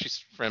name.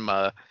 She's from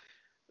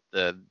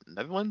the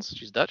Netherlands.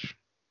 She's Dutch.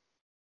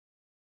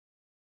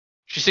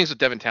 She sings with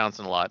Devin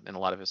Townsend a lot in a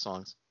lot of his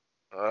songs.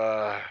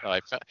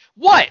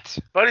 What?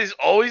 But he's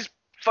always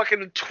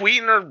fucking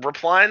tweeting or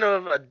replying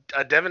to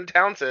a Devin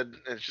Townsend.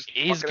 It's just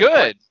he's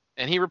good,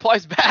 and he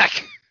replies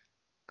back.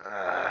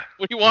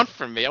 What do you want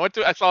from me?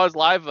 I saw his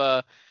live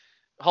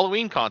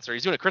Halloween concert.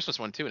 He's doing a Christmas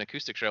one too, an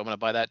acoustic show. I'm gonna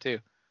buy that too.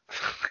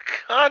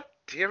 God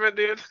damn it,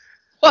 dude.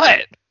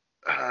 What?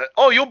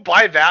 You'll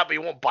buy that, but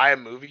you won't buy a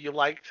movie you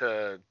like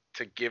to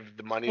give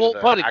the money to the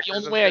buddy, actors. The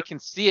only way I can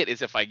see it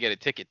is if I get a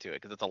ticket to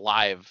it because it's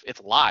live.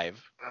 It's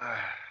live.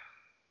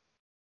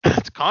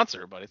 It's a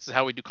concert, but it's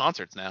how we do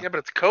concerts now. Yeah, but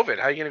it's COVID.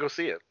 How are you gonna go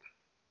see it?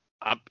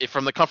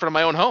 from the comfort of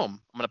my own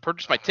home. I'm gonna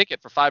purchase my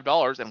ticket for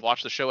 $5 and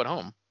watch the show at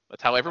home.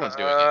 That's how everyone's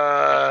doing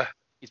it.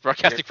 He's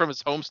broadcasting from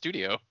his home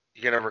studio.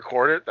 You gonna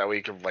record it that way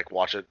you can like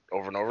watch it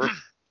over and over?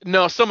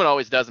 No, someone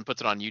always does and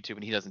puts it on YouTube,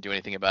 and he doesn't do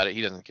anything about it.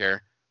 He doesn't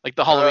care. Like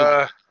the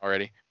Halloween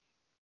already.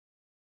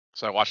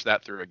 So I watched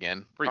that through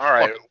again. All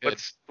right,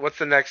 what's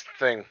the next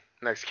thing?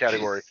 Next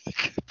category.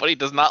 But he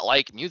does not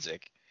like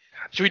music.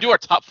 Should we do our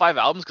top 5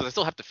 albums? Because I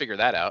still have to figure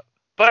that out.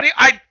 Buddy,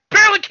 I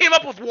barely came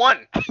up with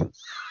one.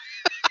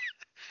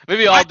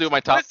 Maybe I'll do my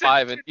top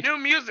 5 and new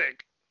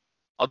music.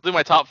 I'll do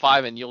my top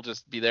 5 and you'll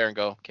just be there and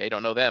go, okay,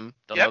 don't know them,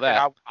 don't know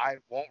that. I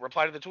won't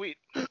reply to the tweet.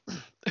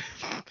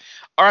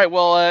 All right,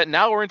 well,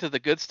 now we're into the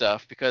good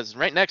stuff because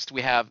right next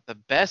we have the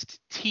best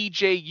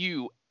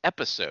TJU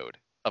episode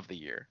of the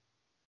year.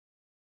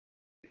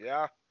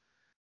 Yeah.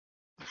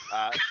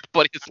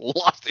 But it's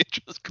lost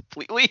interest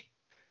completely.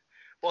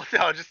 Well,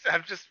 no,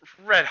 I'm just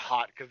red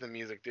hot because of the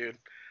music, dude.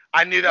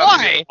 I knew that was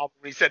the album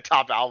when he said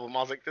top album. I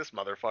was like, this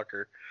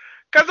motherfucker.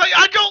 Because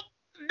I don't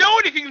know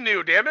anything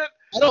new, damn it.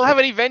 I don't have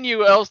any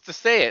venue else to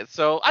say it,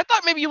 so I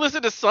thought maybe you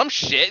listen to some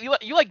shit.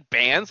 You like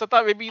bands. I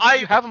thought maybe you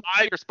have them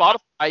on your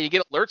Spotify. You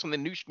get alerts when the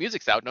new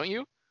music's out, don't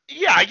you?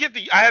 Yeah, I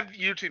have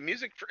YouTube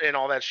Music and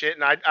all that shit,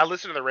 and I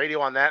listen to the radio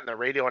on that and the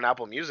radio on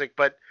Apple Music,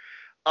 but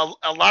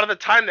a lot of the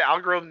time the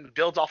algorithm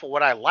builds off of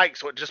what I like,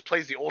 so it just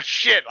plays the old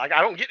shit. Like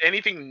I don't get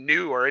anything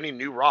new or any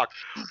new rock,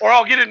 or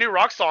I'll get a new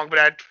rock song,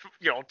 but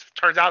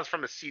turns out it's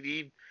from a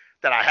CD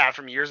that I had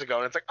from years ago,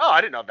 and it's like, oh,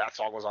 I didn't know that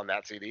song was on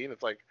that CD, and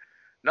it's like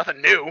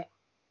nothing new.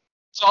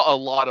 Saw a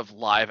lot of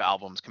live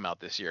albums come out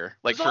this year.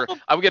 Like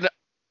I would get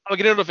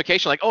a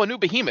notification like, oh, a new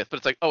Behemoth, but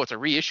it's like, oh, it's a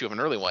reissue of an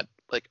early one.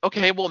 Like,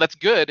 okay, well that's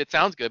good, it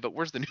sounds good, but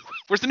where's the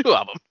new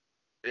album?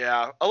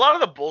 Yeah, a lot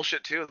of the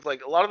bullshit too. It's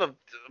like a lot of the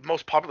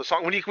most popular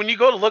song when you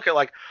go to look at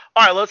like,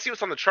 all right, let's see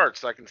what's on the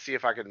charts so I can see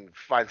if I can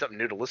find something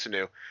new to listen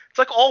to. It's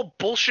like all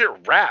bullshit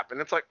rap, and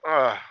it's like,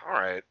 all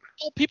right.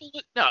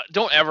 Well,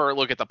 don't ever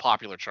look at the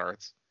popular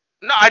charts.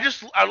 No, I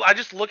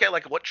just look at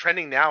like what's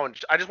trending now, and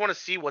I just want to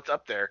see what's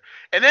up there.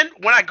 And then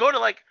when I go to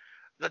like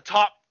the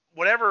top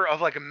whatever of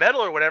like a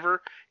metal or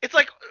whatever, it's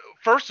like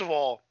first of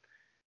all,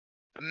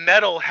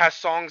 metal has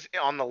songs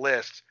on the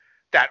list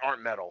that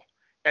aren't metal,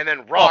 and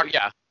then rock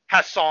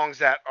has songs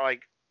that are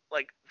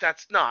like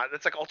that's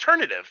like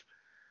alternative.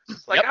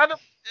 Like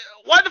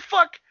why the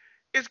fuck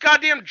is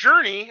goddamn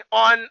Journey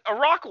on a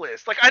rock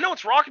list? Like I know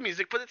it's rock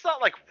music, but it's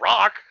not like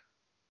rock.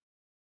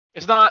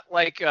 It's not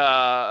like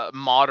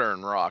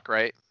modern rock,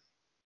 right?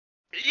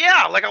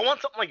 Yeah, like I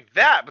want something like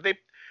that, but it's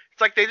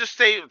like they just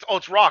say, oh,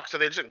 it's rock, so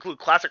they just include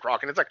classic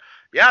rock, and it's like,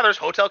 yeah, there's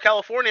Hotel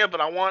California, but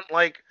I want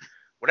like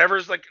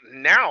whatever's like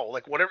now,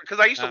 like whatever, because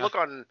I used to look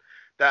on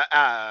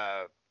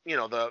the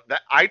the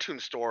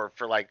iTunes store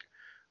for like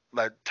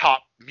the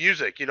top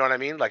music, you know what I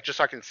mean? Like just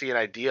so I can see an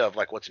idea of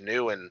like what's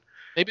new and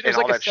maybe there's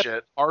and like all a that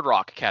shit. Hard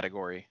rock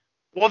category.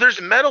 Well,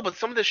 there's metal, but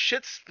some of this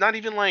shit's not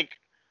even like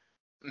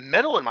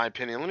metal in my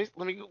opinion.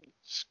 Let me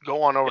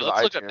go on over to the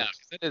iTunes. Look up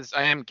now,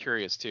 I am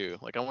curious too.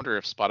 Like I wonder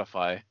if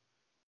Spotify.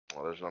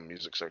 Well, there's no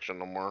music section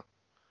no more.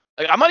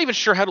 Like I'm not even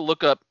sure how to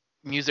look up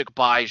music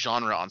by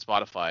genre on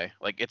Spotify.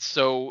 Like it's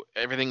so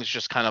everything's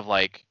just kind of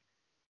like,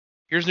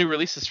 here's new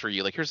releases for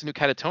you. Like here's a new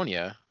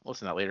Catatonia. We'll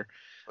listen to that later.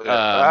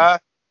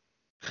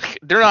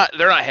 They're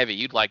not heavy.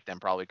 You'd like them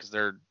probably because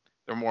they're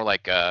more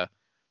like I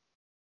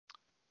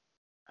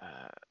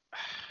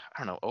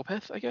don't know,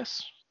 Opeth, I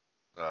guess.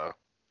 All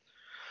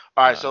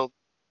right, so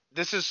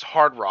this is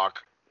hard rock.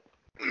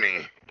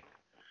 Me.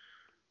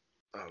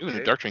 Okay.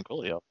 Ooh, Dark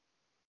Tranquillity.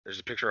 There's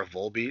a picture of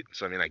Volbeat,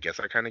 so I mean, I guess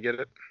I kind of get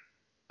it.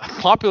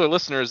 Popular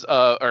listeners,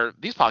 or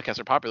these podcasts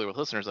are popular with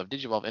listeners of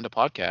Digivolve into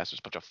podcasts. There's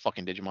a bunch of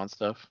fucking Digimon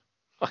stuff.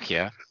 Fuck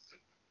yeah.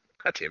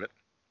 God damn it.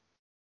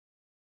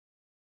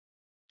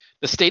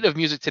 The state of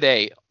music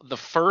today, the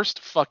first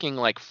fucking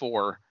like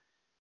 4.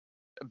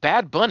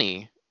 Bad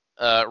Bunny,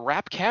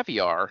 Rap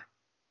Caviar.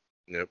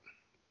 Yep.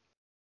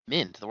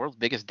 Mint, the world's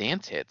biggest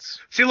dance hits.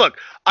 See, look,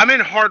 I'm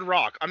in hard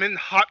rock. I'm in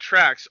hot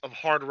tracks of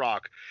hard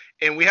rock.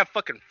 And we have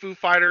fucking Foo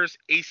Fighters,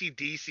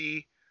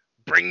 AC/DC,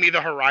 Bring Me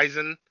the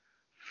Horizon.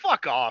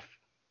 Fuck off.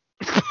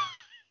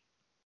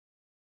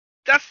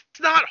 That's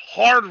not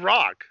hard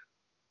rock.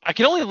 I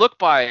can only look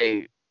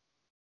by,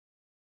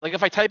 like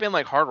if I type in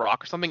like hard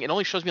rock or something, it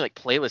only shows me like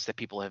playlists that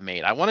people have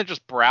made. I want to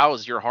just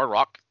browse your hard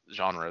rock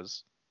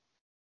genres.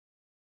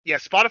 Yeah,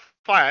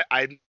 Spotify,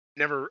 I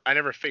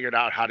never figured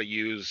out how to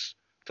use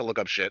to look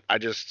up shit. I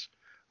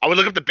would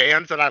look up the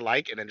bands that I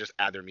like and then just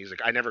add their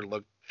music. I never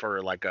looked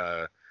for like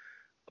a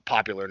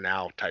popular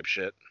now type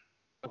shit.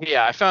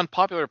 Yeah, I found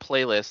popular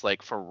playlists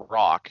like for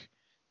rock.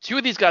 2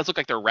 of these guys look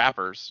like they're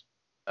rappers.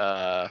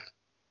 A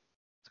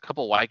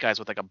couple white guys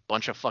with like a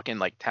bunch of fucking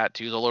like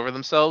tattoos all over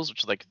themselves,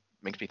 which like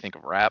makes me think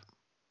of rap.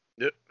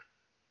 Yep.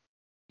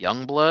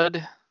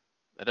 Youngblood.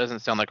 That doesn't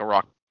sound like a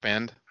rock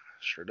band.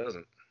 Sure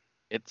doesn't.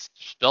 It's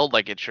spelled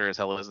like it sure as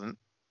hell isn't.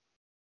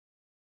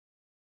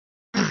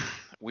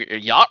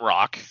 Yacht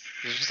Rock.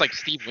 It's just like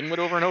Steve Winwood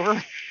over and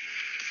over.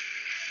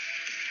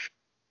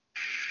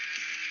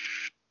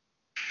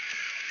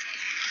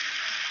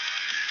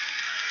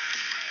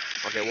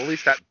 Okay, well at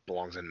least that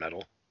belongs in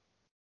metal.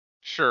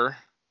 Sure.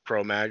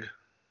 Pro Mag.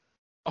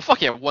 Oh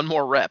fuck yeah, one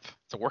more rep.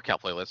 It's a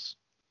workout playlist.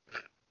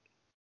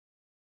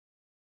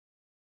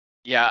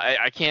 Yeah,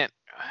 I can't.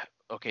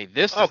 Okay,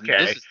 this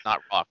Okay. is not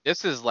rock.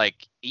 This is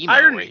like emo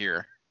Iron. right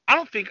here. I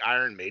don't think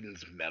Iron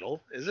Maiden's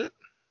metal, is it?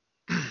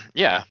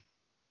 Yeah,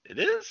 It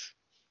is.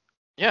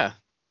 yeah.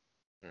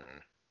 Hmm.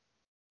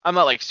 I'm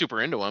not like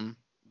super into them,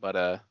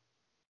 but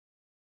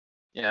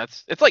yeah,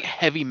 it's like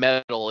heavy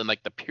metal in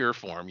like the pure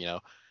form, you know,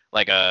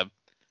 like a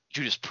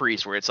Judas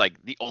Priest, where it's like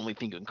the only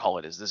thing you can call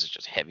it is this is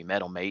just heavy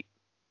metal, mate.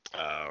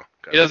 Oh.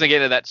 It doesn't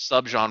get into that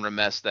subgenre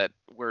mess that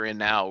we're in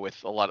now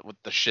with with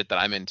the shit that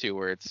I'm into,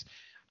 where it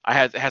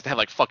has to have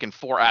like fucking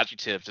 4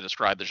 adjectives to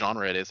describe the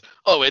genre it is.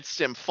 Oh, it's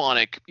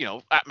symphonic, you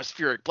know,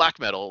 atmospheric black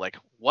metal. Like,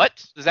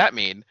 what does that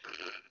mean?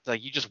 It's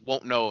like you just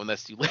won't know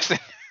unless you listen.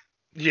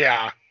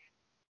 Yeah.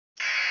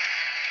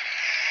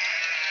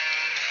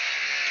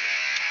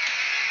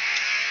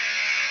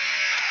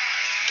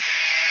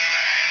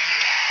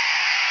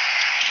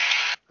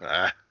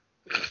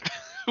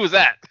 Who was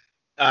that?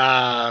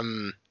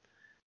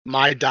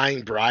 My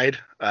Dying Bride.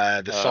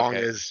 The Oh, song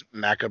okay. is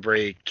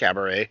Macabre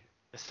Cabaret.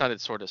 It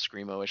sounded sort of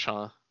screamo-ish,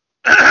 huh?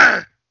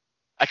 Yeah,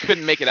 I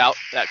couldn't make it out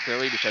that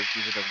clearly because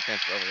music doesn't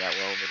transfer over that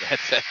well over the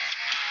headset.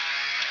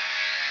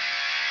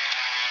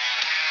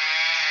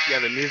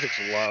 the music's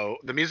low.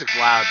 The music's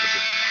loud, but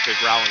the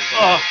growling's low.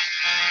 Oh,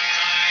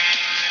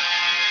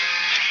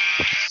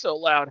 so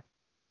loud.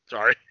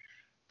 Sorry.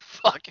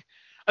 Fuck.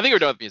 I think we're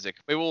done with music.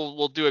 Maybe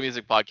we'll do a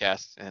music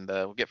podcast and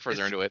we'll get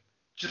further into it.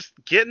 Just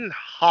getting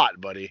hot,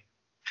 buddy.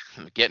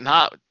 Getting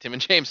hot. Tim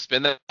and James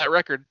spin that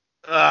record.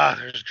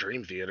 There's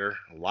Dream Theater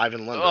live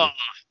in London. Oh,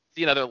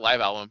 see another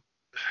live album.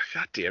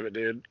 God damn it,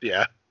 dude.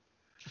 Yeah.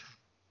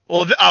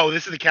 Well,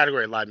 this is the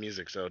category of live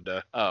music, so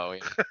duh. Oh,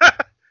 yeah.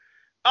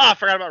 I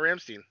forgot about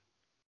Rammstein.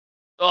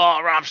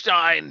 Oh,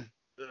 Rammstein.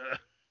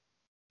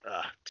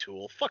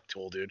 Tool. Fuck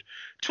Tool, dude.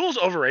 Tool's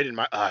overrated.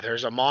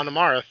 There's Amon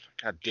Amarth.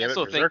 God damn it,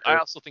 Berserker. I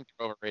also think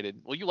they're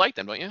overrated. Well, you like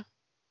them, don't you?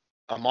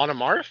 Amon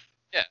Amarth?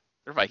 Yeah,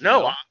 they're Viking.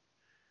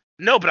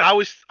 No, but I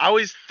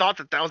always thought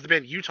that was the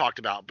band you talked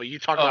about, but you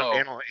talked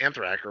about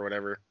Anthrax or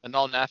whatever.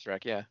 Anal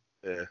Nathrak, yeah.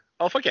 Yeah.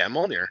 Oh, fuck yeah,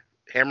 Mjolnir.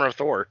 Hammer of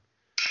Thor.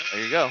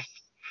 There you go.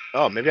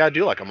 Oh, maybe I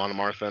do like Amon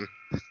Amarth then.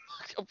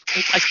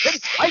 I said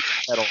it's Viking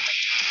metal.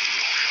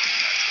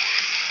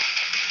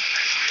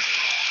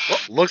 Well,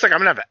 looks like I'm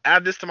gonna have to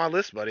add this to my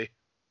list, buddy.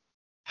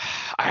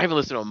 I haven't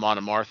listened to Amon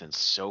Amarth in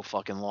so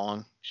fucking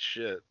long.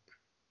 Shit.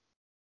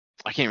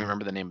 I can't even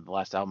remember the name of the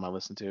last album I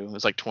listened to. It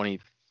was like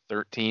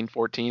 2013,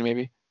 14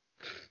 maybe.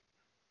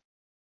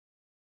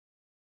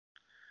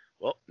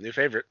 Well, new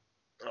favorite.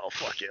 Oh,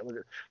 fuck yeah. Look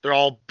at, they're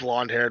all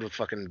blonde haired with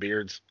fucking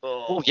beards.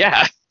 Oh,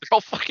 yeah. They're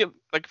all fucking,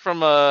 like, from,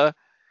 where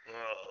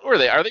are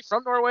they? Are they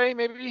from Norway,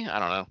 maybe? I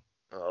don't know.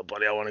 Oh,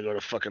 buddy, I want to go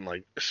to fucking,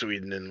 like,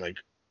 Sweden and, like,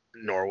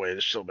 Norway.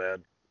 It's so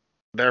bad.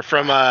 They're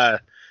from, I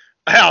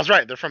was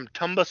right. They're from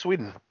Tumba,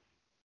 Sweden.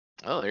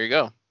 Oh, there you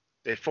go.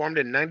 They formed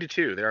in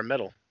 92. They're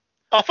metal.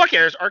 Oh, fuck yeah,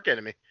 there's Arc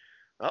Enemy.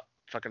 Oh,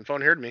 fucking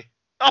phone heard me.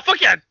 Oh, fuck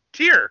yeah,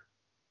 Tyr.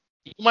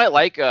 You might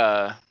like,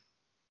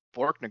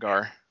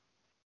 Borknagar.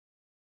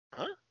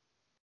 Huh?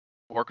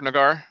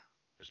 Borknagar?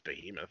 There's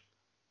Behemoth.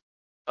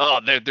 Oh,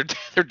 they're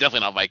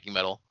definitely not Viking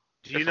metal.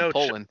 Do you They're know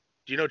from Poland?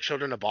 Do you know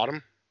Children of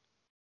Bottom?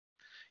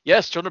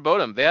 Yes, Children of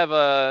Bodom. They have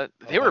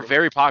they were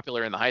very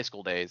popular in the high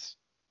school days.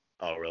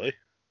 Oh, really?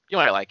 You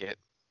might like it.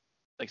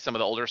 Like some of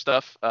the older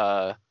stuff.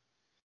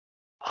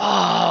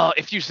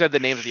 If you said the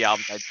names of the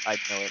albums, I'd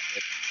know it.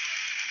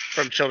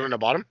 From Children of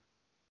Bottom?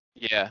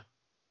 Yeah.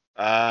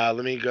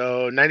 Let me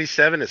go.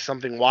 97 is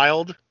Something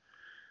Wild.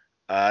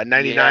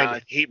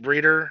 99 Hate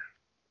Breeder.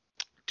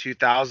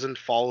 2000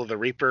 Follow the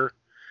Reaper.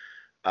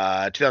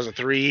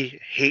 2003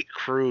 Hate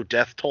Crew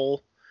Death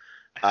Toll.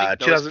 I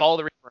think those Follow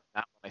the Reaper and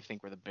that one, I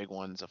think, were the big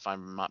ones, if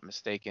I'm not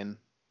mistaken.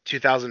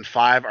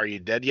 2005 Are You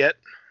Dead Yet?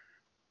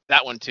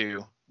 That one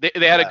too. They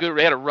had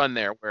they had a run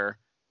there where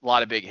a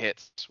lot of big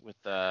hits with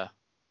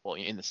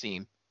in the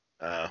scene.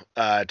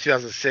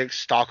 2006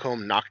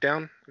 Stockholm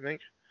Knockdown, I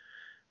think.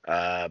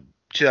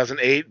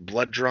 2008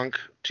 Blood Drunk.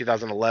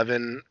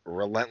 2011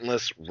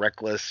 Relentless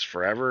Reckless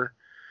Forever.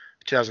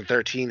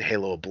 2013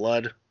 Halo of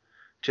Blood.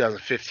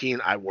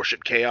 2015 I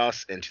Worship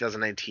Chaos, and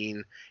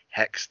 2019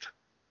 Hexed.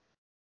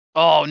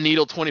 Oh,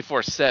 Needle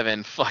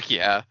 24/7. Fuck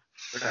yeah.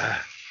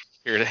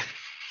 Here it is.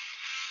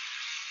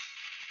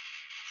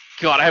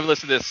 God, I haven't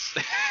listened to this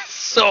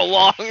so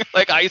long,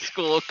 like high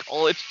school,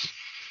 college.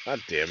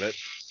 God damn it.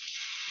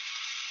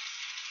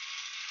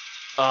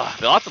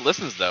 Lots of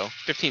listens though.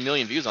 15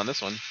 million views on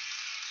this one.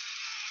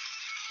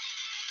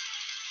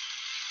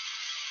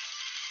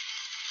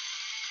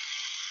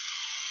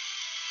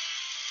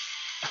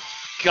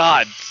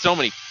 God, so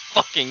many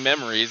fucking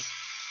memories.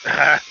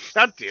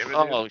 God damn it.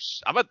 Oh,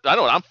 I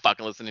know what I'm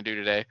fucking listening to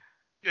today.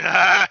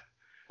 What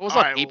was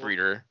that? Hate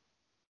Breeder?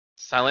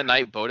 Silent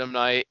Night, Bodom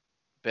Night,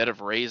 Bed of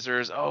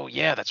Razors. Oh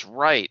yeah, that's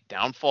right.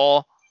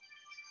 Downfall.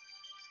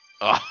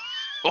 Oh.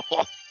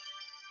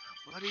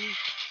 Buddy,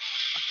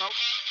 I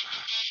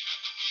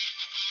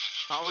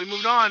thought we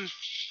moved on.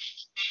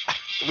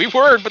 We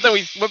were, but then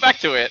we went back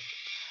to it.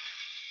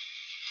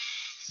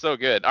 So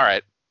good. All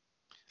right.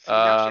 See,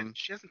 now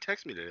she hasn't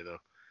texted me today though.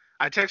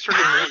 I texted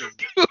her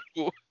good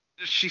morning.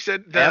 She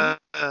said the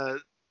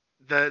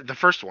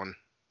first one,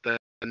 the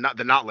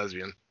not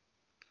lesbian.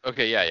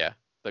 Okay, yeah.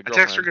 I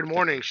texted her good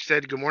morning. She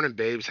said, "Good morning,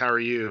 babes. How are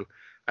you?"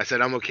 I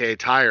said, "I'm okay.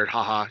 Tired.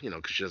 Haha." You know,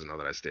 because she doesn't know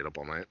that I stayed up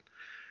all night.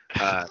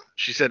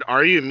 She said,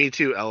 "Are you? Me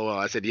too. LOL."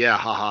 I said, "Yeah,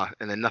 haha,"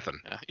 and then nothing.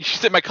 Yeah. She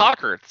said, "My cock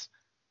hurts."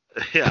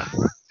 Yeah.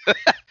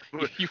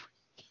 you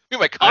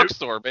my cock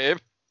sore, babe.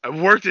 I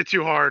worked it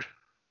too hard.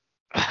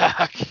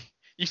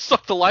 You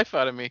sucked the life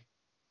out of me.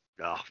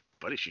 Oh,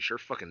 buddy, she sure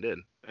fucking did.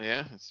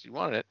 Yeah, she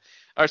wanted it.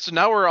 All right, so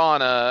now we're on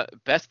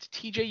best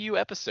TJU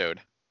episode.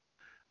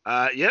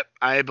 Yep,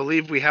 I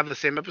believe we have the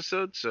same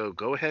episode, so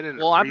go ahead and.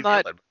 Well,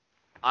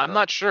 I'm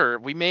not sure.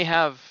 We may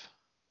have.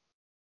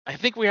 I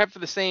think we have for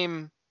the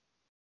same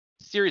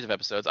series of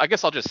episodes. I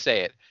guess I'll just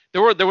say it.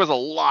 There was a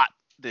lot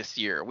this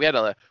year. We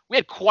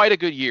had quite a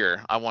good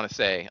year, I want to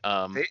say.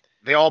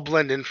 They all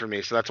blend in for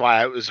me, so that's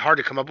why it was hard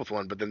to come up with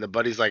one. But then the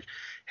buddy's like,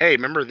 "Hey,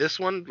 remember this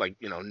one?" Like,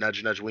 you know,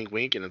 nudge, nudge, wink,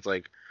 wink, and it's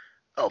like,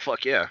 "Oh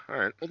fuck yeah, all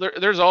right." Well,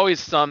 there's always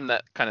some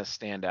that kind of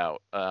stand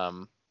out.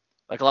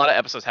 Like a lot of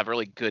episodes have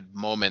really good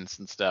moments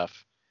and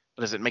stuff,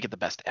 but does it make it the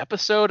best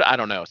episode? I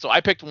don't know. So I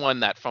picked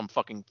one that from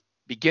fucking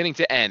beginning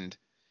to end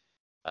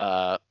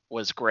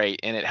was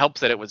great, and it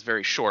helps that it was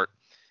very short.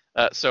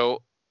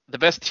 So the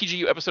best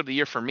TGU episode of the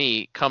year for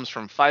me comes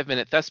from 5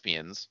 Minute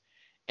Thespians,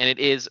 and it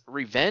is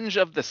Revenge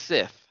of the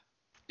Sith.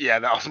 Yeah,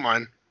 that was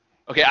mine.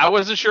 Okay, I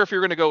wasn't sure if you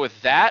were going to go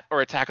with that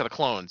or Attack of the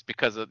Clones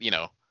because of,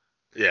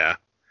 Yeah.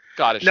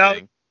 Scottish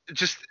thing.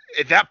 Just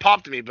that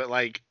popped me, but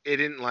like it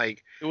didn't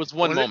like. It was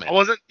one moment. I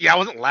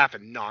wasn't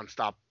laughing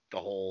nonstop the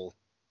whole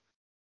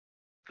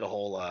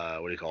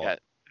what do you call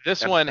it?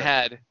 This one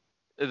had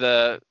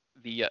the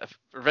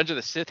Revenge of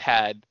the Sith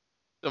had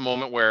the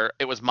moment where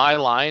it was my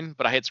line,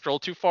 but I had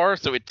scrolled too far,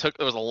 so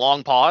there was a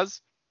long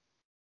pause.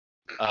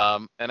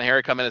 And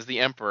Harry come in as the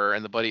Emperor,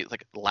 and the buddy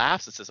like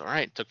laughs and says, "All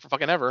right, took for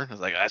fucking ever." I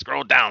was like, "I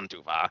scrolled down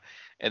too far,"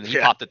 and then he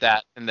popped at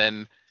that, and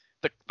then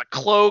the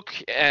cloak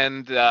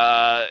and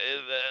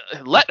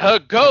let her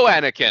go,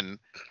 Anakin.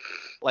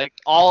 Like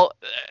all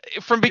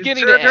from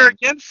beginning to end. Her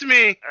against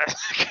me.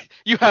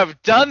 You have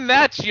done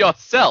that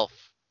yourself.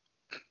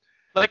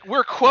 Like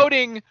we're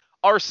quoting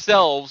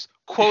ourselves,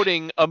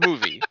 quoting a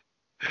movie.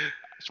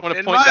 Just want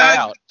to point that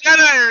out. Jedi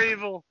are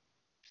evil.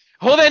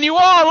 Well, then you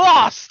are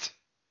lost.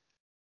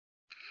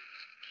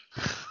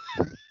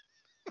 Damn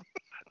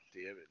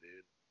it,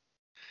 dude.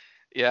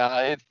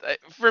 Yeah,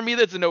 for me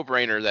that's a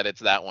no-brainer that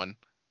it's that one.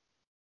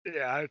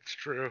 Yeah, it's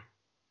true.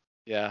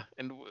 Yeah,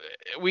 and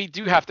we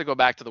do have to go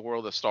back to the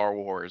world of Star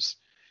Wars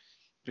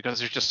because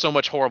there's just so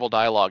much horrible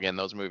dialogue in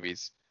those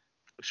movies.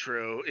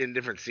 True, in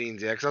different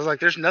scenes, yeah. Because I was like,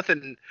 there's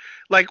nothing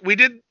like we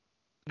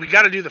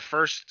got to do the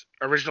first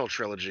original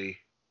trilogy,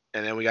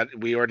 and then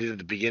we already did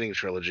the beginning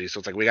trilogy, so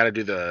it's like we got to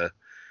do the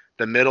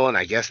middle and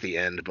I guess the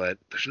end, but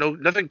there's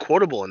nothing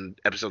quotable in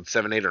episode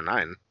 7, 8, or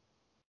 9.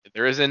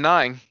 There is in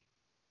 9.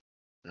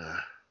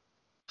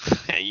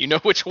 You know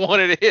which one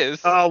it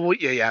is. Oh, well,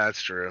 yeah,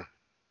 that's true.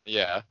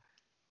 Yeah,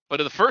 but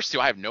of the first two,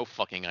 I have no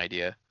fucking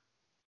idea.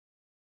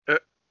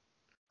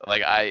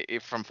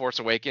 Like from Force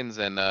Awakens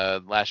and I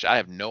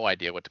have no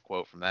idea what to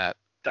quote from that.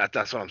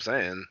 That's what I'm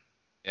saying.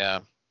 Yeah,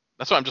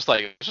 that's why I'm just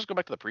like, let's just go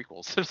back to the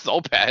prequels. It's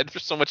all bad.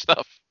 There's so much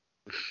stuff.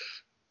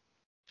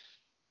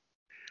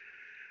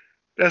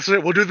 That's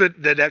it. We'll do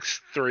the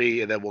next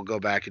 3, and then we'll go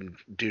back and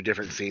do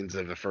different scenes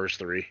of the first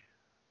 3.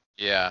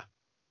 Yeah.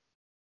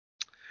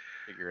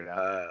 Figure it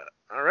out.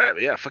 All right.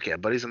 Yeah. Fuck yeah.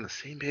 Buddy's on the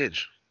same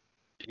page.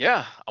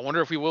 Yeah. I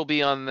wonder if we will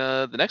be on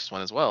the next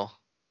one as well.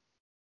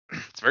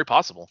 It's very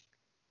possible.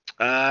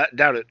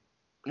 Doubt it.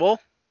 Well,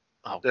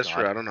 that's God.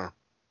 true. I don't know.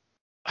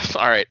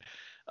 All right.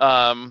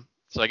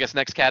 So I guess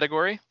next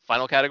category,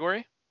 final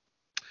category.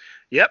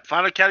 Yep.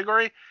 Final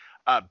category.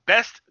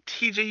 Best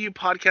TJU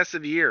podcast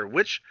of the year.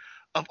 Which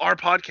of our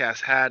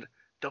podcasts had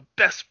the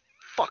best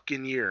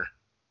fucking year?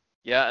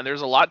 Yeah, and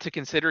there's a lot to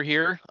consider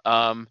here.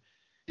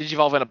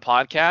 Digivolve in a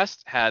Podcast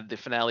had the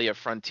finale of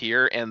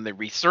Frontier and the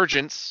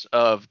resurgence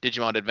of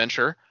Digimon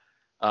Adventure.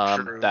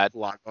 That a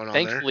lot going on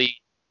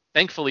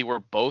thankfully we're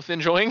both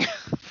enjoying.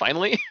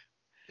 Finally.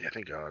 Yeah,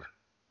 thank God.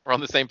 We're on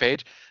the same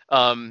page.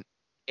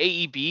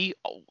 AEB,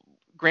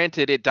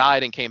 granted it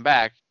died and came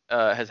back,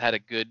 has had a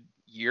good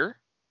year.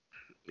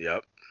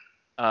 Yep.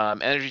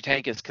 Energy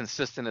Tank is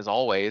consistent as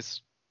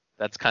always.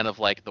 That's kind of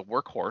like the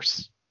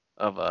workhorse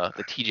of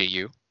the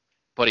TJU,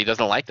 but he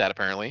doesn't like that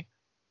apparently.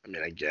 I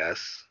mean, I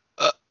guess.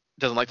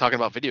 Doesn't like talking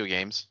about video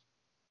games.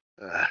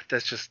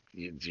 That's just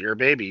your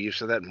baby. You've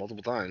said that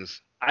multiple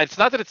times. It's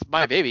not that it's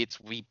my baby. It's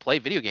we play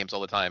video games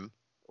all the time.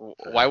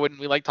 Why wouldn't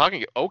we like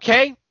talking?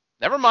 Okay,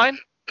 never mind.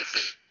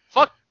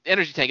 Fuck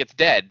Energy Tank. It's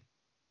dead.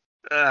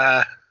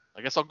 I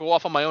guess I'll go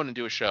off on my own and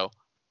do a show.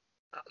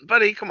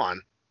 Buddy, come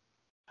on.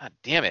 God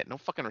damn it. No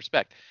fucking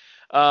respect.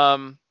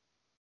 And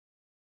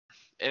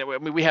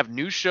we have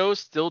new shows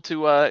still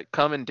to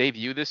come and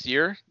debut this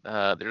year.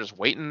 They're just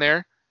waiting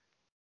there.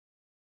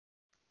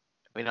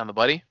 Waiting on the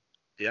buddy.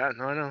 Yeah,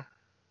 no, I know.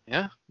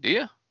 Yeah, do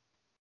you?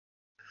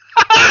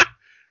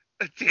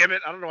 Damn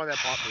it! I don't know why that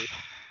popped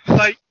me.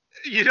 Like,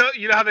 you know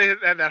how they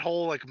had that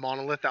whole like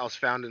monolith that was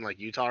found in like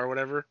Utah or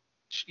whatever,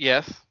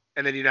 Yes.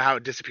 and then you know how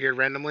it disappeared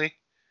randomly.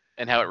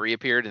 And how it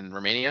reappeared in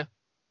Romania?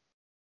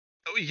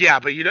 Oh, yeah,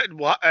 but you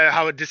know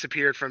how it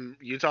disappeared from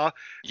Utah.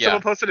 Yeah.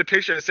 Someone posted a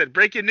picture that said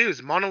 "Breaking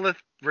news: Monolith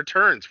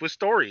returns with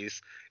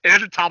stories," and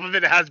at the top of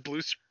it, it has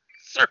blue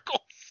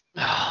circles.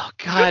 Oh,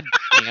 God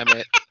damn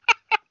it.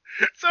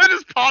 So it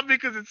just popped me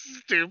because it's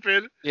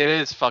stupid. It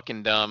is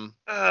fucking dumb.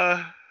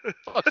 Uh,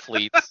 Fuck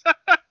fleets.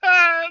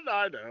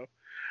 I know.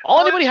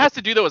 All anybody has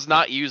to do, though, is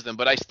not use them,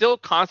 but I still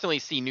constantly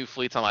see new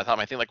fleets on my top of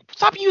my thing. Like,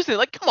 stop using it.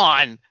 Like, come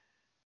on.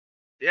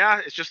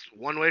 Yeah, it's just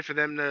one way for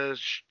them to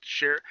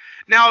share.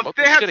 Now, if Promote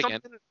they their had shit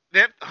something,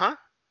 again. huh?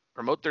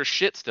 Promote their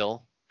shit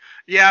still.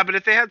 Yeah, but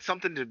if they had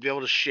something to be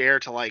able to share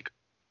to like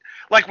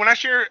when I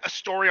share a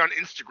story on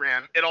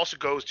Instagram, it also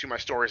goes to my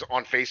stories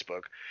on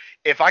Facebook.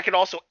 If I could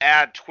also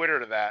add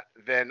Twitter to that,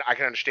 then I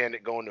can understand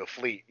it going to a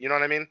fleet. You know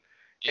what I mean?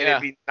 And Yeah.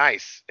 it'd be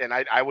nice, and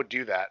I would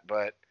do that,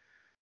 but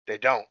they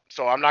don't.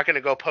 So I'm not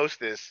gonna go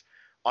post this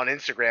on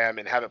Instagram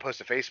and have it post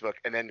to Facebook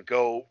and then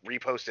go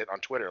repost it on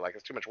Twitter. Like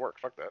it's too much work.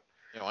 Fuck that.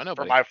 No, I know,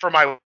 For buddy.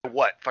 my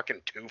what?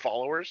 Fucking 2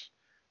 followers?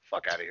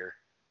 Fuck out of here.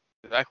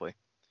 Exactly.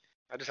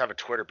 I just have a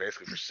Twitter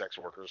basically for sex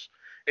workers,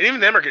 and even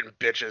them are getting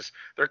bitches.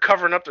 They're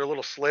covering up their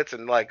little slits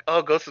and like,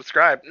 oh, go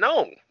subscribe.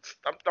 No,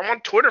 I'm on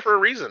Twitter for a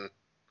reason.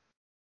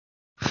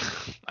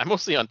 I'm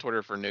mostly on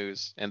Twitter for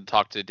news and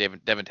talk to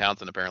Devin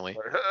Townsend, apparently.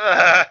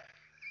 All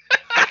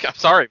I'm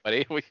sorry,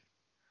 buddy.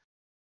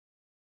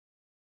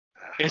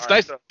 It's right,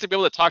 nice so- to be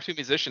able to talk to a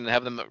musician and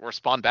have them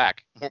respond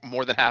back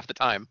more than half the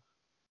time.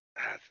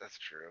 That's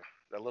true.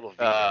 That little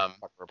Um,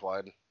 fucker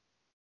replied.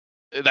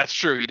 That's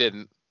true. He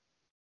didn't.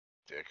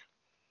 Dick.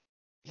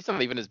 He's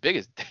not even as big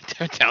as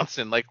Devin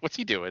Townsend. Like, what's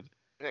he doing?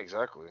 Yeah,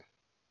 exactly.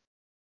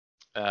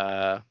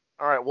 All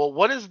right. Well,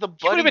 what is the He would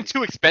buddy? have been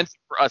too expensive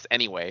for us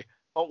anyway.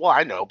 Oh, well,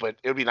 I know, but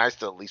it would be nice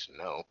to at least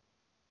know.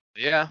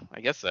 Yeah,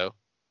 I guess so.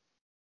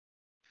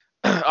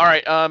 All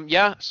right.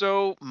 Yeah.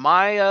 So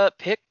my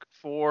pick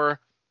for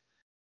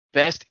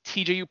best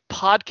TJU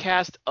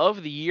podcast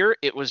of the year,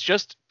 it was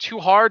just too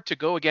hard to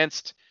go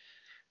against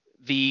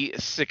the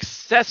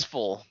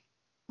successful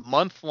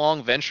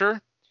month-long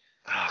venture.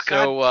 Oh,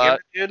 So, God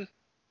damn it, dude.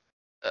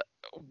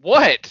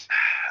 What?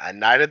 A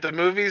night at the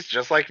movies,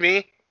 just like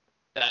me.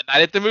 Night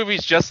at the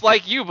movies, just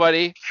like you,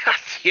 buddy. God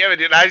damn it,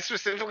 dude. I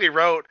specifically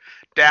wrote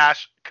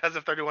dash because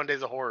of 31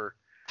 Days of Horror.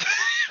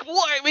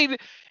 Well, I mean,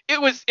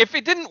 it was, if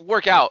it didn't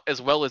work out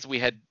as well as we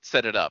had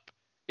set it up,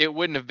 it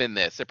wouldn't have been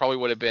this. It probably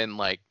would have been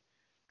like,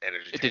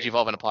 Did You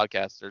Evolve in a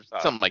Podcast or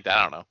something like that.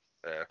 I don't know.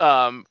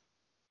 Yeah.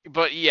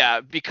 But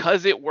yeah,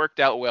 because it worked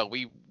out well,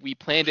 we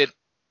planned it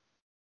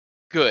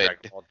good.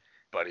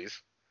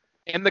 Buddies.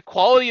 And the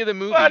quality of the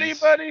movies.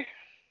 Buddy.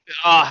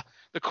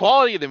 The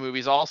quality of the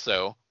movies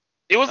also.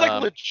 It was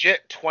like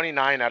legit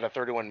 29 out of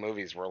 31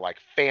 movies were like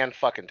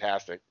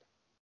fan-fucking-tastic.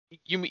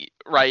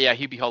 Right, yeah,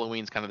 Hubie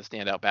Halloween's kind of the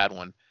standout bad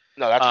one.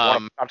 No, that's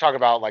one. I'm talking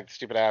about like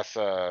stupid ass.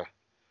 I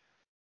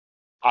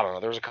don't know.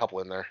 There was a couple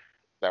in there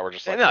that were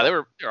just like. No, they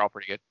were all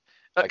pretty good.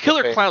 Like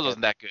Killer Clowns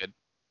wasn't that good.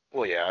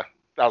 Well, yeah,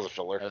 that was a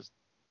filler.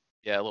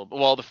 Yeah, a little.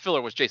 Well, the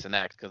filler was Jason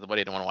X because the buddy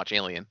didn't want to watch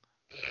Alien.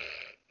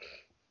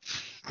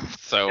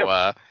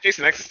 So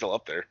Jason X is still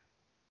up there.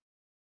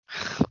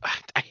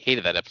 I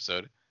hated that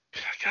episode.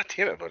 God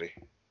damn it, buddy.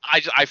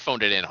 I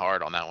phoned it in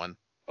hard on that one.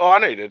 Oh, I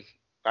know you did.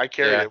 I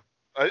carried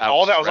it.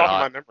 All that was off of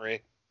my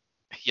memory.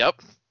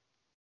 Yep.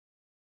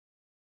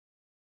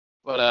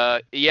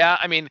 But yeah,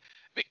 I mean,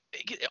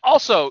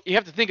 also you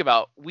have to think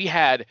about we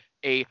had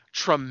a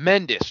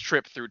tremendous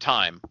trip through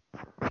time,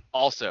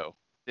 also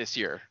this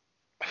year.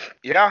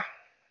 Yeah.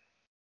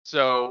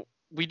 So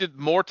we did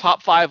more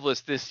top 5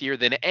 lists this year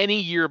than any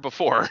year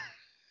before.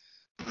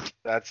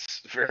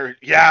 That's very.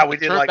 Yeah, we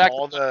did like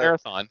all the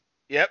marathon.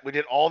 Yep, we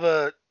did all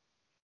the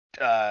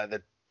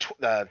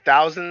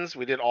thousands.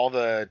 We did all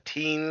the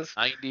teens.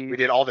 90s. We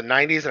did all the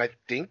 90s, and I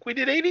think we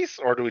did 80s.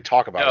 Or do we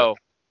talk about No. it?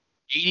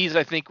 80s,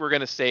 I think we're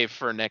gonna save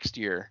for next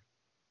year.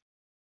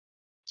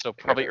 So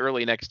probably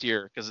early next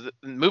year, because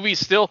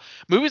movies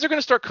are going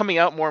to start coming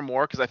out more and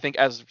more. Because I think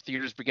as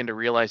theaters begin to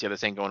realize, yeah,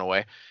 this ain't going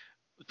away.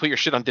 Put your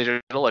shit on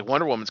digital. Like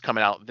Wonder Woman's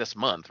coming out this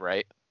month,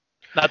 right?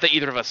 Not that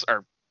either of us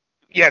are.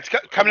 Yeah, it's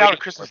coming out on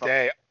Christmas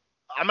Day.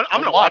 I'm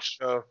gonna watch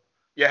it. So.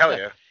 Yeah, hell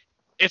yeah.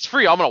 It's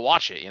free. I'm gonna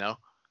watch it. You know.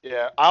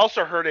 Yeah, I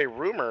also heard a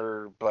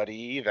rumor,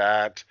 buddy,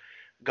 that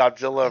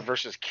Godzilla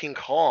versus King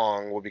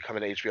Kong will be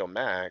coming to HBO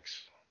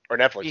Max or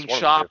Netflix. Being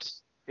shopped.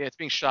 Yeah, it's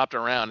being shopped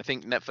around. I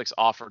think Netflix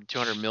offered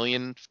 $200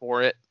 million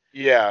for it.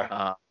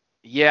 Yeah.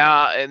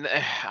 Yeah, and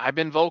I've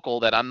been vocal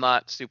that I'm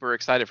not super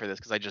excited for this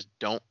because I just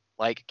don't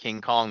like King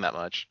Kong that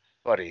much,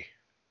 buddy.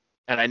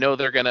 And I know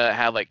they're gonna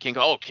have like King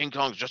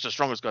Kong's just as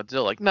strong as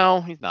Godzilla. Like, no,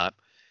 he's not.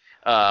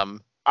 I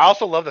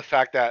also love the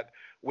fact that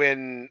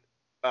when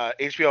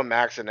HBO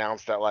Max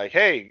announced that, like,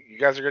 hey, you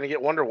guys are gonna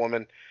get Wonder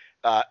Woman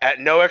at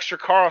no extra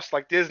cost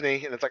like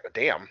Disney, and it's like,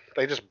 damn,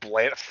 they just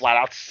flat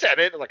out said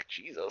it. Like,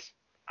 Jesus.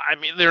 I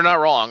mean, they're not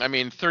wrong. I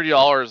mean,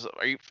 $30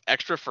 are you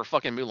extra for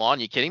fucking Mulan?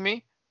 You kidding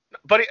me?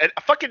 But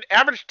a fucking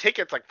average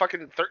ticket's like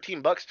fucking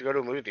 $13 to go to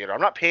a movie theater.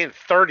 I'm not paying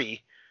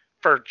 30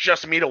 for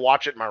just me to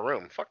watch it in my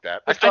room. Fuck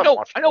that. I still haven't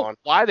watched I know Mulan.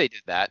 why they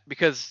did that,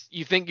 because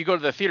you think you go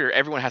to the theater,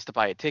 everyone has to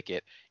buy a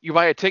ticket. You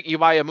buy a ticket, you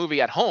buy a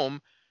movie at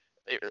home.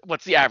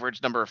 What's the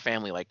average number of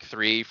family? Like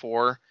 3,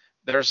 4.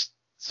 There's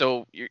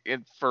so you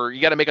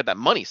got to make up that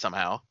money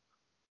somehow.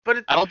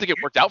 But I don't think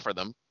it worked out for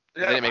them.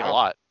 They didn't make a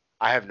lot.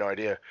 I have no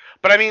idea.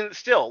 But I mean,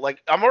 still,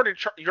 like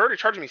you're already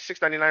charging me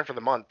 $6.99 for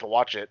the month to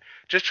watch it.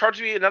 Just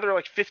charge me another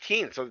like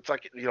 15. So it's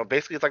like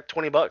basically it's like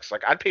 $20.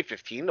 Like I'd pay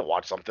 15 to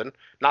watch something,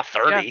 not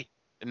 30. Yeah.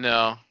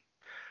 No.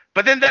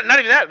 But then not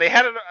even that. They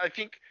had it, I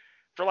think,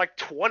 for like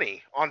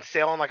 20 on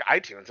sale on like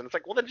iTunes, and it's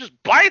like, well, then just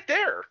buy it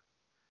there.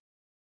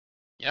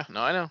 Yeah.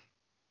 No, I know.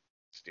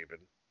 Stupid.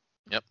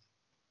 Yep.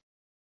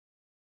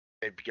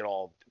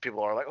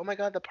 People are like, oh my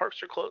god, the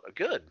parks are closed.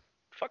 Good.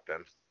 Fuck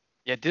them.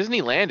 Yeah,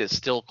 Disneyland is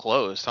still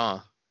closed, huh?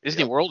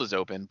 Disney World is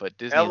open, but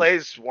Disney.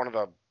 LA's one of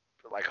the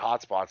like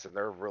hotspots, and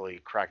they're really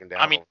cracking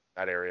down on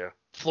that area.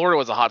 Florida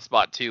was a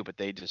hotspot too, but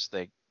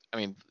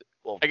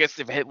well, I guess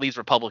if it leaves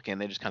Republican,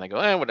 they just kind of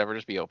go, whatever,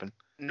 just be open.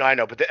 No, I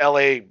know, but the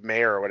LA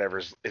mayor or whatever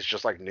is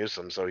just like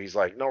Newsom, so he's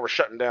like, no, we're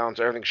shutting down,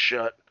 so everything's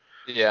shut.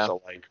 Yeah.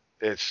 So like,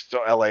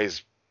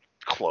 LA's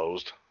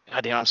closed.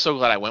 God damn, I'm so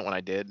glad I went when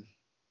I did.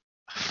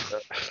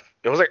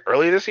 It was like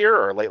early this year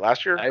or late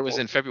last year? I was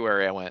in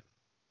February. I went.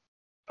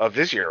 Of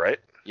this year, right?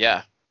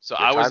 Yeah. So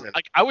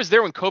Good I was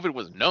there when COVID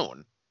was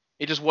known.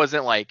 It just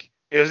wasn't like.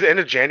 It was the end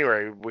of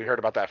January. We heard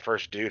about that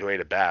first dude who ate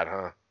it bad,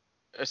 huh?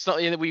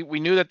 We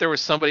knew that there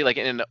was somebody like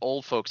in an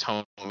old folks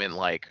home in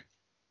like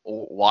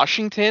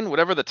Washington,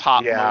 whatever the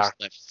top most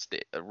left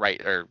state, right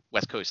or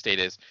West Coast state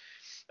is.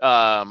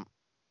 And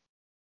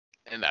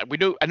I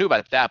knew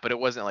about that, but it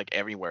wasn't like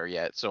everywhere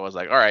yet. So I was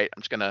like, all right,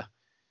 I'm just gonna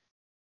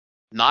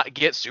not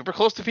get super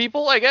close to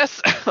people, I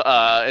guess,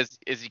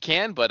 as you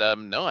can. But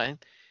no, I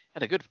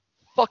had a good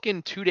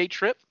fucking 2-day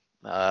trip.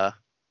 Had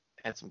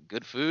some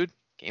good food.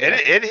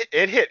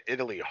 It hit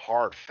Italy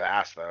hard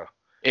fast though.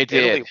 It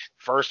did. Italy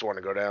first one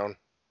to go down.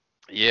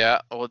 Yeah,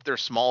 well, they're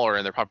smaller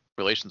and their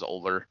population's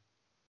older.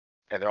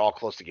 And they're all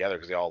close together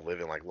because they all live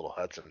in like little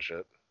huts and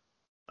shit.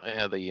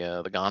 Yeah,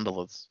 the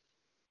gondolas.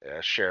 Yeah,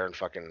 sharing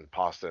fucking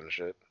pasta and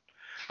shit.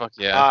 Fuck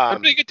yeah.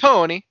 Big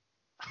Tony.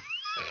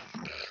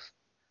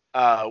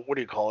 What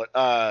do you call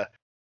it?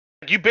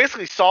 You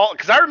basically saw,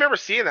 because I remember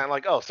seeing that, I'm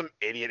like, oh, some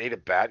idiot ate a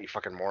bat, you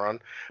fucking moron.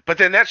 But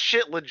then that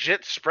shit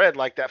legit spread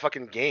like that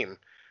fucking game.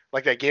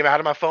 Like that game I had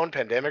on my phone,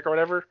 Pandemic or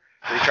whatever,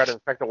 where you try to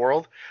infect the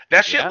world.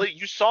 That shit,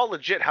 you saw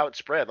legit how it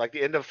spread. Like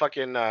the end of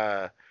fucking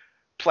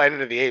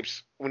Planet of the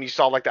Apes, when you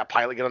saw like that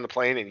pilot get on the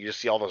plane and you just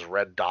see all those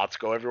red dots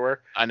go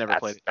everywhere. I never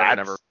played it. I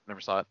never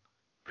saw it.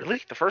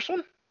 Really? The first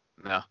one?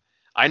 No.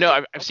 I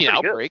know, I've seen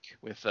Outbreak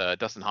with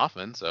Dustin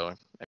Hoffman, so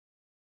I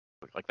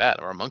look like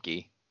that, or a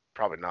monkey.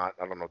 Probably not.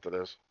 I don't know what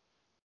that is.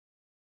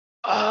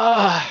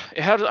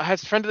 It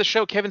has a friend of the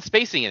show, Kevin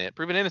Spacey, in it.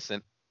 Proven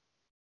Innocent.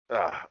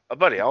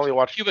 Buddy, I only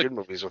watch good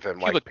movies with him,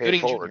 like Pay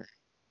It Forward.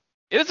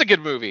 Jr. It is a good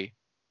movie.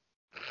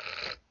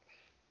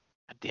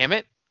 God damn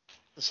it.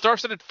 The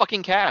star-studded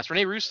fucking cast.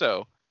 Rene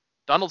Russo,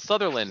 Donald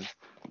Sutherland,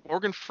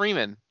 Morgan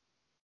Freeman.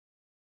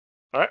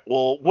 All right.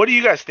 Well, what do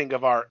you guys think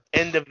of our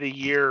end of the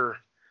year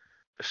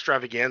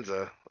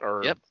extravaganza?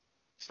 Yep.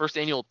 First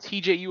annual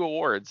TJU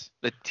Awards.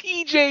 The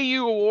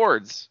TJU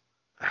Awards.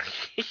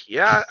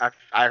 Yeah,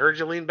 I heard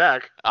you lean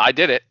back. I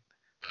did it.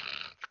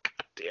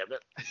 Damn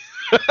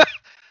it.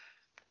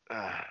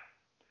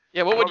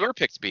 Yeah, what would your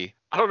picks be?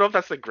 I don't know if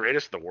that's the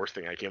greatest or the worst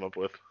thing I came up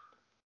with.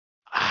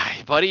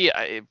 Buddy,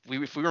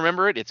 if we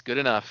remember it, it's good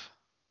enough.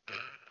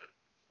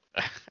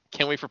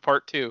 Can't wait for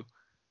part 2.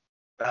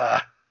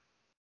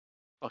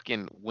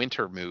 Fucking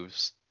winter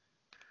moves.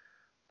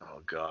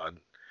 Oh, God.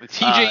 The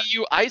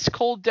TJU Ice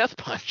Cold Death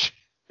Punch.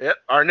 Yep,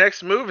 our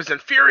next move is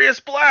Infurious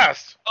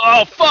Blast.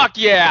 Oh, fuck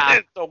yeah!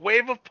 It's a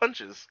wave of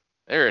punches.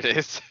 There it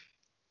is.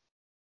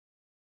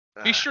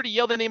 Be sure to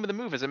yell the name of the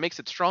move as it makes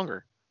it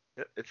stronger.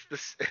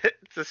 It's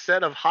a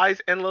set of highs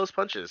and lows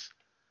punches.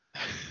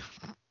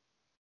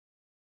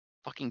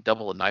 Fucking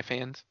double knife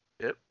hands.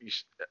 Yep.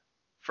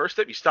 First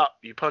step, you stop.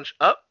 You punch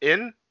up,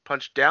 in,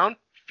 punch down,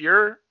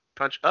 fear,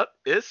 punch up,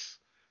 is,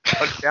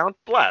 punch down,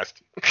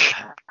 blast.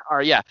 All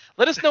right, yeah.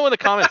 Let us know in the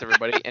comments,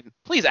 everybody, and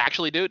please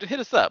actually do it. Hit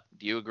us up.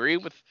 Do you agree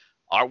with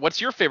what's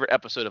your favorite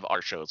episode of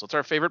our shows? What's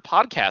our favorite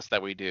podcast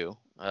that we do?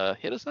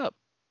 Hit us up.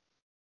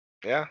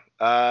 Yeah.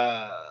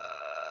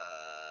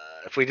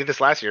 If we did this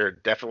last year,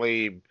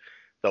 definitely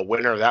the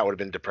winner of that would have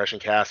been Depression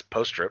Cast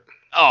post trip.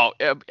 Oh,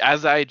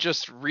 as I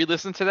just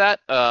re-listened to that,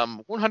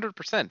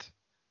 100%.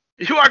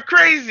 You are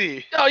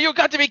crazy. Oh, you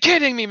got to be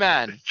kidding me,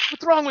 man.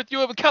 What's wrong with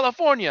you in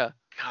California?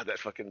 God, that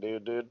fucking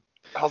dude.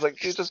 I was like,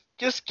 dude,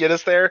 just get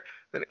us there.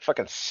 Then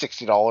fucking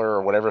 $60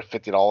 or whatever,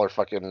 $50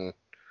 fucking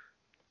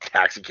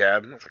taxi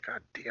cab. I was like,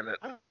 God damn it.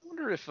 I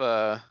wonder if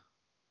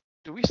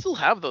do we still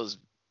have those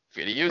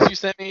videos you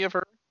sent me of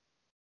her?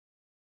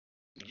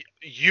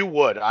 You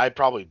would. I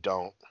probably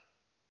don't.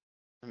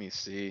 Let me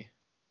see.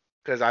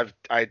 Because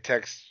I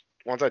text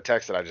Once I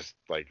texted, I just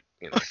like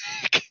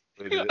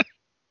deleted it.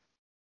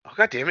 Oh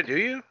god damn it! Do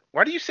you?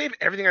 Why do you save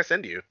everything I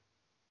send you?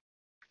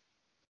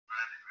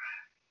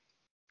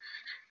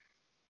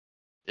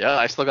 Yeah,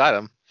 I still got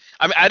him.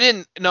 I mean, I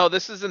didn't. No,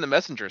 this is in the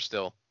messenger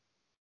still.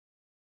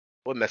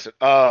 What message?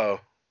 Oh,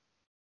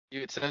 You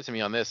had sent it to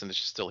me on this, and it's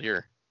just still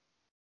here.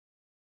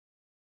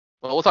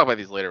 Well, we'll talk about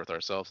these later with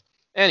ourselves.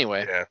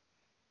 Anyway. yeah.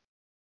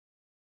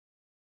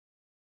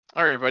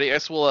 All right, everybody. I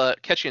guess we'll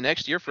catch you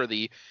next year for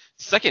the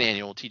second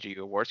annual TGU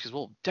Awards, because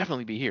we'll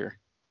definitely be here.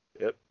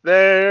 Yep.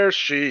 There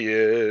she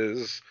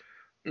is,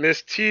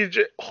 Miss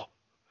TJ. Oh,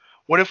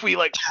 what if we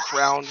like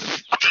crowned?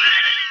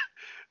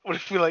 What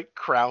if we like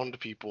crowned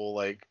people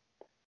like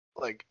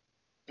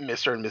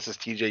Mr. and Mrs.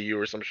 TJU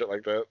or some shit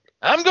like that?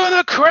 I'm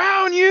gonna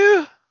crown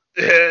you.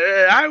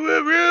 I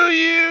will rule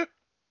you.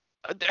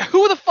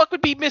 Who the fuck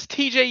would be Miss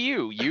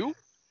TJU? You?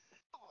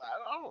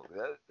 I don't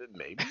know.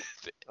 Maybe.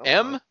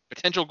 M?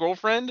 Potential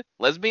girlfriend?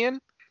 Lesbian?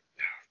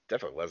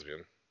 Definitely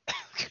lesbian.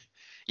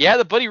 Yeah,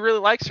 the buddy really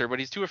likes her, but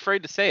he's too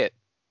afraid to say it.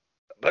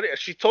 But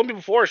she told me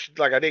before, she's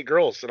like, I date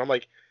girls, and I'm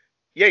like,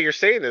 yeah, you're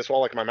saying this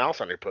while like my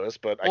mouth's on your puss,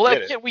 but I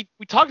get it. Yeah, we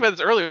talked about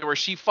this earlier, where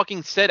she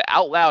fucking said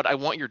out loud, "I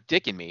want your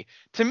dick in me."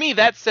 To me,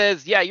 that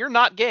says, yeah, you're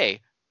not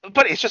gay.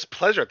 But it's just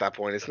pleasure at that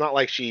point. It's not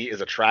like she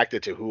is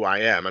attracted to who I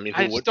am. I mean,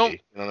 who would be? You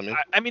know what I mean?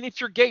 I mean, if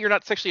you're gay, you're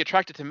not sexually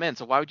attracted to men,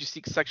 so why would you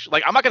seek sexual?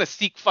 Like, I'm not gonna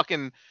seek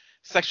fucking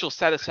sexual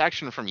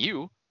satisfaction from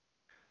you.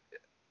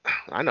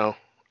 I know.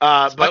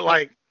 But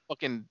like,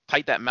 fucking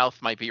tight that mouth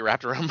might be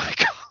wrapped around my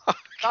cock.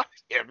 God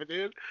damn it,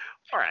 dude.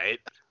 All right.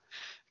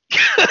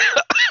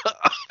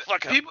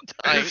 Fuck People,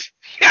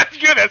 yeah,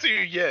 good. That's what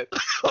you get.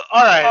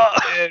 All right.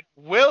 And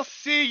we'll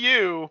see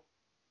you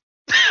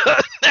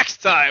next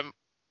time.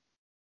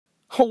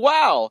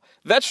 Wow,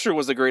 that sure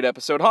was a great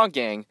episode, huh,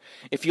 gang?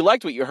 If you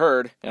liked what you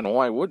heard, and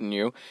why wouldn't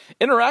you,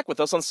 interact with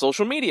us on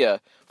social media.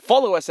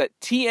 Follow us at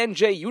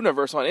TNJ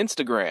Universe on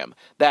Instagram.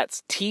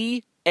 That's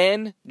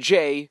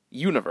TNJ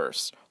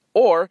Universe.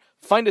 Or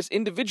find us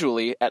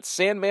individually at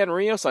Sandman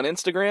Rios on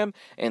Instagram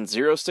and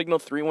Zero Signal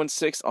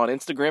 316 on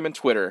Instagram and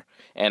Twitter.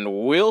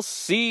 And we'll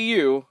see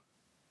you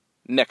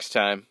next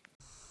time.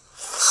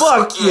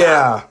 Fuck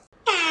yeah!